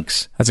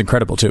thinks. That's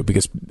incredible, too,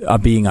 because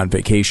being on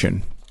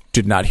vacation,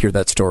 did not hear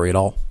that story at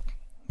all.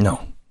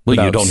 No.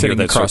 Well, you don't sitting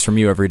hear that across from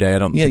you every day. I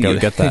don't think I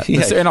would get that.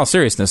 Yeah. In all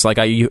seriousness,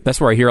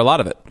 that's where I hear a lot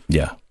of it.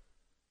 Yeah.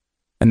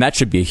 And that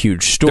should be a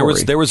huge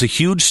story. There was a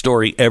huge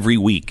story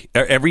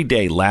every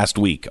day last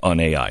week on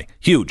AI.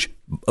 Huge.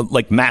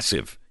 Like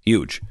massive.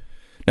 Huge.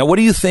 Now, what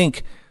do you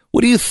think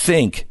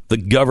the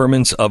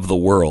governments of the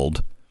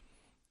world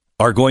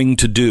are going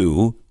to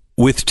do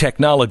with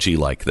technology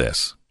like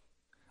this?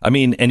 I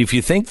mean, and if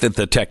you think that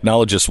the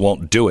technologists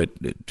won't do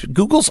it,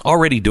 Google's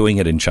already doing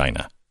it in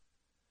China.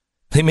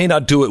 They may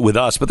not do it with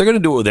us, but they're going to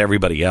do it with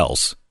everybody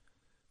else.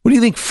 What do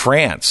you think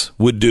France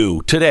would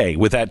do today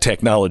with that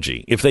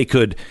technology? If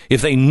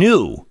they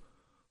knew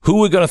who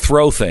were going to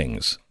throw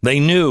things, they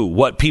knew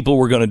what people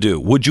were going to do.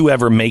 Would you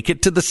ever make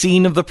it to the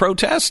scene of the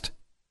protest?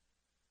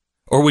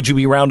 Or would you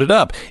be rounded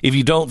up? If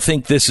you don't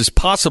think this is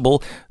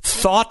possible,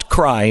 thought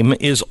crime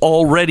is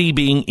already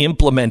being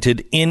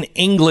implemented in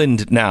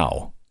England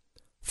now.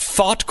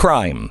 Thought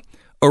crime.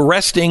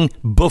 Arresting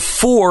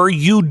before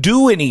you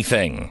do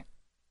anything.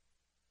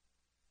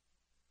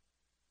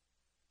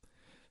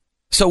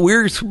 So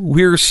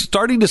we're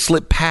starting to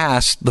slip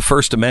past the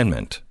First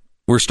Amendment.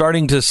 We're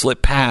starting to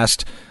slip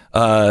past,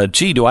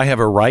 do I have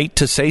a right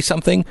to say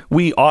something?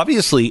 We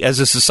obviously, as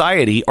a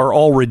society, are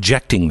all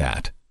rejecting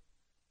that.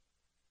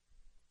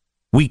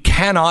 We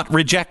cannot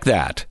reject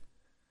that.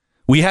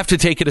 We have to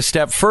take it a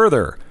step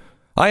further.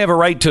 I have a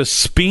right to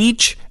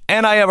speech,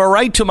 and I have a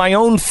right to my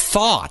own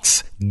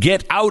thoughts.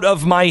 Get out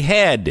of my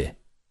head.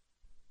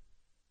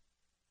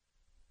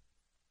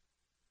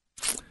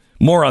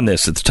 More on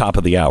this at the top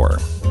of the hour.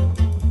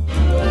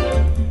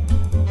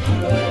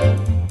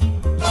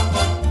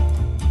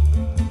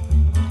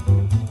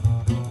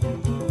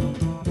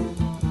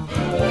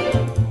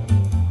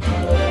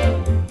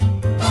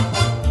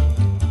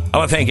 I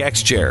want to thank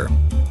X-Chair,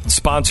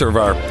 sponsor of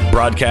our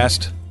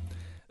broadcast.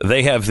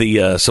 They have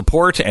the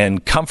support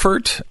and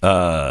comfort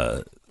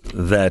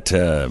that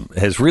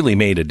has really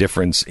made a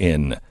difference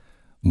in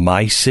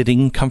my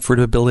sitting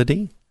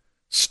comfortability.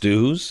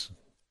 Stu's,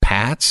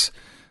 Pat's.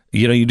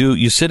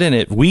 You sit in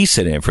it. We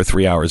sit in it for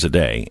 3 hours a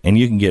day, and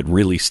you can get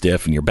really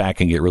stiff, and your back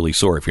can get really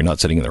sore if you're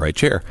not sitting in the right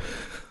chair.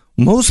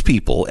 Most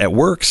people at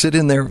work sit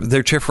in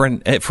their chair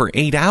for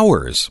 8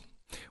 hours.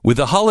 With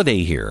the holiday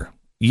here,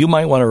 you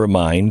might want to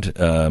remind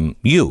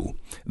you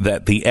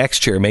that the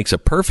X-Chair makes a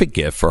perfect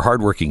gift for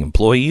hardworking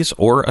employees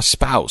or a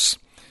spouse.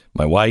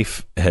 My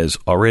wife has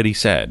already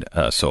said,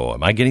 so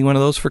am I getting one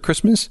of those for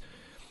Christmas?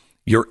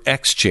 Your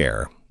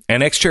X-Chair.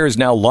 And XChair is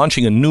now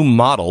launching a new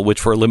model, which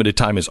for a limited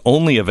time is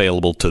only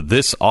available to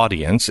this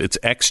audience. It's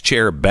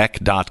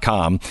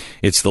xchairbeck.com.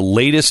 It's the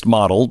latest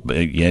model,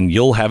 and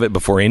you'll have it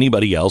before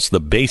anybody else, the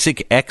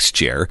basic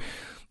XChair.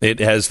 It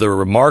has the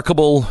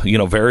remarkable,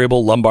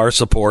 variable lumbar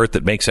support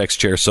that makes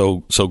XChair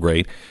so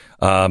great.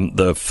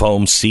 The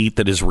foam seat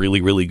that is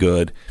really, really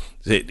good.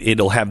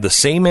 It'll have the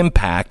same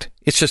impact.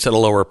 It's just at a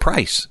lower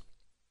price,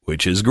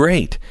 which is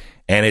great.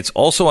 And it's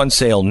also on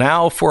sale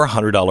now for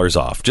 $100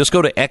 off. Just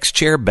go to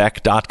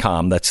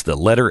xchairbeck.com. That's the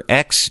letter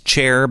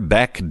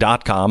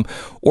xchairbeck.com,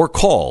 or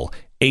call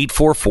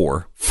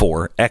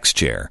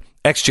 844-4XChair.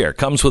 XChair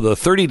comes with a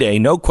 30-day,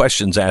 no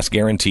questions asked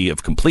guarantee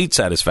of complete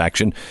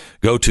satisfaction.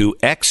 Go to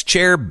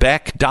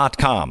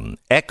xchairbeck.com.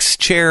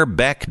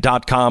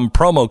 xchairbeck.com,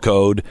 promo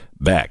code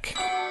BECK.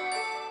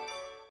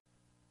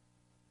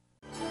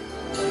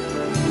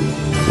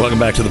 Welcome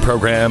back to the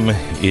program.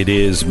 It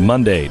is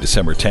Monday,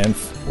 December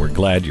 10th. We're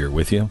glad you're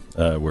with you.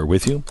 We're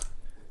with you.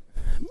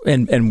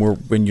 And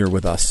when you're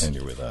with us. And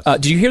you're with us.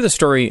 Did you hear the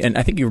story, and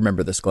I think you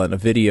remember this, Glenn, a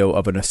video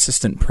of an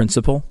assistant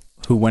principal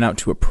who went out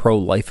to a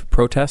pro-life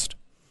protest,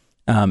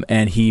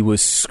 and he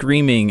was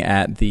screaming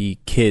at the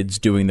kids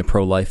doing the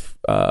pro-life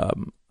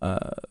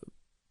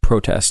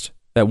protest.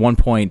 At one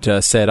point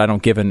said, "I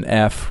don't give an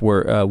F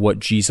what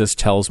Jesus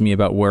tells me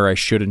about where I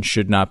should and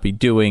should not be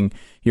doing.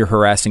 You're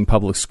harassing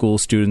public school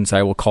students.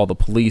 I will call the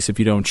police if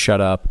you don't shut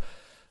up."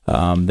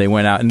 They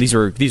went out, and these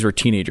are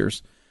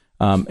teenagers,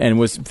 and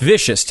was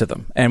vicious to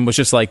them, and was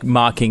just like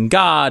mocking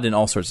God and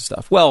all sorts of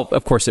stuff. Well,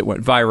 of course, it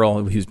went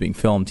viral. He was being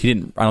filmed. I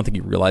don't think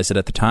he realized it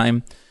at the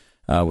time.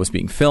 Was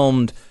being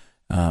filmed.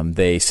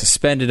 They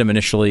suspended him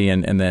initially,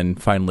 and then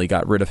finally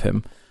got rid of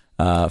him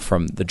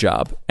from the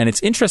job. And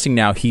it's interesting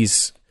now.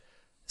 He's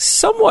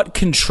somewhat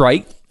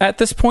contrite at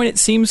this point, it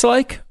seems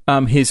like.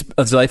 His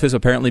life has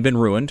apparently been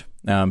ruined.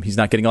 He's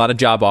not getting a lot of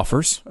job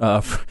offers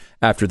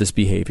after this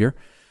behavior.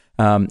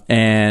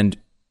 And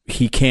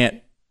he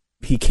can't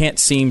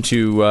seem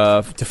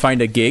to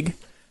find a gig.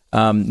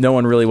 No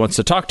one really wants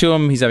to talk to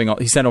him. He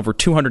sent over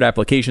 200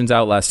 applications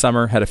out last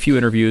summer, had a few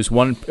interviews.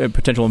 One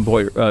potential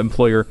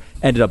employer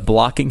ended up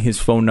blocking his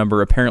phone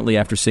number, apparently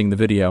after seeing the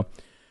video.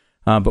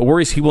 But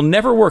worries he will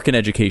never work in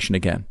education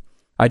again.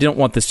 "I don't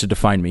want this to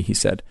define me," he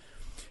said.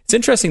 It's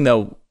interesting,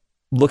 though,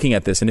 looking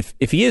at this, and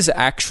if he is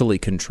actually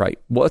contrite,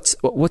 what's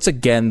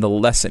again the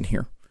lesson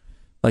here?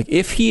 Like,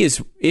 if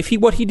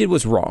what he did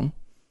was wrong,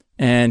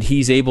 and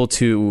he's able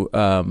to,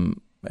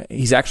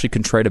 he's actually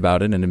contrite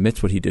about it and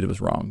admits what he did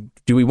was wrong,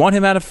 do we want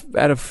him out of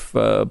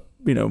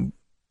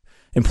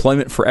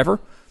employment forever?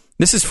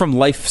 This is from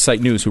LifeSite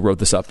News, who wrote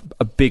this up,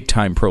 a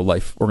big-time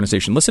pro-life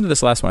organization. Listen to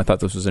this last one. I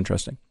thought this was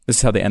interesting. This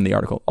is how they end the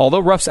article. "Although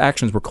Ruff's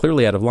actions were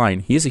clearly out of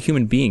line, he is a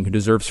human being who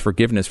deserves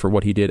forgiveness for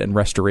what he did and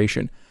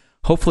restoration.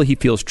 Hopefully he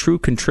feels true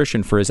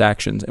contrition for his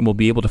actions and will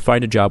be able to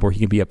find a job where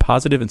he can be a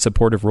positive and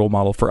supportive role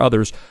model for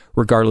others,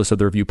 regardless of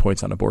their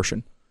viewpoints on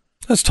abortion."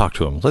 Let's talk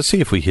to him. Let's see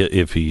if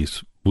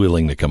he's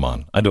willing to come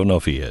on. I don't know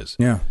if he is.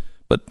 Yeah.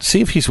 But see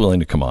if he's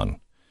willing to come on.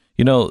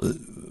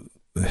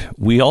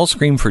 We all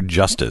scream for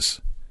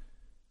justice.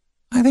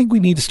 I think we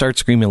need to start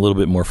screaming a little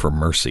bit more for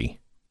mercy.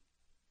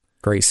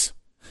 Grace.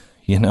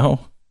 I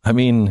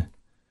mean,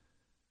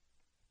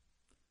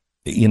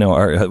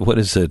 what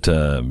is it,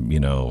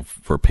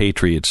 for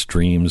patriots'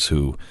 dreams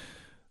who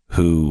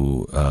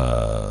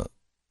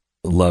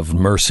love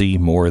mercy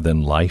more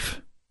than life.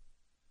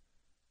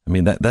 I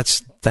mean,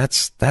 that's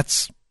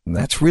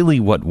really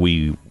what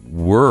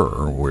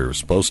we're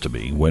supposed to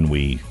be when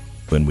we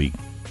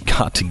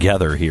got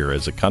together here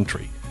as a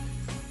country,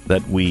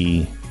 that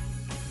we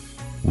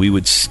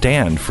would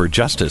stand for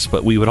justice,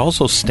 but we would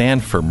also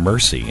stand for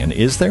mercy. And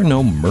is there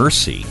no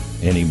mercy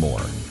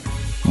anymore?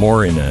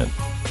 More in a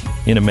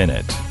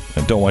minute.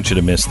 I don't want you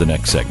to miss the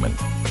next segment.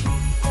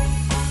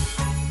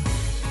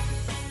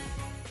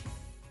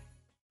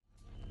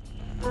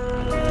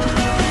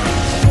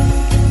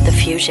 The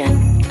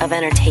fusion of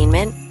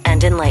entertainment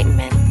and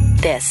enlightenment.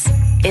 This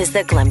is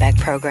the Glenn Beck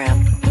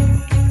Program.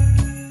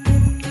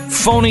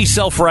 Phony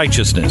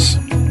self-righteousness.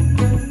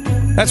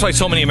 That's why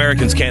so many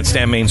Americans can't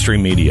stand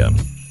mainstream media.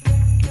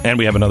 And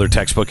we have another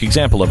textbook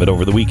example of it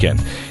over the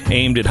weekend,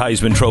 aimed at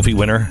Heisman Trophy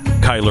winner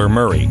Kyler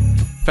Murray.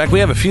 In fact, we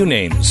have a few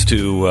names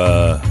to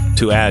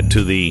add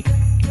to the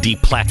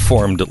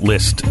deplatformed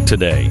list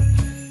today.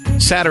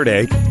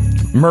 Saturday,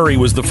 Murray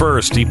was the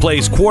first. He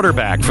plays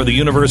quarterback for the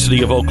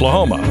University of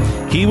Oklahoma.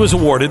 He was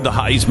awarded the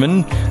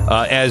Heisman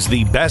as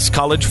the best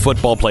college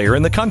football player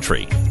in the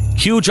country.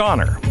 Huge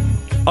honor.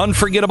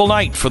 Unforgettable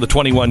night for the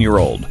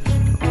 21-year-old.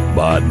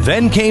 But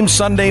then came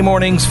Sunday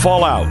morning's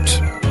fallout.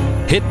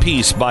 Hit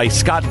piece by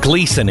Scott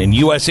Gleason in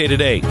USA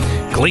Today.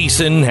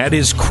 Gleason had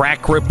his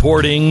crack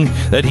reporting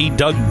that he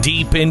dug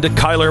deep into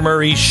Kyler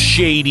Murray's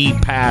shady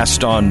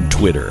past on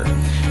Twitter.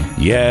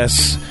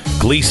 Yes,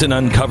 Gleason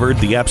uncovered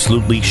the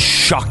absolutely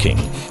shocking,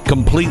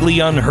 completely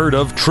unheard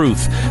of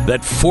truth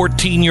that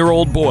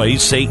 14-year-old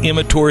boys say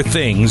immature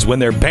things when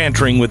they're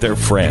bantering with their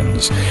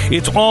friends.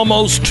 It's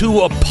almost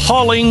too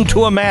appalling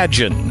to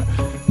imagine.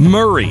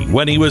 Murray,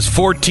 when he was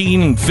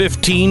 14 and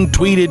 15,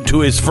 tweeted to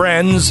his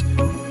friends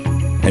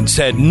and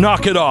said,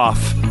 "Knock it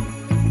off.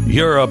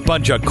 You're a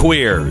bunch of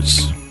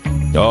queers."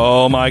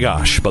 Oh my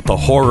gosh, but the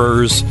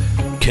horrors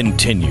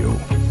continue.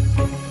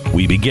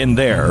 We begin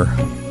there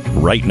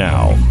right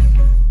now.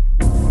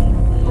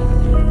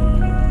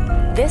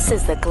 This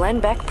is the Glenn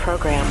Beck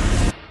Program.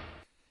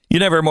 You're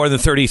never more than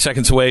 30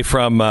 seconds away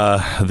from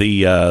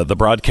the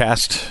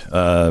broadcast.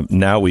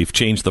 Now we've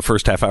changed the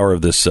first half hour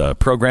of this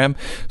program,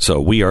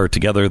 so we are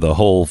together the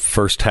whole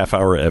first half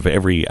hour of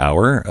every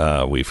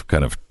hour. We've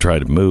kind of tried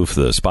to move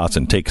the spots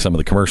and take some of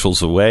the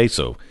commercials away,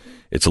 so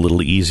it's a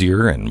little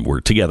easier, and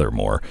we're together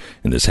more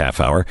in this half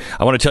hour.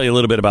 I want to tell you a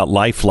little bit about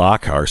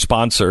LifeLock, our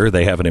sponsor.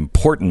 They have an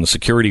important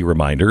security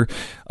reminder.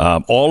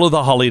 All of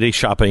the holiday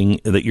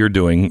shopping that you're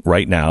doing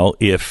right now,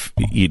 if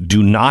you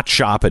do not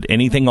shop at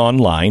anything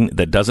online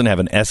that doesn't have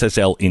an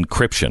SSL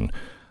encryption,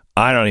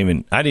 I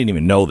didn't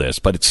even know this,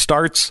 but it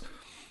starts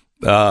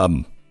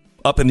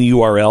up in the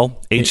URL,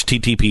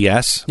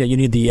 HTTPS. Yeah, you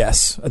need the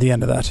S at the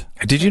end of that.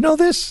 Did you know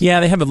this? Yeah,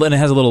 they have it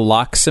has a little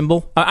lock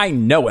symbol. I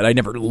know it. I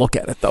never look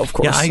at it, though, of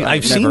course. Yeah,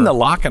 I've seen the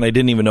lock, and I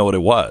didn't even know what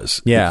it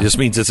was. Yeah. It just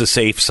means it's a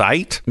safe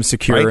site.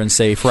 Secure right? and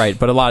safe, right.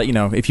 But a lot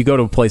of, if you go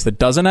to a place that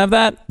doesn't have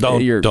that,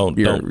 you're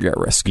at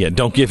risk. Yeah,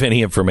 don't give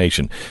any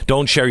information.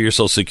 Don't share your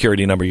social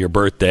security number, your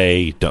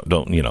birthday,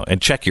 don't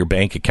and check your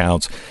bank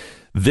accounts.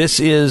 This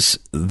is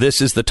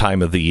the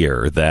time of the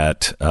year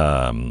that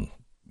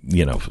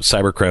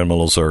cyber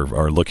criminals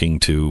are looking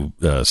to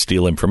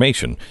steal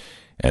information,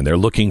 and they're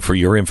looking for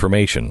your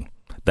information.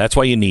 That's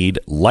why you need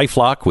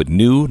LifeLock with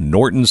new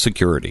Norton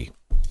Security.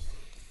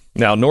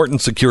 Now, Norton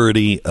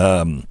Security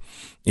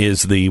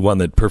is the one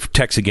that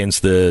protects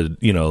against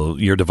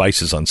your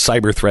devices on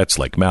cyber threats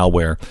like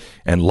malware,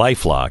 and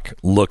LifeLock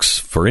looks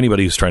for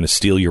anybody who's trying to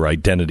steal your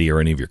identity or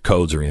any of your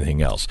codes or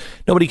anything else.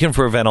 Nobody can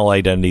prevent all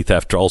identity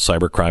theft, all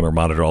cybercrime, or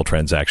monitor all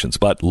transactions,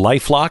 but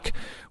LifeLock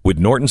with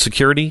Norton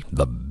Security,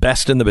 the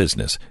best in the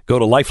business. Go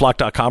to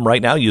LifeLock.com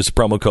right now. Use the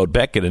promo code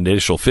Beck. Get an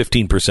additional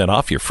 15%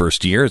 off your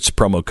first year. It's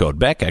promo code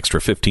Beck. Extra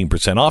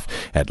 15% off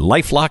at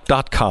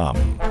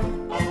LifeLock.com.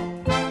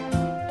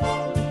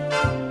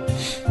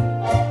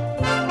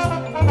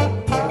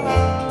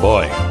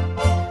 Boy,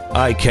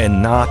 I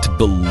cannot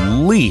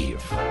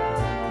believe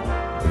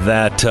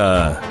that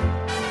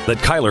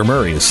Kyler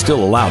Murray is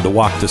still allowed to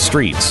walk the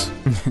streets.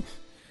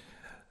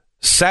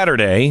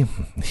 Saturday,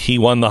 he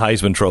won the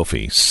Heisman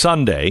Trophy.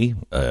 Sunday,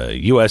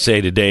 USA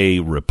Today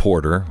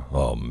reporter,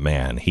 oh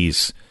man,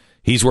 he's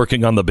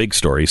working on the big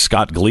story,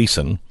 Scott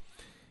Gleason.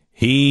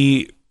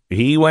 He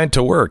went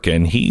to work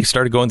and he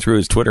started going through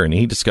his Twitter, and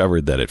he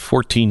discovered that at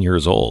 14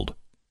 years old,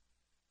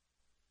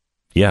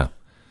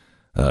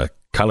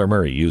 Kyler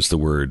Murray used the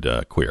word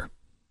queer.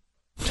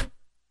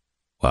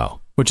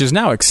 Wow. Which is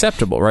now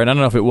acceptable, right? I don't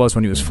know if it was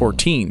when he was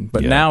 14,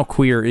 but now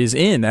queer is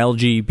in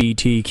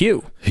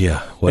LGBTQ.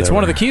 Yeah. Whatever. It's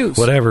one of the Qs.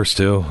 Whatever,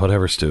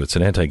 Stu. It's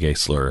an anti-gay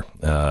slur.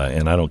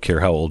 And I don't care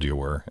how old you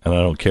were. And I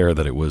don't care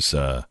that it was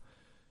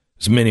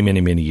many,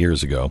 many, many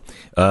years ago.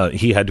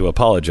 He had to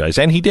apologize.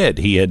 And he did.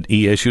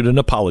 He issued an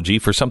apology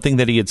for something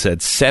that he had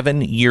said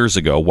 7 years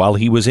ago while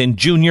he was in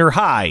junior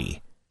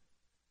high.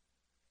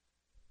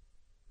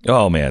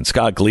 Oh, man.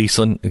 Scott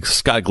Gleason,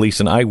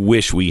 I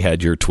wish we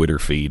had your Twitter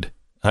feed.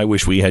 I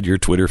wish we had your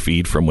Twitter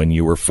feed from when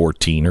you were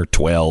 14 or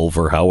 12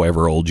 or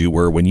however old you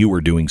were when you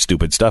were doing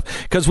stupid stuff,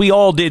 because we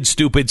all did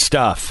stupid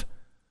stuff.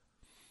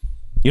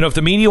 If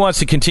the media wants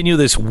to continue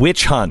this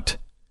witch hunt,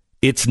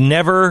 it's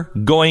never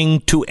going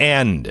to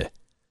end,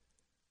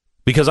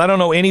 because I don't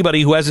know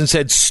anybody who hasn't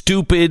said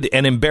stupid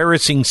and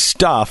embarrassing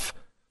stuff,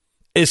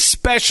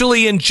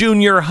 especially in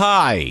junior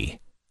high.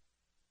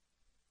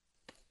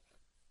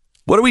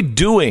 What are we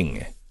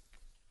doing?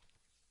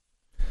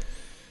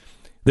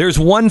 There's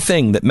one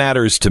thing that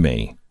matters to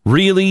me,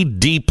 really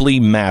deeply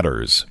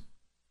matters,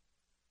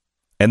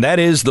 and that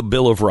is the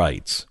Bill of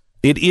Rights.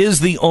 It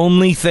is the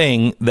only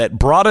thing that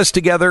brought us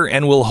together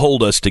and will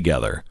hold us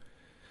together.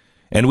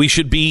 And we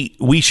should be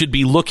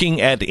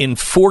looking at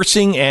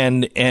enforcing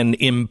and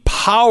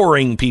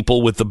empowering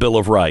people with the Bill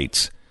of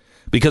Rights.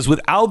 Because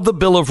without the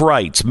Bill of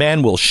Rights,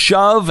 man will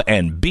shove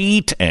and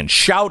beat and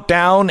shout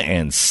down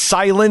and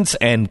silence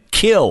and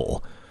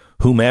kill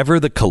whomever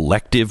the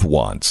collective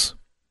wants.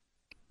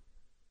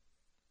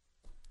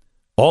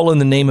 All in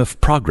the name of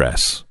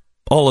progress,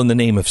 all in the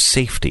name of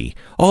safety,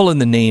 all in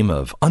the name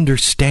of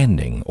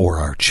understanding or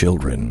our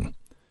children.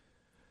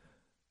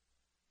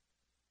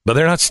 But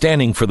they're not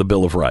standing for the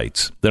Bill of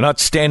Rights. They're not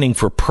standing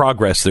for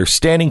progress. They're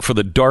standing for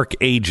the dark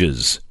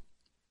ages.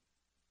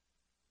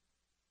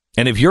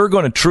 And if you're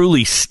going to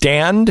truly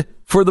stand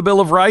for the Bill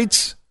of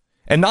Rights,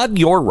 and not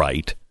your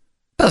right,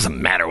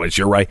 doesn't matter what's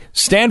your right,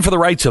 stand for the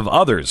rights of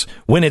others.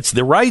 When it's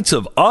the rights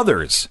of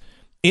others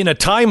in a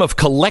time of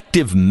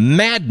collective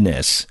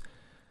madness,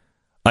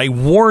 I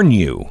warn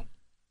you,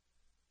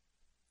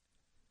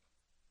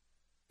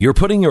 you're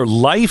putting your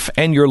life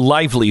and your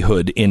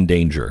livelihood in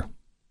danger.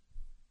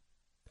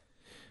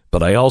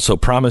 But I also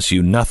promise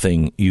you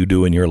nothing you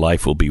do in your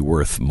life will be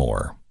worth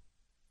more.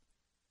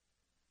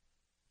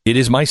 It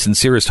is my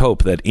sincerest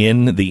hope that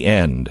in the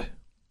end,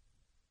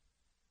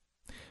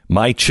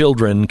 my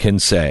children can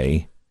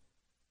say,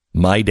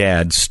 my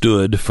dad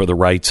stood for the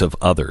rights of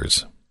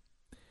others,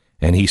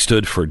 and he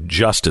stood for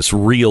justice,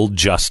 real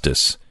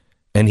justice,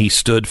 and he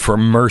stood for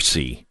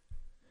mercy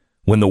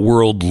when the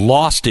world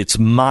lost its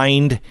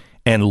mind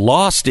and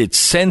lost its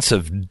sense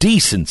of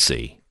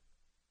decency.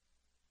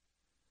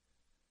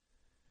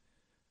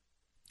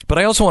 But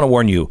I also want to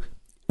warn you,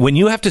 when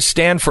you have to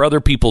stand for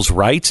other people's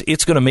rights,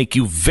 it's going to make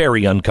you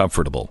very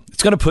uncomfortable.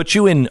 It's going to put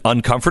you in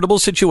uncomfortable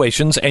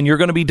situations, and you're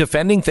going to be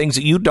defending things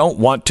that you don't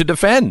want to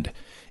defend.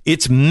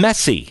 It's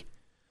messy.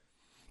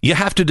 You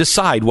have to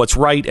decide what's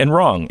right and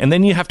wrong, and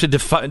then you have to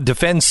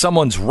defend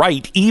someone's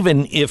right,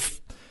 even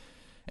if,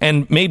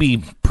 and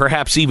maybe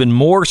perhaps even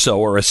more so,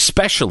 or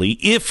especially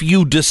if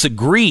you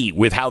disagree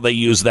with how they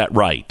use that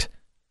right.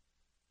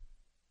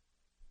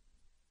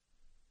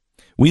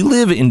 We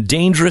live in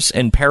dangerous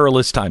and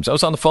perilous times. I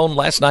was on the phone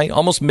last night,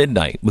 almost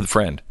midnight, with a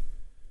friend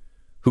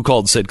who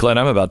called and said, Glenn,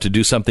 I'm about to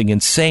do something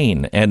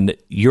insane, and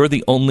you're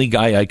the only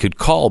guy I could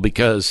call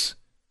because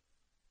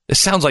this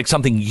sounds like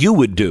something you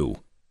would do.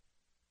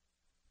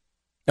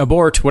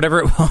 Abort,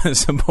 whatever it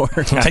was,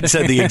 abort. I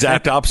said the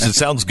exact opposite.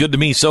 Sounds good to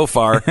me so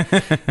far.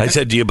 I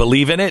said, do you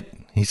believe in it?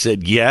 He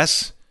said,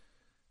 yes.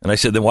 And I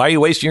said, then why are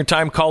you wasting your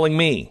time calling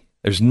me?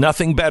 There's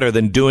nothing better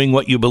than doing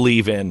what you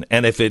believe in.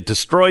 And if it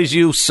destroys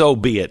you, so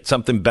be it.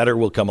 Something better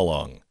will come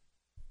along.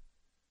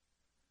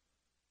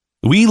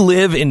 We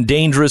live in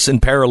dangerous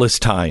and perilous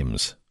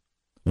times.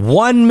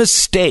 One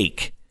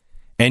mistake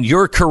and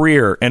your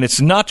career, and it's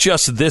not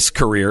just this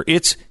career,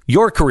 it's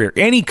your career,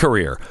 any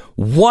career.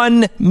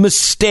 One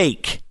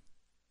mistake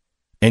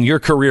and your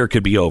career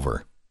could be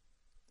over.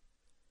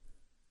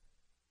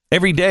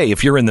 Every day,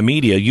 if you're in the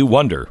media, you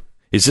wonder,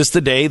 is this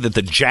the day that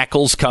the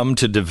jackals come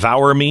to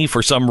devour me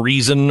for some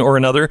reason or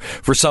another,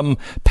 for some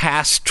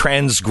past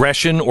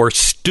transgression or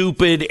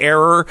stupid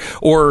error?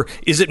 Or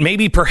is it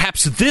maybe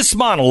perhaps this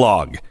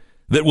monologue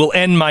that will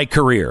end my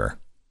career?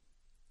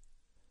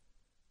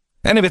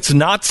 And if it's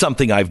not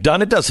something I've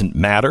done, it doesn't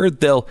matter.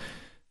 They'll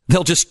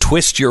just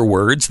twist your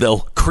words.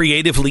 They'll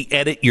creatively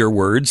edit your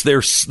words.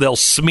 They'll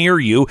smear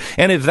you.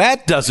 And if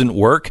that doesn't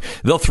work,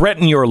 they'll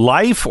threaten your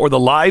life or the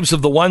lives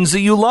of the ones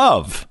that you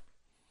love.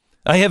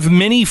 I have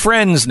many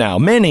friends now,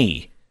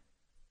 many.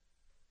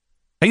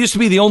 I used to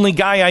be the only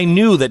guy I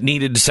knew that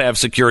needed to have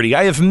security.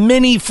 I have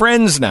many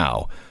friends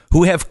now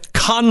who have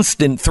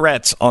constant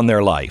threats on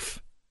their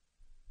life.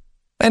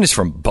 And it's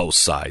from both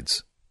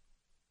sides.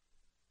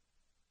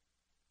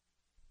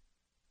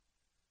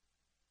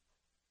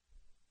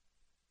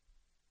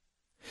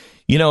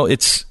 You know,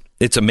 it's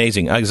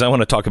amazing, because I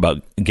want to talk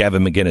about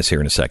Gavin McInnes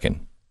here in a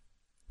second.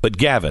 But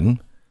Gavin,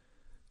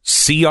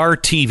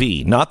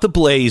 CRTV, not the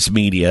Blaze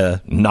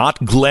media,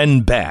 not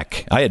Glenn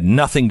Beck. I had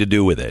nothing to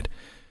do with it.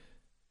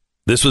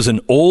 This was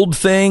an old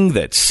thing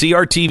that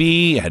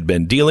CRTV had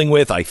been dealing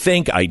with, I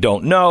think. I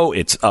don't know.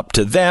 It's up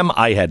to them.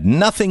 I had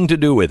nothing to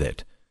do with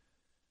it.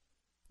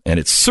 And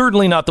it's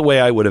certainly not the way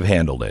I would have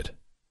handled it.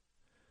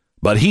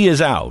 But he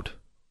is out.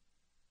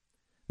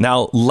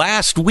 Now,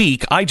 last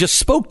week, I just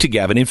spoke to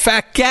Gavin. In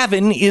fact,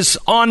 Gavin is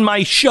on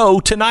my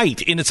show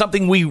tonight, and it's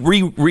something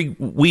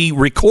we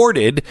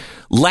recorded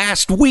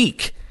last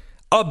week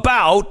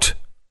about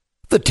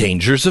the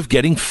dangers of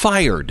getting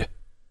fired,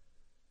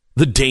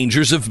 the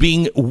dangers of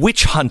being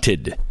witch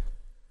hunted.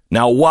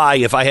 Now, why,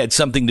 if I had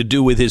something to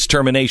do with his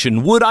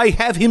termination, would I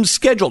have him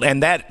scheduled?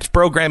 And that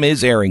program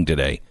is airing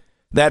today.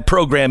 That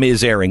program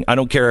is airing. I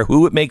don't care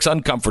who it makes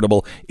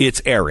uncomfortable.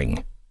 It's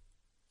airing.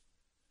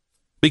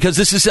 Because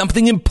this is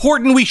something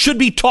important we should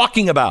be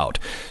talking about.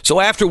 So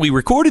after we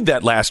recorded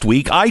that last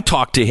week, I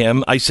talked to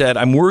him. I said,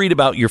 I'm worried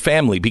about your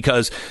family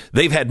because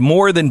they've had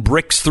more than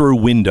bricks through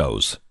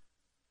windows.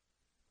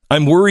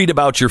 I'm worried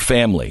about your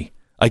family.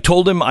 I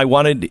told him I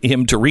wanted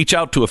him to reach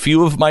out to a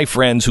few of my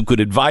friends who could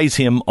advise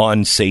him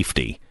on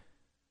safety.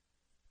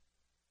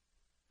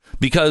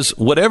 Because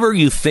whatever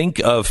you think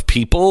of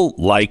people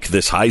like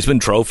this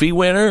Heisman Trophy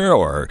winner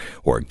or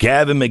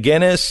Gavin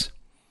McInnes,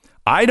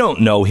 I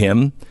don't know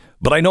him.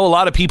 But I know a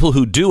lot of people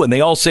who do, and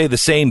they all say the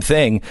same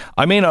thing.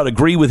 I may not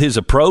agree with his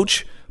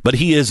approach, but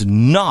he is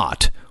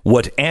not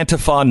what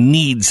Antifa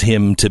needs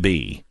him to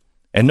be.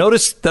 And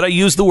notice that I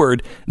use the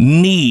word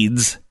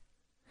needs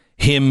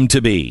him to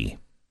be.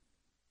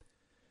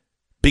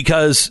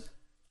 Because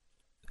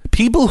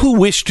people who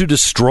wish to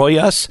destroy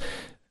us,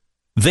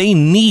 they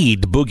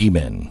need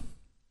boogeymen.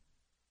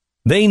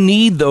 They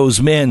need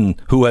those men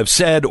who have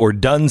said or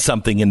done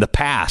something in the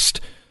past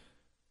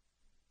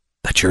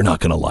that you're not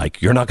going to like,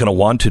 you're not going to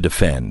want to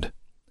defend,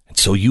 and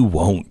so you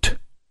won't.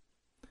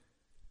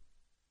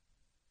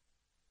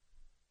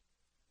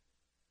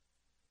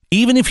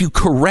 Even if you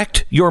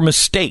correct your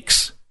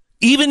mistakes,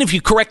 even if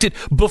you correct it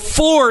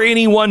before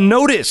anyone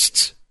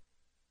noticed,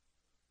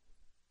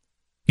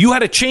 you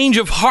had a change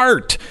of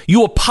heart,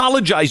 you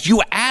apologized,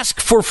 you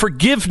asked for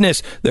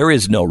forgiveness, there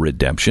is no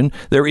redemption.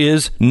 There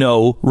is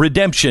no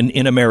redemption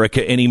in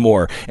America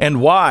anymore.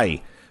 And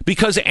why?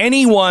 because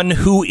anyone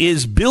who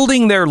is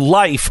building their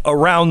life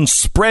around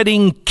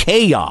spreading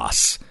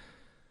chaos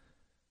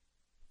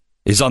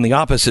is on the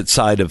opposite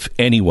side of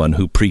anyone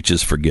who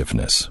preaches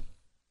forgiveness.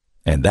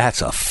 And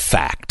that's a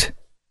fact.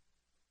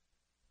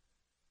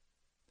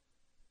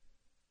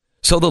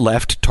 So the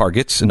left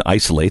targets and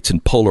isolates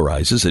and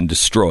polarizes and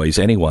destroys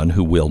anyone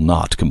who will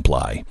not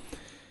comply.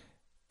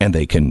 And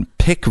they can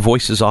pick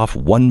voices off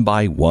one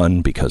by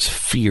one because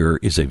fear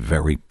is a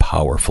very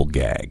powerful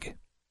gag.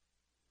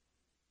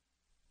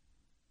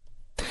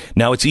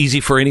 Now, it's easy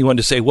for anyone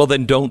to say, well,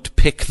 then don't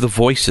pick the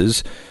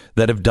voices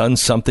that have done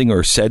something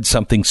or said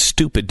something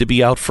stupid to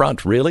be out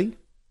front. Really?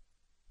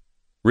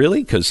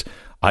 Really? Because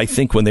I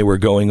think when they were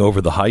going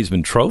over the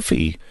Heisman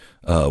Trophy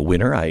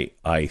winner,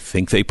 I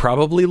think they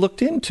probably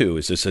looked into,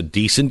 is this a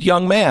decent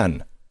young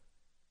man?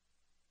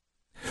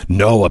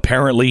 No,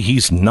 apparently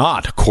he's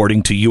not,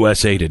 according to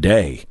USA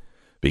Today,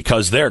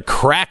 because their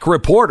crack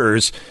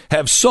reporters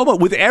have so much,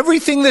 with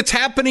everything that's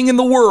happening in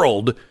the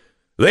world,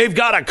 they've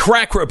got a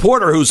crack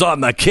reporter who's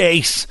on the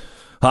case.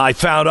 I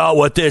found out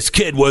what this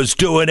kid was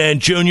doing in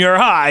junior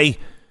high.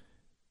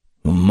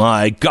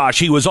 My gosh,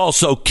 he was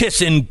also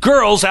kissing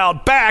girls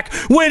out back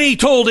when he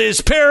told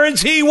his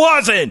parents he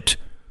wasn't.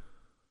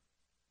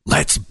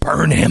 Let's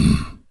burn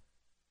him.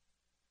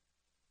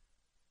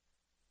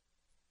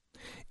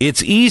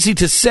 It's easy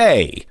to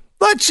say,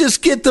 let's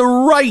just get the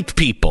right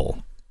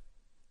people.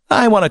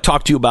 I want to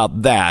talk to you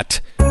about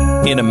that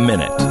in a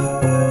minute.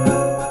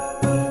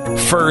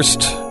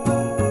 First,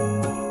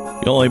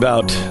 you're only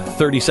about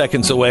 30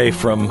 seconds away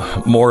from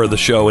more of the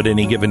show at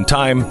any given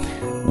time.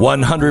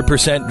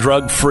 100%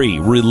 drug-free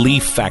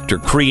Relief Factor,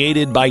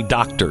 created by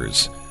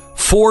doctors.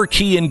 4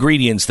 key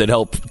ingredients that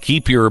help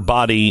keep your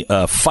body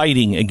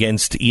fighting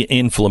against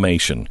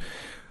inflammation.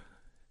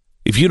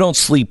 If you don't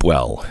sleep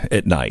well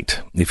at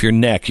night, if your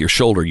neck, your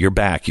shoulder, your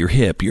back, your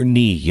hip, your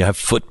knee, you have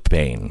foot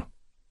pain,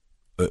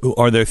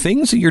 are there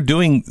things that you're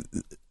doing?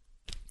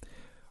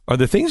 Are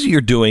there things that you're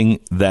doing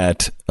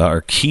that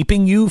are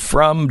keeping you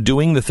from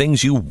doing the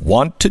things you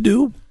want to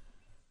do?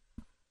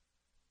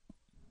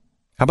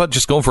 How about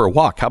just going for a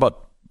walk? How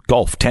about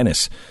golf,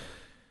 tennis?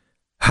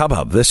 How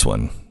about this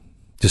one?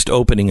 Just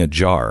opening a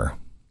jar.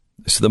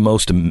 This is the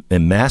most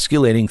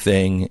emasculating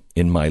thing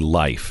in my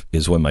life,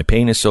 is when my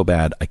pain is so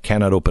bad, I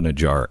cannot open a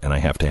jar and I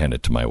have to hand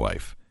it to my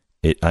wife.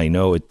 I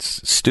know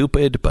it's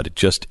stupid, but it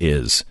just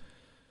is.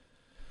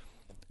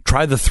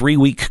 Try the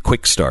 3-week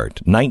quick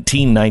start,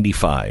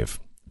 $19.95.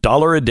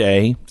 $1 a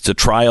day. It's a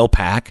trial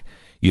pack.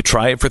 You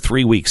try it for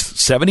 3 weeks.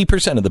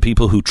 70% of the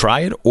people who try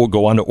it or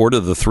go on to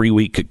order the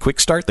 3-week quick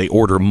start, they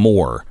order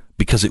more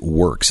because it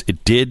works.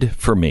 It did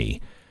for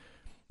me.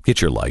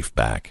 Get your life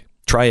back.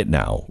 Try it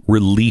now.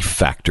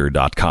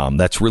 ReliefFactor.com.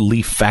 That's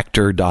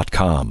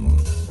ReliefFactor.com.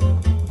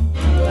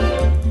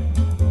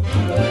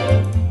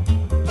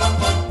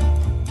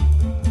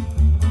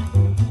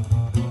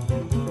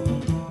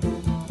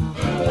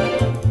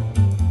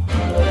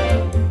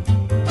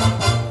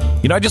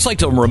 You know, I'd just like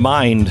to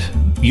remind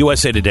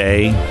USA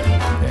Today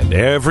and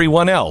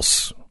everyone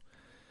else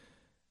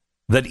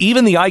that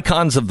even the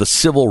icons of the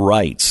civil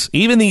rights,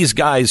 even these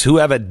guys who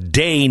have a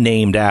day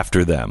named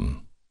after them,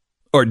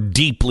 are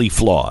deeply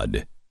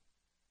flawed.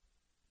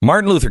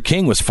 Martin Luther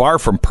King was far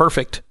from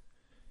perfect.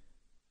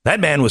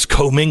 That man was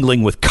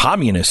commingling with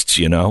communists,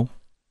 you know.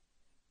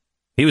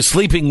 He was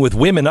sleeping with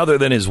women other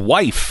than his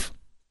wife.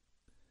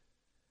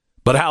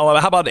 But how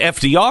about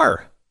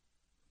FDR?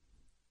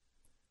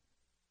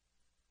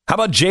 How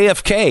about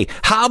JFK?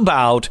 How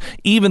about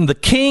even the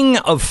king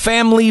of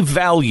family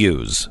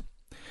values?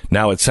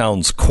 Now, it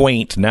sounds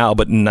quaint now,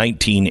 but in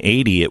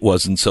 1980, it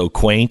wasn't so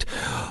quaint.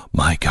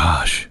 My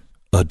gosh,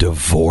 a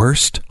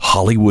divorced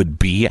Hollywood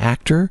B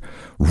actor,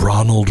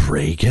 Ronald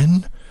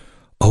Reagan?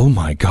 Oh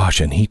my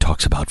gosh, and he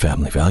talks about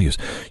family values.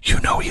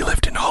 You know, he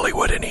lived in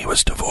Hollywood and he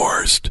was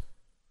divorced.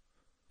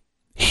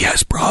 He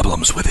has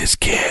problems with his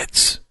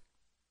kids.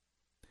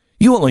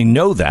 You only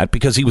know that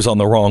because he was on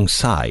the wrong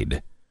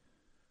side.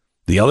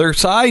 The other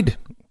side?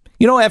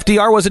 You know,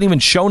 FDR wasn't even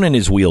shown in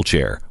his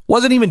wheelchair.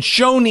 Wasn't even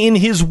shown in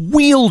his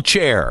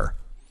wheelchair.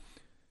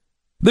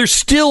 They're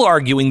still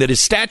arguing that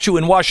his statue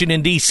in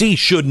Washington, D.C.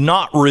 should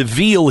not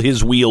reveal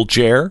his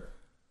wheelchair.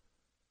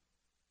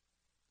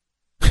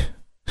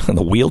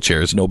 The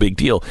wheelchair is no big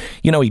deal.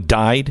 You know, he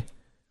died.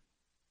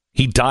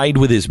 He died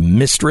with his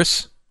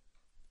mistress.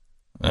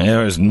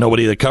 There's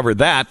nobody that covered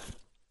that.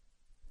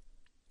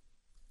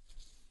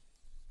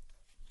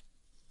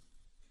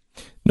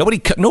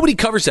 Nobody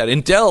covers that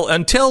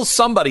until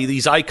somebody,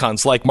 these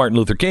icons like Martin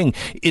Luther King,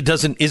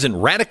 isn't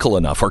radical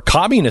enough or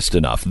communist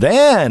enough.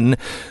 Then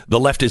the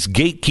leftist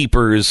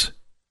gatekeepers,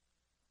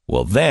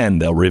 well, then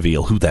they'll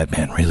reveal who that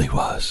man really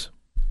was.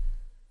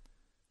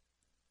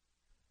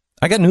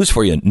 I got news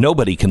for you.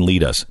 Nobody can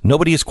lead us.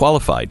 Nobody is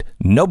qualified.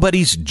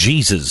 Nobody's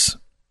Jesus.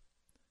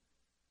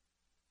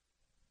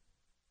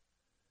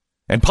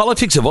 And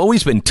politics have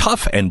always been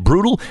tough and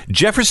brutal.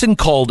 Jefferson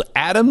called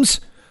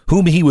Adams,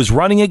 whom he was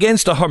running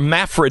against, a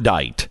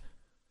hermaphrodite.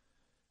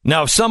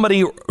 Now, if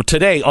somebody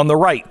today on the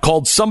right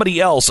called somebody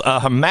else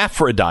a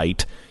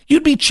hermaphrodite,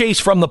 You'd be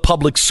chased from the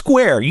public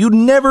square. You'd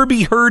never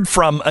be heard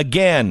from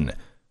again.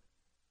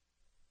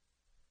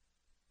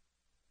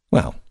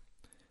 Well,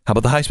 how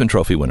about the Heisman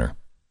Trophy winner?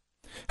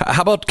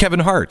 How about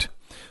Kevin Hart?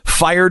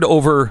 Fired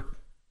over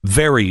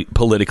very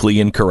politically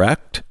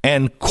incorrect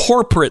and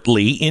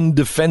corporately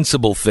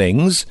indefensible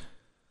things.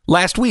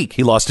 Last week,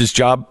 he lost his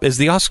job as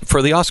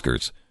for the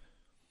Oscars.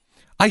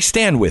 I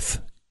stand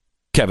with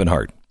Kevin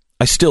Hart.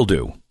 I still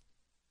do.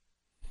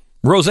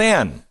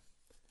 Roseanne,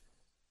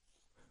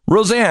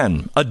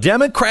 a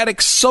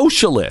Democratic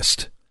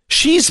Socialist.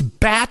 She's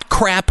bat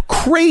crap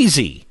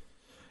crazy.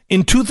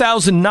 In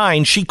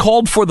 2009, she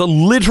called for the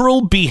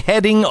literal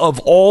beheading of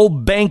all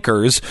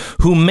bankers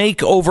who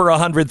make over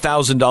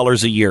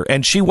 $100,000 a year.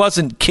 And she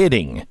wasn't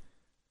kidding.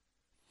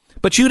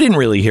 But you didn't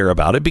really hear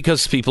about it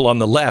because people on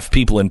the left,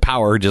 people in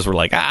power, just were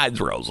like, it's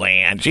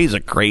Roseanne. She's a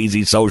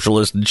crazy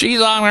socialist and she's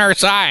on our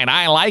side.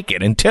 I like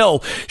it.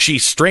 Until she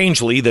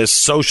strangely, this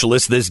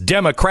socialist, this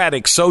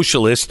Democratic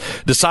Socialist,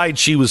 decides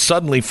she was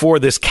suddenly for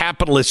this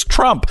capitalist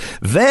Trump.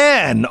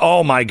 Then,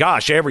 oh my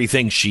gosh,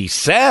 everything she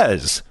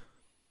says.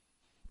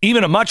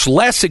 Even a much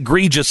less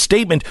egregious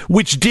statement,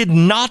 which did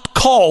not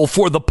call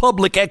for the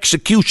public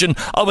execution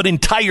of an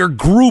entire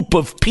group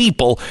of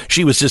people.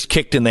 She was just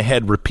kicked in the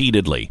head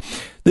repeatedly.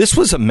 This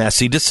was a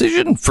messy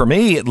decision for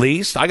me, at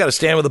least. I got to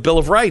stand with the Bill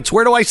of Rights.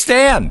 Where do I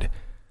stand?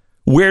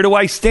 Where do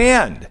I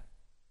stand?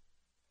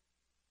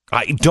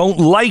 I don't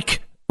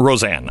like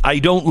Roseanne.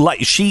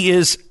 She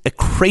is a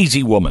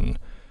crazy woman.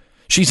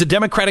 She's a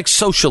Democratic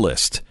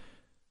Socialist.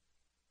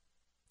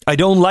 I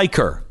don't like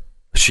her.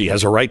 She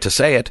has a right to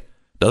say it,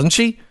 doesn't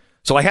she?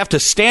 So I have to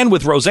stand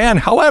with Roseanne.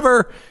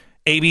 However,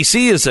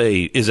 ABC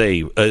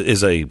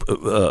is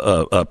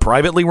a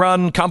privately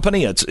run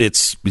company.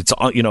 It's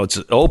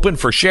open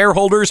for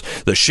shareholders.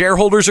 The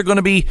shareholders are going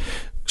to be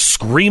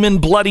screaming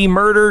bloody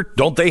murder.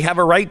 Don't they have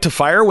a right to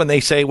fire when they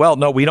say, well,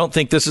 no, we don't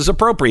think this is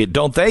appropriate,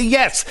 don't they?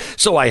 Yes.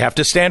 So I have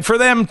to stand for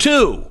them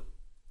too.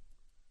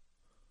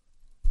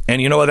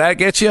 And you know what that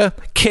gets you?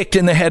 Kicked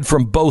in the head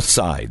from both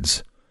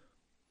sides.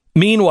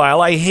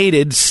 Meanwhile, I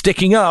hated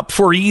sticking up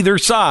for either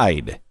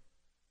side.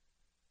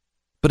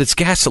 But it's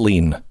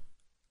gasoline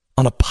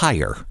on a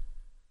pyre.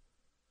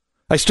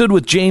 I stood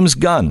with James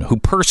Gunn, who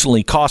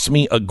personally cost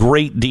me a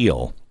great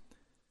deal.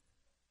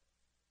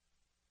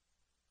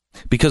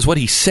 Because what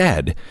he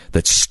said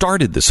that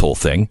started this whole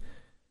thing,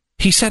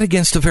 he said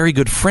against a very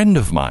good friend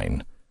of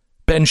mine,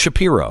 Ben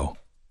Shapiro.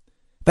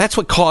 That's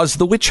what caused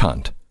the witch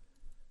hunt.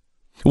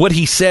 What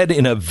he said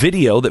in a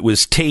video that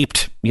was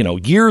taped,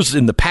 years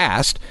in the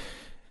past,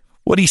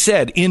 what he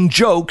said in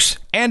jokes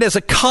and as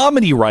a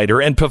comedy writer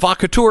and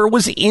provocateur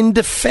was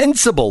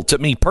indefensible to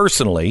me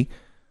personally,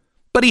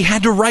 but he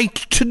had the right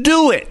to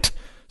do it.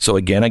 So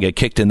again, I get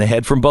kicked in the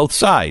head from both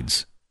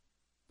sides.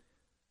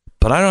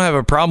 But I don't have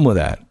a problem with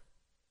that.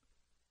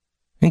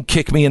 And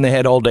kick me in the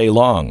head all day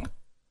long.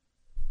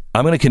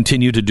 I'm going to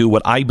continue to do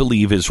what I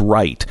believe is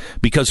right.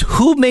 Because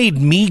who made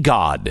me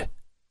God?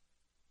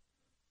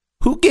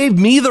 Who gave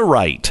me the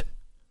right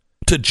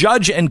to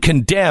judge and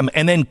condemn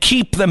and then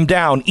keep them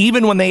down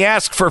even when they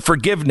ask for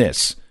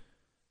forgiveness?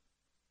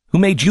 Who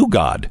made you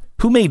God?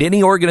 Who made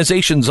any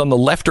organizations on the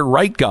left or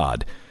right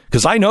God?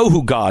 Because I know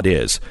who God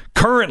is.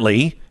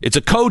 Currently, it's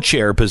a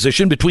co-chair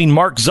position between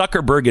Mark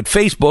Zuckerberg at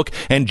Facebook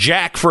and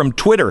Jack from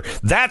Twitter.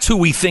 That's who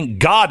we think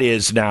God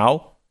is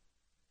now.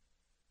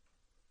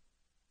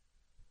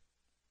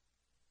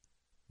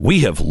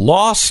 We have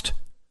lost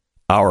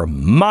our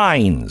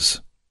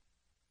minds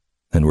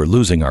and we're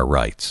losing our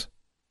rights.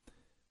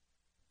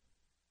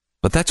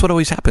 But that's what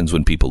always happens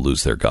when people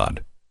lose their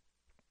God.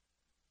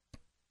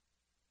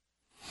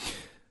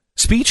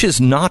 Speech is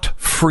not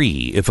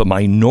free if a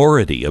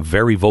minority of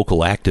very vocal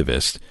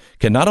activists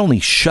can not only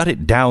shut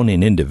it down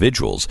in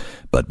individuals,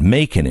 but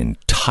make an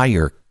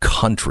entire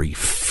country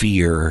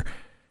fear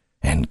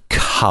and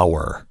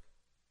cower.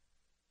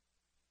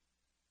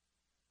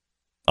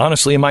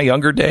 Honestly, in my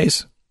younger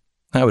days,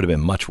 that would have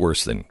been much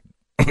worse than,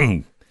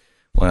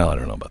 well, I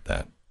don't know about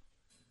that.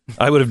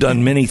 I would have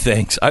done many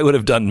things.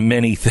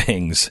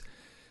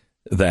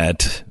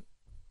 That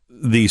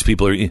these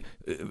people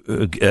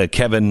are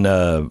Kevin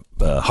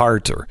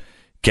Hart or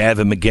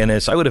Gavin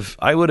McInnes.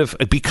 I would have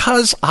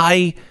because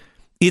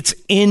it's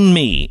in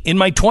me. In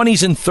my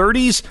 20s and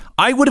 30s,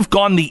 I would have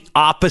gone the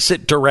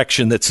opposite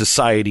direction that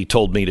society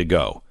told me to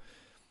go.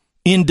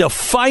 In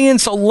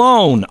defiance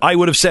alone, I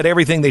would have said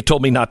everything they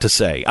told me not to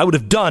say. I would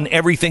have done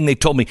everything they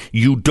told me.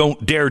 You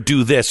don't dare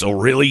do this. Oh,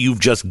 really?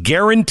 You've just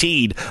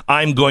guaranteed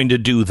I'm going to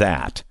do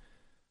that.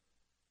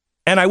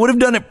 And I would have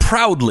done it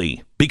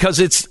proudly because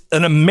it's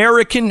an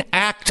American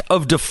act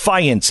of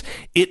defiance.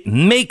 It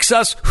makes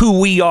us who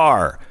we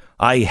are.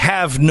 I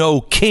have no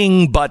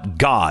king but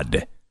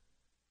God.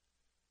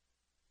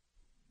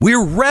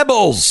 We're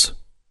rebels.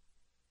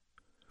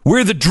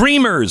 We're the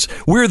dreamers.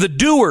 We're the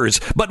doers.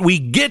 But we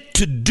get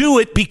to do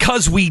it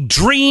because we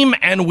dream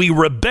and we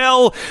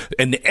rebel.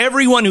 And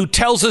everyone who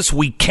tells us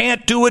we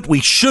can't do it,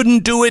 we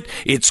shouldn't do it,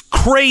 it's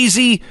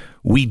crazy,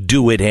 we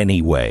do it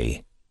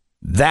anyway.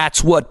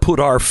 That's what put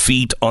our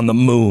feet on the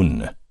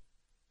moon.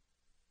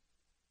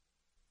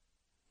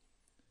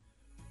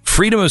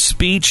 freedom of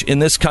speech in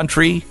this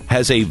country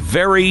has a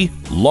very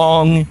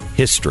long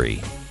history,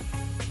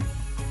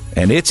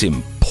 and it's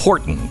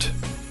important.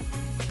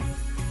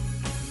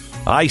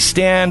 I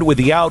stand with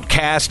the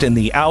outcast and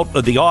the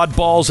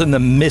oddballs and the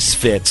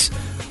misfits.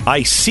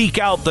 I seek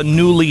out the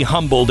newly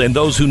humbled and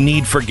those who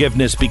need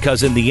forgiveness,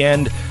 because in the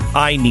end,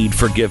 I need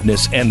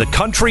forgiveness. And the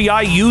country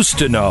I used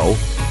to know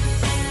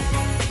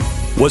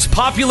was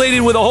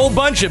populated with a whole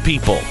bunch of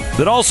people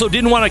that also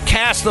didn't want to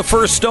cast the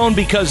first stone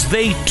because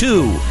they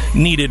too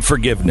needed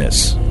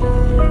forgiveness.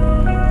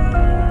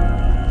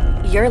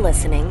 You're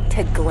listening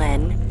to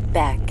Glenn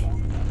Beck.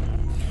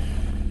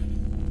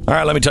 All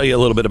right, let me tell you a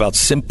little bit about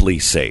Simply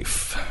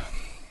Safe.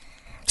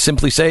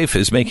 Simply Safe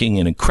is making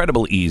it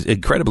incredibly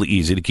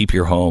easy to keep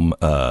your home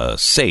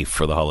safe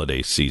for the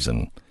holiday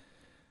season.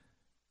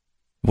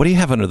 What do you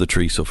have under the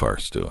tree so far,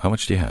 Stu? How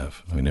much do you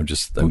have? I mean, I'm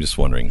just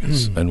wondering.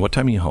 And what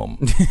time are you home?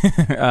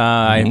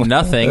 I have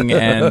nothing,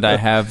 and I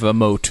have a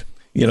moat.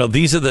 You know,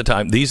 these are the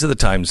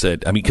times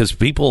that, I mean, because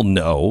people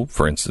know,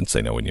 for instance,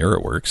 they know when you're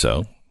at work,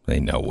 so they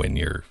know when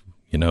you're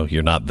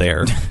not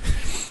there.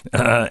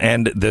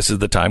 And this is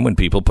the time when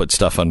people put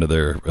stuff under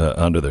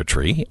their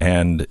tree,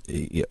 and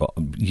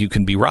you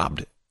can be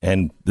robbed.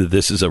 And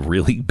this is a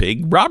really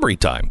big robbery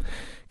time.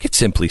 Get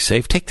Simply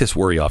Safe. Take this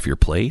worry off your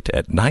plate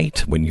at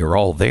night when you're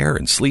all there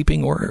and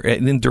sleeping, or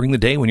during the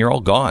day when you're all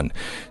gone.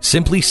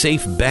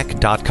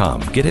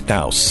 SimplySafeBeck.com. Get it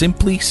now.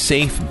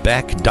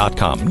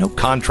 SimplySafeBeck.com. No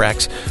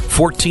contracts.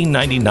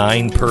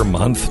 $14.99 per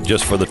month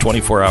just for the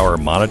 24-hour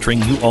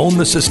monitoring. You own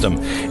the system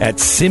at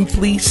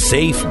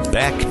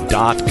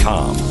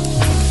SimplySafeBeck.com.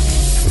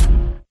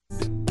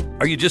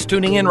 Are you just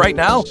tuning in right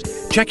now?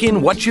 Check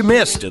in what you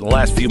missed in the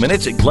last few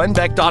minutes at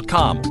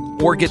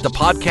GlennBeck.com, or get the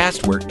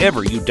podcast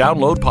wherever you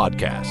download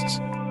podcasts.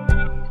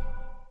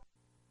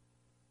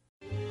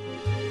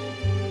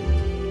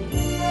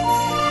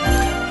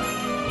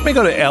 Let me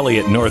go to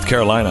Elliot, North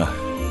Carolina.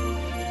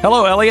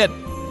 Hello, Elliot.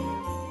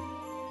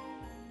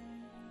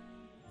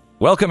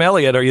 Welcome,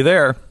 Elliot. Are you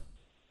there?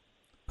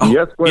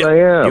 Yes, Glenn, I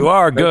am. You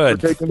are. Thanks good.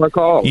 for taking my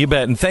call. You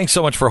bet. And thanks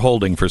so much for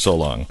holding for so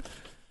long.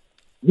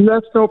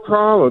 That's no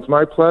problem. It's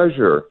my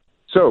pleasure.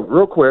 So,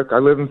 real quick, I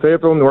live in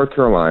Fayetteville, North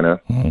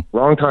Carolina.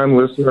 Long-time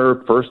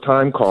listener,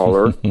 first-time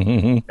caller.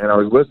 And I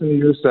was listening to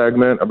your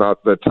segment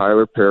about the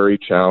Tyler Perry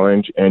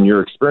challenge and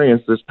your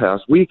experience this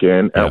past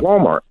weekend at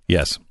Walmart.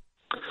 Yes.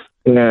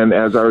 And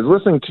as I was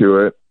listening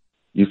to it,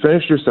 you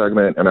finished your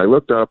segment, and I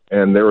looked up,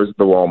 and there was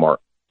the Walmart.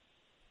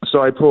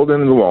 So I pulled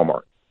into the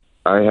Walmart.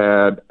 I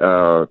had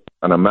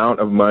an amount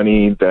of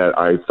money that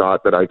I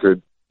thought that I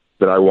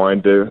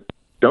wanted to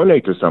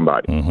donate to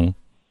somebody. Mm-hmm.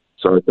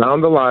 So I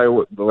found the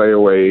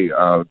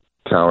layaway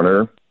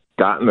counter,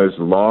 got in this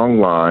long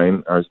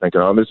line. I was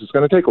thinking, oh, this is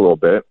going to take a little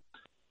bit.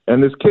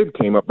 And this kid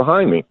came up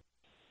behind me.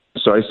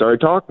 So I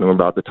started talking to him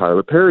about the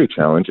Tyler Perry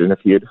challenge and if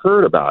he had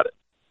heard about it.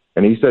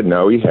 And he said,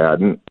 no, he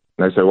hadn't.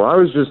 And I said, well, I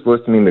was just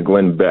listening to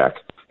Glenn Beck.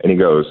 And he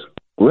goes,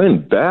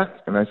 Glenn Beck?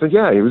 And I said,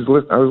 yeah, I was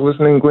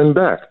listening to Glenn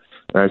Beck.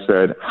 And I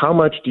said, how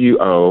much do you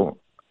owe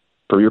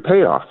for your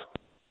payoff?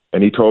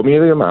 And he told me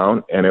the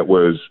amount, and it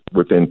was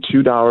within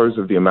 $2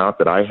 of the amount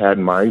that I had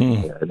in my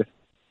head.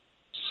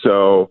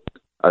 So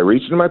I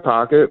reached into my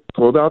pocket,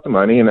 pulled out the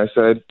money, and I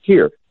said,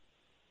 here,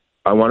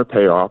 I want to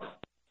pay off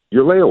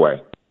your layaway.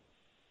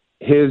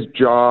 His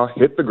jaw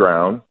hit the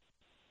ground.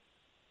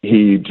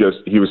 He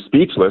was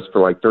speechless for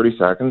like 30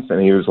 seconds,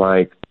 and he was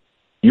like,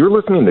 you were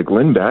listening to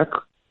Glenn Beck?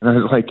 And I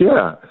was like,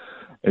 yeah.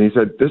 And he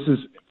said, this is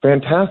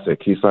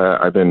fantastic. He's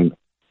like, I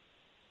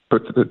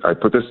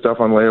put this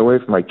stuff on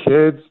layaway for my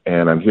kids,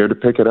 and I'm here to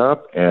pick it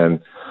up, and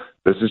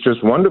this is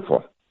just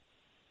wonderful.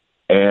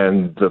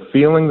 And the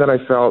feeling that I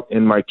felt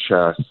in my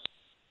chest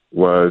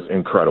was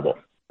incredible.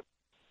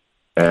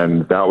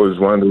 And that was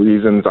one of the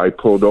reasons I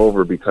pulled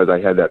over, because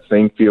I had that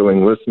same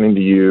feeling listening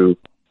to you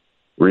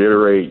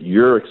reiterate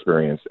your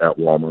experience at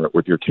Walmart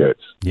with your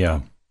kids.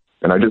 Yeah.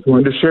 And I just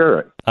wanted to share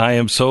it. I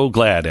am so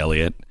glad,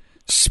 Elliot.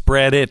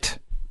 Spread it.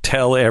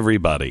 Tell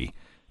everybody.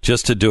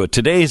 Just to do it.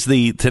 Today's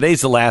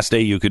the last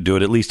day you could do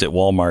it, at least at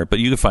Walmart, but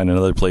you could find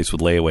another place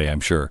with layaway, I'm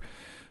sure.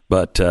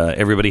 But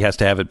everybody has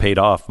to have it paid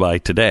off by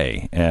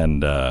today,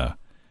 and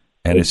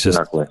it's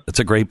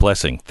a great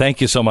blessing. Thank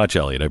you so much,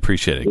 Elliot. I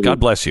appreciate it. God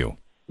bless you.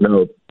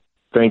 No,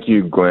 thank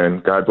you, Glenn.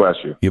 God bless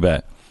you. You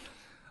bet.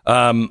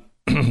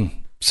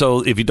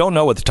 So if you don't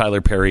know what the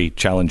Tyler Perry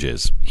challenge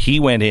is, he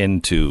went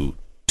into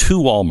 2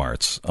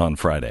 Walmarts on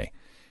Friday,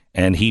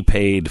 and he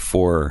paid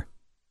for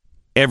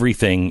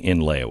everything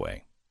in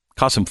layaway.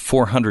 Cost him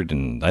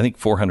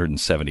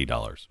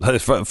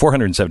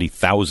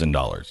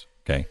 $470,000.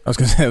 Okay, I was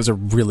going to say it was a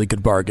really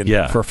good bargain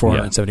for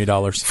 $470.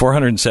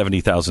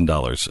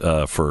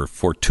 $470,000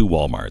 for 2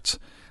 Walmarts.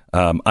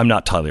 I'm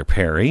not Tyler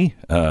Perry,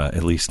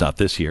 at least not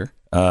this year,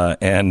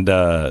 and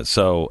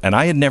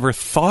I had never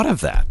thought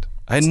of that.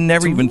 I had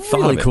never even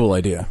thought of it. Really cool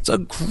idea. It's a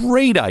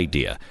great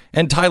idea.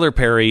 And Tyler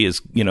Perry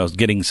is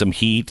getting some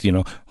heat.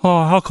 Oh,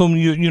 how come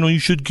you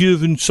should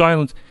give in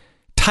silence?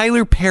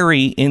 Tyler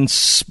Perry,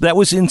 that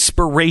was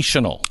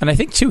inspirational. And I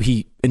think, too,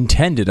 he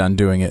intended on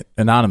doing it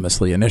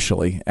anonymously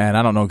initially. And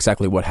I don't know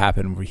exactly what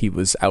happened where he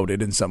was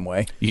outed in some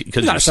way.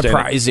 Because not a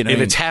surprise. If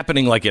it's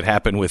happening like it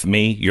happened with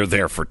me, you're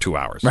there for 2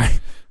 hours. Right.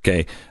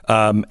 Okay.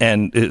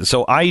 And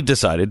so I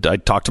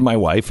talked to my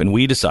wife, and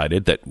we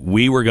decided that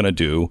we were going to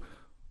do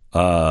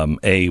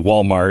a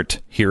Walmart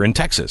here in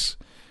Texas.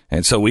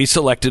 And so we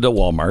selected a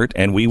Walmart,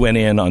 and we went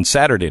in on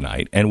Saturday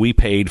night, and we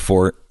paid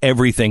for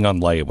everything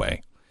on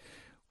layaway.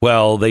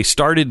 Well, they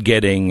started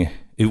getting,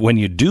 when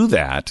you do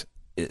that,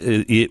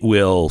 it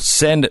will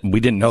send, we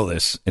didn't know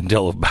this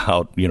until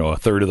about, a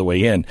third of the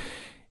way in.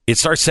 It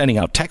starts sending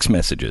out text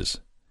messages.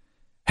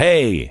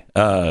 Hey,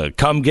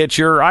 come get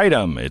your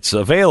item. It's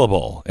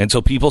available. And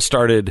so people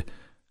started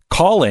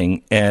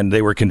calling, and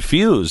they were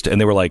confused, and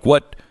they were like,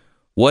 what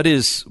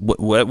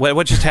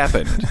just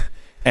happened?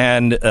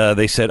 And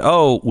they said,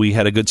 oh, we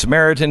had a Good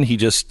Samaritan. He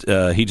just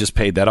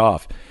paid that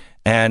off.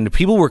 And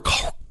people were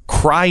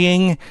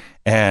crying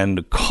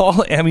and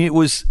calling. I mean, it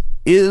was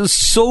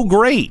so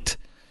great.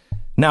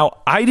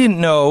 Now, I didn't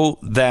know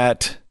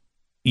that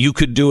you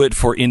could do it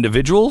for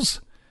individuals,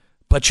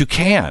 but you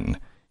can.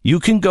 You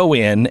can go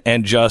in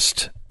and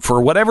just,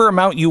 for whatever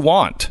amount you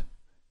want,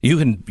 you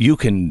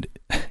could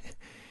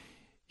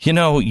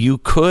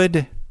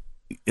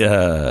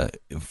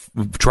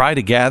try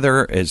to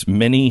gather as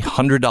many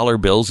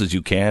 $100 bills as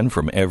you can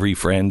from every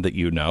friend that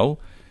you know,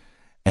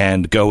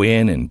 and go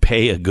in and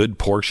pay a good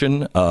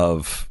portion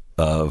of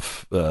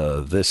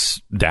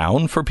this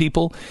down for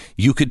people.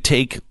 You could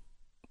take,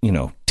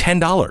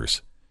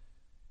 $10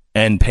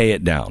 and pay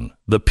it down.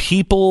 The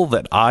people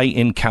that I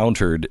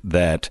encountered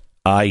that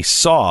I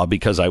saw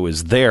because I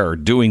was there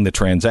doing the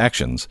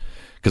transactions,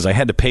 because I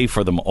had to pay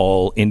for them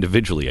all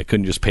individually. I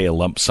couldn't just pay a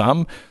lump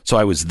sum. So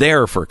I was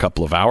there for a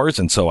couple of hours,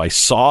 and so I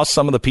saw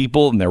some of the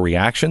people and their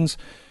reactions.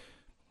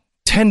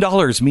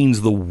 $10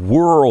 means the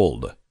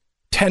world.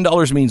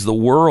 $10 means the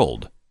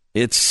world.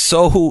 It's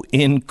so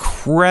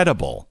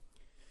incredible.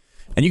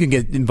 And you can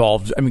get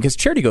involved, because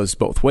charity goes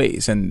both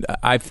ways. And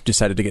I've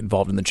decided to get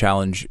involved in the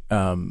challenge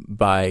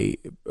by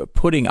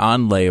putting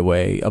on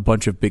layaway a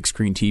bunch of big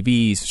screen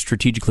TVs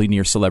strategically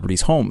near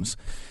celebrities' homes.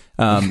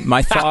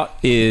 My thought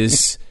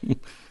is,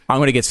 I'm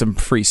going to get some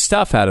free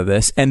stuff out of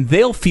this, and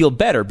they'll feel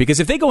better, because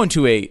if they go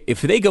into a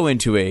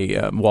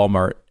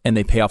Walmart and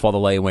they pay off all the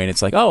layaway, and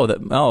it's like,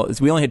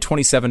 we only had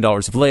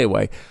 $27 of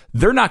layaway,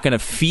 they're not going to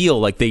feel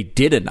like they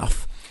did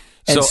enough.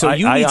 And so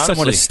you need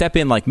someone to step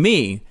in like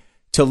me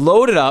to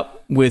load it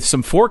up with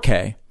some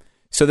 4K,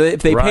 so that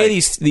if they pay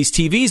these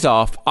TVs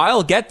off,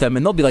 I'll get them,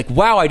 and they'll be like,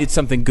 wow, I did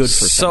something good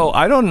for someone. So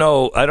I don't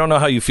know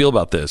how you feel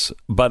about this,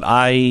 but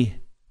I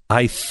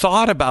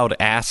thought about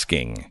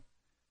asking,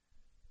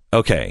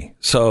 okay,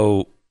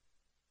 so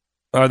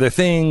are there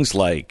things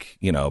like,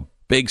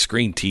 big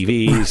screen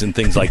TVs and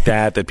things like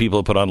that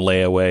people put on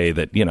layaway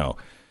that,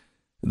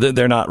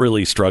 they're not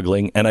really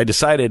struggling? And I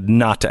decided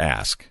not to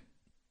ask,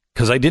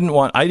 because I didn't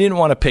want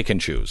to pick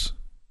and choose,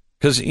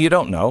 because you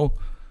don't know.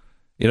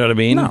 You know what I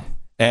mean? No.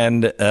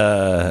 And you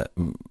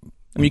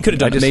could have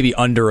done it maybe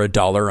under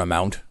 $1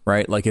 amount,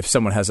 right? Like if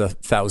someone has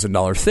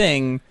 $1,000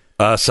 thing.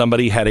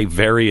 Somebody had a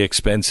very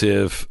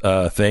expensive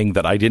thing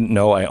that I didn't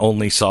know. I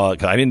only saw it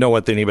because I didn't know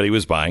what anybody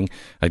was buying.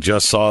 I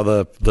just saw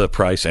the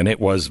price, and it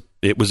was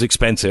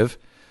expensive.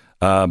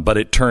 But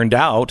it turned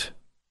out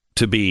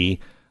to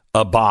be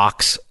a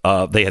box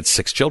of, they had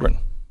 6 children.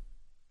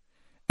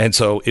 And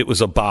so it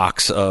was a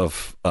box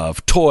of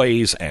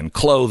toys and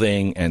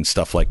clothing and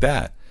stuff like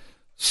that.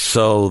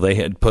 So they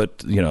had put,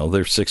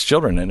 their 6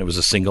 children, and it was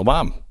a single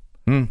mom.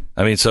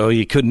 I mean, so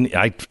you couldn't.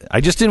 I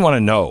just didn't want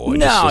to know.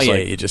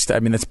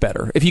 That's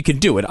better if you can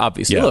do it.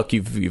 Obviously, look,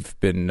 you've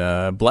been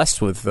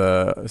blessed with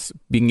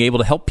being able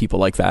to help people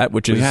like that,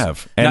 which is we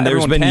have. And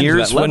there's been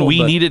years when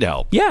we needed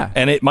help. Yeah,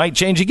 and it might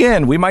change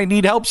again. We might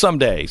need help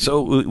someday.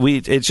 So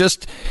it's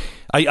just.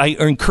 I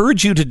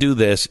encourage you to do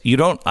this. You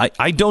don't.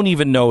 I don't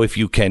even know if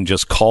you can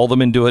just call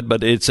them and do it,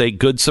 but it's a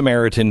Good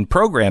Samaritan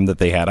program that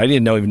they had. I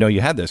didn't even know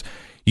you had this.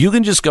 You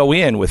can just go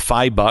in with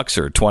 $5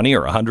 or 20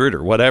 or 100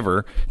 or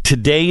whatever.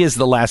 Today is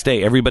the last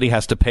day. Everybody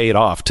has to pay it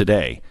off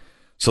today.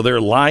 So there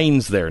are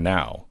lines there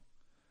now.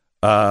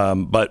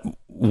 But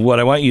what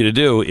I want you to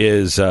do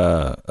is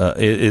call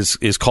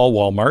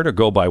Walmart or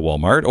go by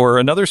Walmart or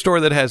another store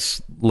that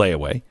has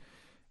layaway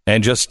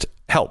and just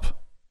help.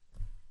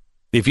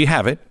 If you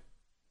have it,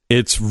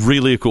 it's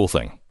really a cool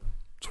thing.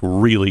 It's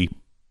really,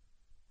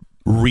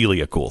 really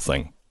a cool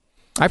thing.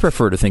 I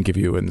prefer to think of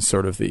you in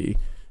sort of the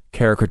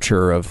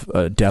caricature of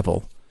a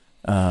devil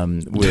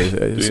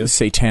with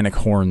satanic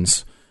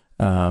horns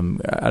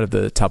out of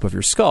the top of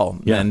your skull.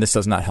 Yeah. And this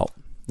does not help.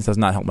 This does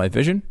not help my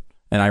vision,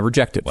 and I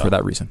reject it for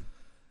that reason.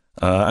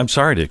 I'm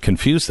sorry to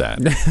confuse that.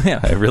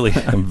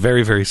 I'm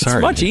very, very sorry.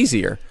 It's much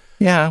easier.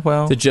 Yeah,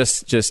 well, to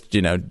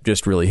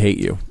just really hate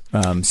you.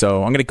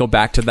 So I'm going to go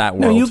back to that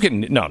world. No, you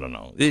can.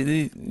 No.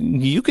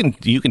 You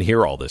can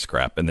hear all this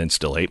crap and then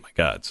still hate my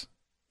gods.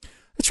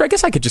 That's right. I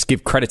guess I could just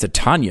give credit to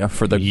Tanya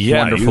for the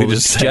wonderful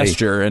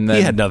gesture, and then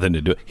he had nothing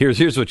to do.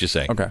 Here's what you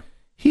say. Okay.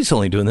 he's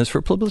only doing this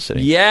for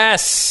publicity.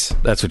 Yes.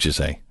 That's what you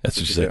say. That's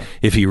what you say.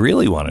 If he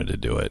really wanted to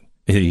do it,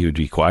 he would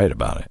be quiet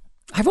about it.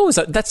 I've always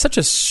thought that's such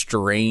a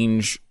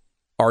strange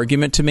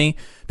argument to me,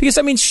 because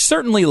I mean,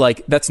 certainly,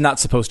 like, that's not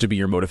supposed to be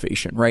your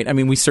motivation, right? I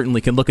mean, we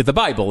certainly can look at the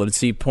Bible and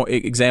see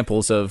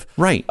examples of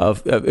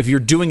if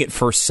you're doing it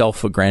for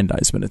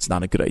self-aggrandizement, it's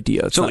not a good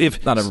idea. It's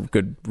not a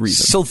good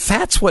reason. So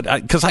that's what,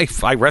 because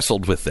I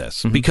wrestled with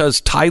this because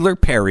Tyler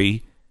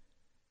Perry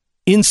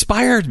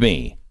inspired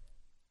me.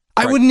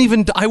 Right.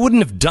 I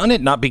wouldn't have done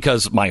it, not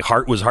because my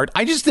heart was hard.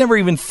 I just never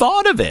even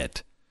thought of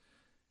it.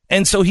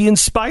 And so he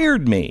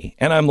inspired me.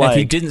 And I'm like, if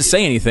he didn't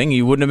say anything,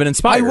 you wouldn't have been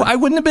inspired. I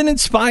wouldn't have been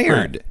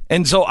inspired. Right.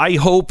 And so I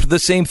hope the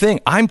same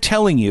thing. I'm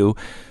telling you,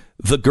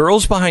 the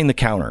girls behind the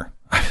counter,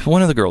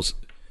 one of the girls,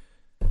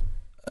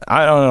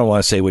 I don't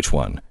want to say which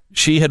one.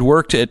 She had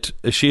worked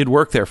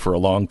there for a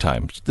long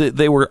time.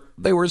 They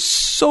were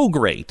so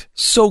great.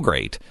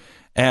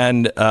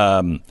 And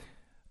one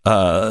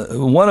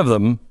of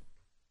them,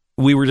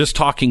 we were just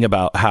talking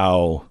about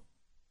how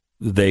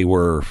they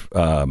were,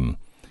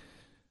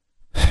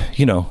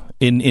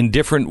 in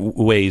different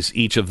ways,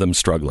 each of them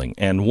struggling.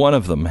 And one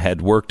of them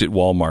had worked at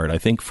Walmart, I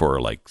think, for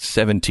like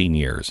 17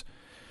 years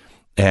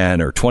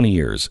or 20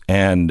 years.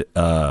 And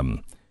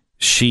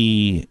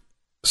she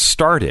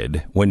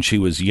started when she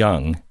was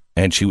young,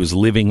 and she was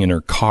living in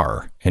her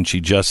car, and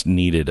she just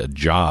needed a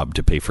job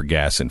to pay for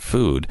gas and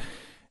food.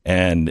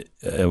 And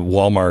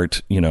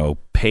Walmart,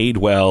 paid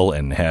well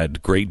and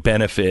had great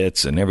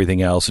benefits and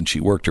everything else. And she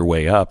worked her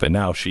way up. And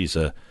now she's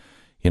I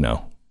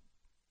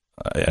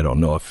don't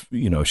know if,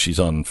 she's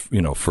on,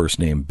 first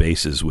name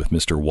basis with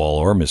Mr. Wall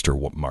or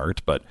Mr.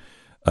 Mart, but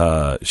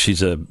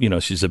she's a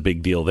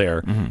big deal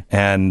there.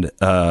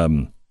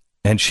 Mm-hmm.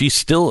 And she's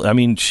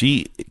still,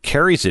 she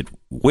carries it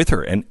with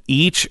her. And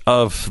each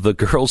of the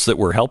girls that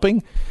were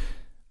helping,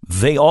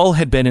 they all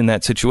had been in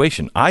that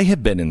situation. I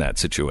had been in that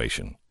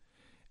situation.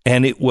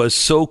 And it was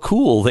so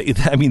cool.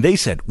 They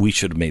said we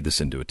should have made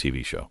this into a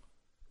TV show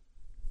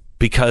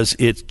because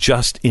it's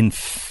just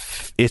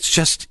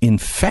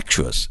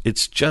infectious.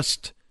 It's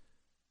just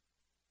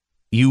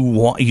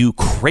you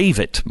crave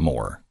it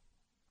more.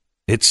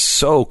 It's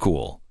so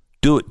cool.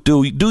 Do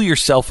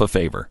yourself a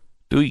favor.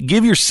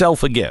 Give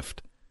yourself a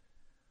gift.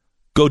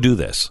 Go do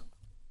this.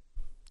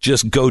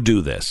 Just go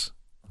do this.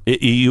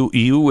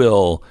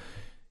 You'll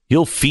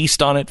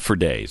feast on it for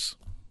days.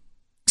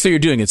 So you're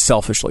doing it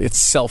selfishly. It's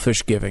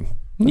selfish giving.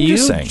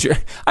 Just saying.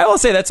 I will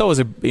say that's always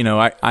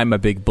I'm a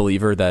big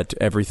believer that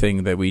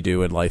everything that we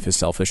do in life is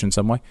selfish in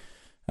some way.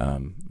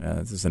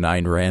 This is an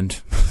Ayn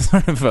Rand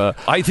sort of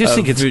I just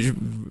think it's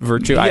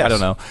virtue. Yes. I don't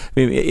know.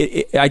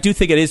 I do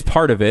think it is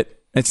part of it.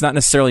 It's not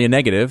necessarily a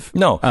negative.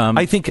 No,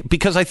 I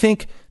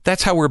think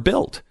that's how we're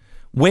built.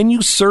 When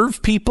you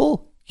serve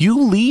people,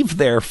 you leave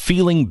there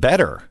feeling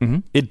better. Mm-hmm.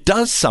 It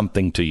does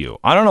something to you.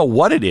 I don't know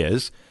what it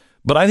is,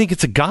 but I think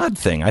it's a God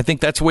thing. I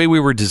think that's the way we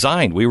were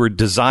designed. We were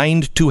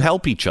designed to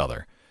help each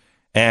other.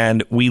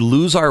 And we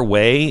lose our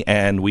way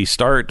and we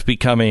start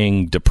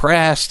becoming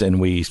depressed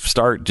and we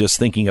start just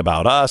thinking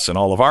about us and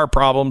all of our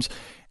problems.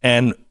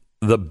 And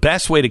the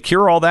best way to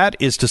cure all that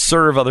is to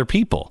serve other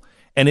people.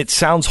 And it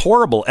sounds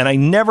horrible and I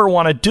never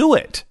want to do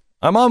it.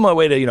 I'm on my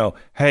way to,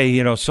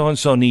 hey,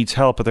 so-and-so needs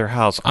help at their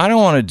house. I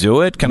don't want to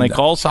do it. Can I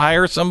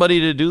hire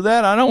somebody to do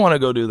that? I don't want to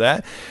go do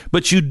that.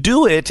 But you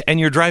do it and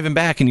you're driving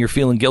back and you're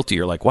feeling guilty.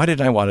 You're like, why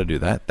didn't I want to do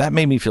that? That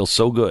made me feel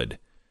so good.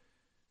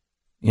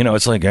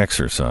 It's like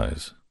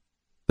exercise.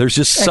 There's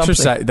just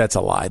something. That's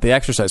a lie. The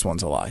exercise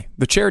one's a lie.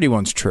 The charity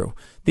one's true.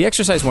 The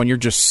exercise one, you're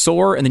just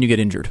sore and then you get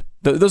injured.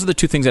 Those are the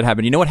two things that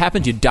happen. You know what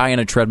happens? You die on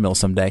a treadmill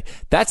someday.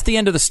 That's the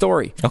end of the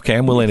story. Okay,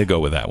 I'm willing to go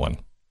with that one.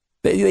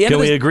 Can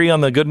we agree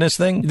on the goodness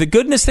thing? The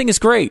goodness thing is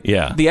great.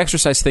 Yeah. The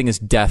exercise thing is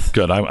death.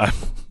 Good. I'm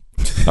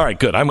all right.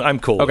 Good. I'm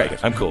cool. Okay.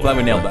 I'm cool. Glad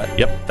we nailed that.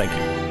 Yep. Thank you.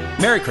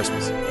 Merry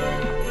Christmas.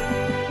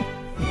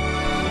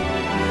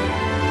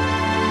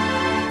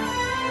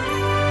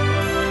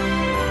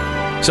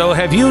 So,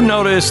 have you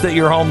noticed that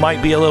your home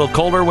might be a little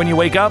colder when you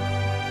wake up?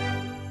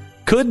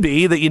 Could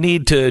be that you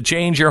need to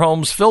change your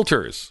home's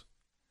filters.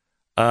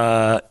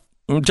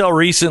 Until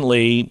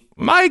recently,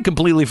 I had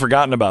completely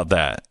forgotten about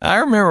that. I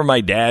remember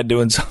my dad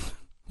doing something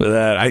with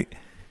that.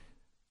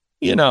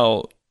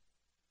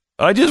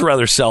 I'd just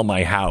rather sell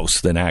my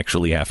house than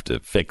actually have to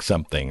fix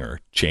something or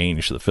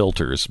change the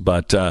filters.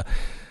 But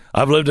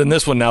I've lived in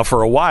this one now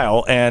for a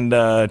while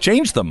and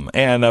changed them.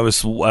 And I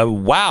was,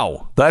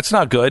 wow, that's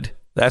not good.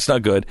 That's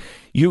not good.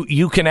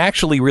 You can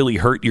actually really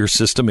hurt your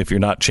system if you're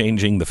not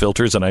changing the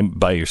filters. And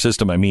by your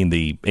system, I mean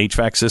the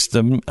HVAC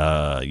system,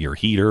 your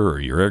heater or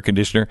your air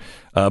conditioner,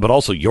 but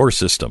also your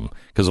system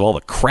because of all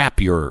the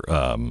crap you're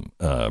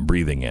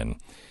breathing in.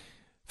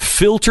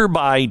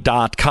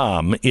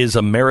 Filterbuy.com is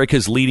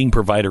America's leading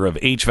provider of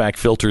HVAC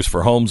filters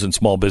for homes and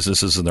small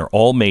businesses, and they're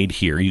all made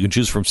here. You can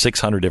choose from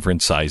 600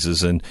 different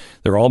sizes, and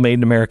they're all made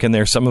in America in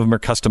there. Some of them are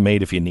custom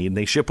made if you need, and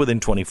they ship within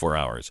 24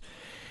 hours.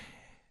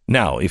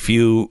 Now, if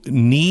you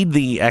need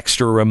the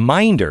extra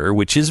reminder,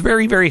 which is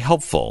very, very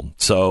helpful,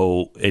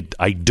 so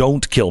I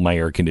don't kill my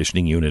air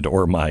conditioning unit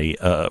or my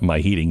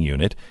heating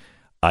unit,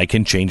 I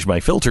can change my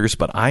filters,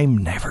 but I'm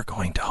never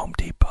going to Home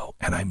Depot,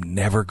 and I'm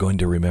never going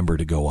to remember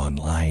to go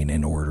online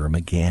and order them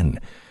again.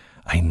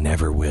 I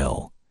never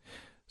will.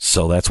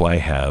 So that's why I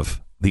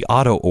have the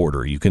auto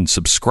order. You can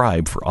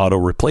subscribe for auto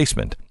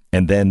replacement,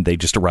 and then they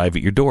just arrive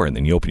at your door, and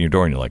then you open your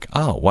door, and you're like,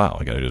 oh, wow,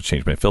 I got to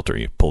change my filter.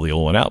 You pull the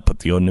old one out, put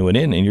the new one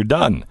in, and you're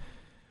done.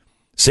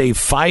 Save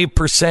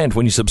 5%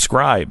 when you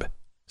subscribe.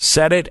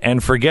 Set it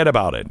and forget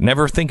about it.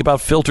 Never think about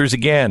filters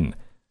again.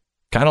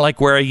 Kind of like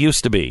where I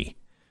used to be.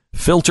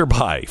 Filter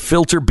by,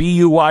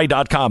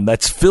 filterbuy.com.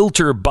 That's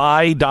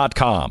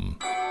filterbuy.com.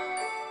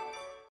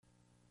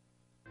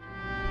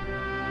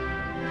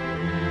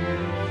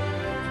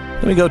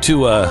 Let me go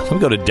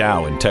to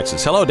Dow in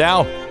Texas. Hello,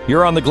 Dow.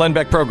 You're on the Glenn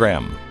Beck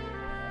program.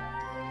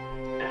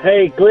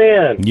 Hey,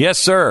 Glenn. Yes,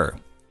 sir.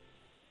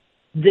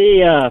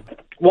 The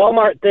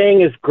Walmart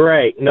thing is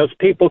great, and those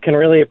people can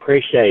really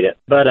appreciate it.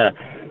 But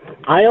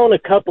I own a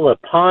couple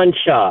of pawn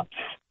shops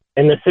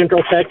in the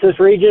Central Texas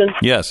region.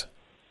 Yes.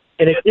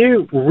 And if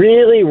you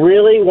really,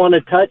 really want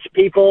to touch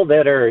people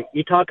that are,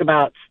 you talk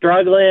about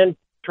struggling,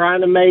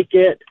 trying to make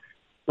it,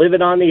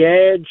 living on the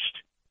edge,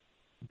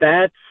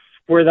 that's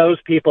where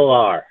those people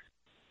are.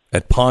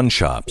 At pawn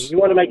shops. You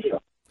want to make it.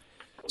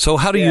 So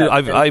how do you?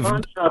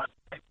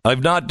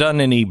 I've not done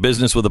any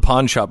business with a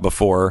pawn shop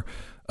before.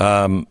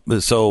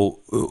 So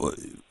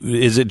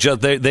is it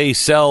just they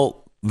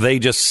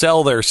just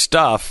sell their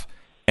stuff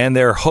and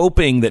they're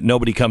hoping that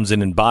nobody comes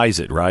in and buys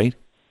it, right?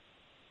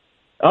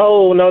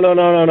 Oh, no.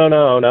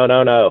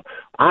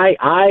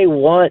 I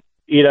want,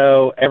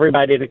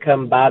 everybody to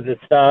come buy this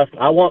stuff.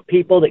 I want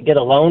people that get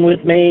a loan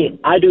with me.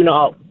 I do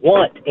not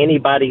want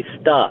anybody's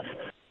stuff.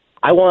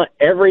 I want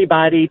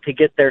everybody to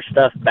get their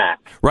stuff back.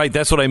 Right,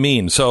 that's what I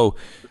mean. So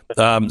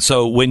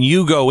when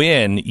you go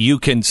in, you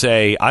can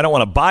say, I don't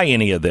want to buy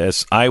any of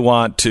this. I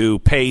want to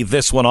pay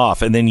this one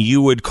off. And then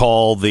you would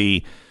call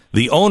the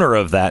owner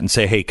of that and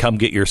say, hey, come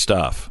get your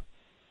stuff.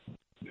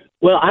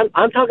 Well,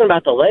 I'm talking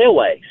about the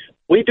layaways.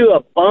 We do a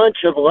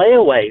bunch of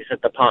layaways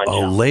at the pawn shop.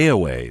 Oh,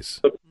 layaways.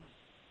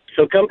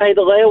 So come pay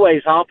the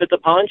layaways off at the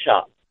pawn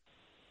shop.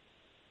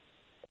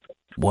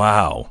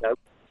 Wow.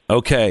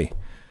 Okay.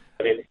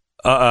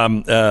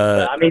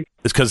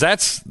 Because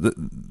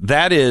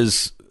that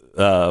is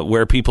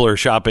where people are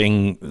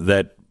shopping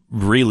that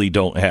really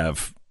don't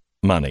have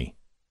money.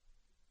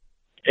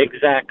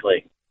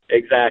 Exactly.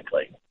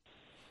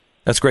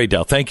 That's great,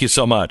 Del. Thank you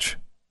so much.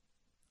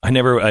 I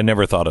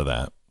never thought of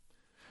that.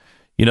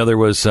 There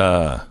was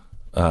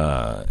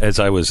as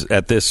I was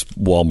at this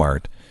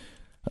Walmart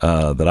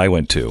that I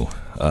went to,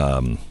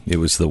 it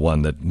was the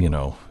one that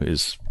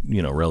is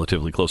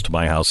relatively close to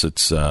my house.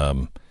 It's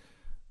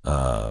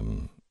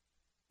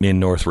in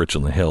North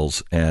Richland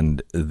Hills,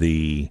 and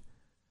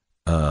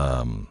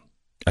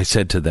I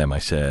said to them,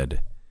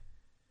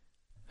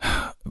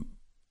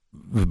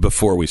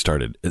 before we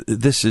started,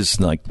 this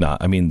is like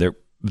not. I mean,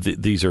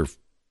 these are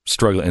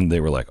struggling, and they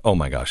were like, "Oh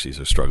my gosh,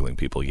 these are struggling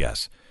people."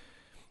 Yes.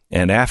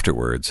 And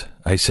afterwards,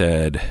 I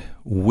said,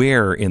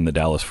 where in the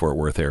Dallas-Fort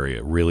Worth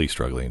area really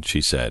struggling?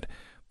 She said,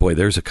 boy,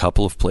 there's a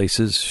couple of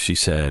places, she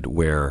said,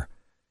 where,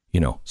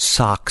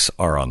 socks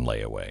are on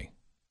layaway.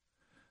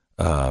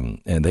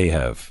 And they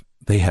have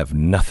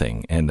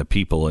nothing. And the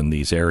people in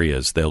these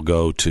areas, they'll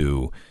go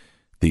to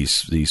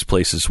these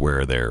places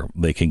where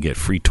they can get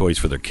free toys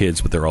for their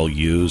kids, but they're all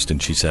used.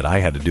 And she said, I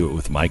had to do it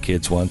with my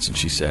kids once. And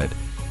she said,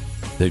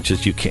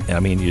 you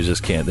can't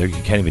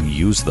even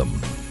use them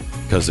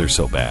because they're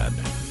so bad.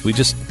 We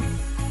just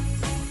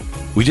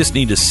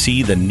need to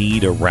see the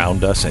need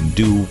around us and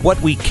do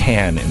what we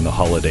can in the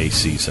holiday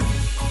season.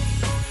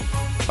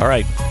 All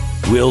right.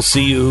 We'll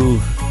see you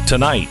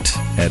tonight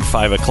at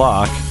 5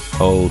 o'clock.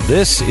 Oh,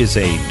 this is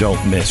a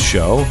don't miss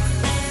show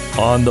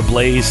on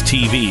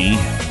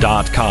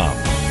theblazetv.com.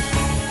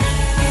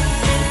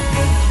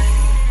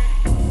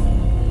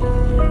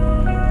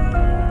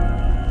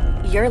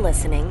 You're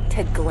listening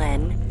to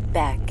Glenn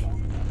Beck.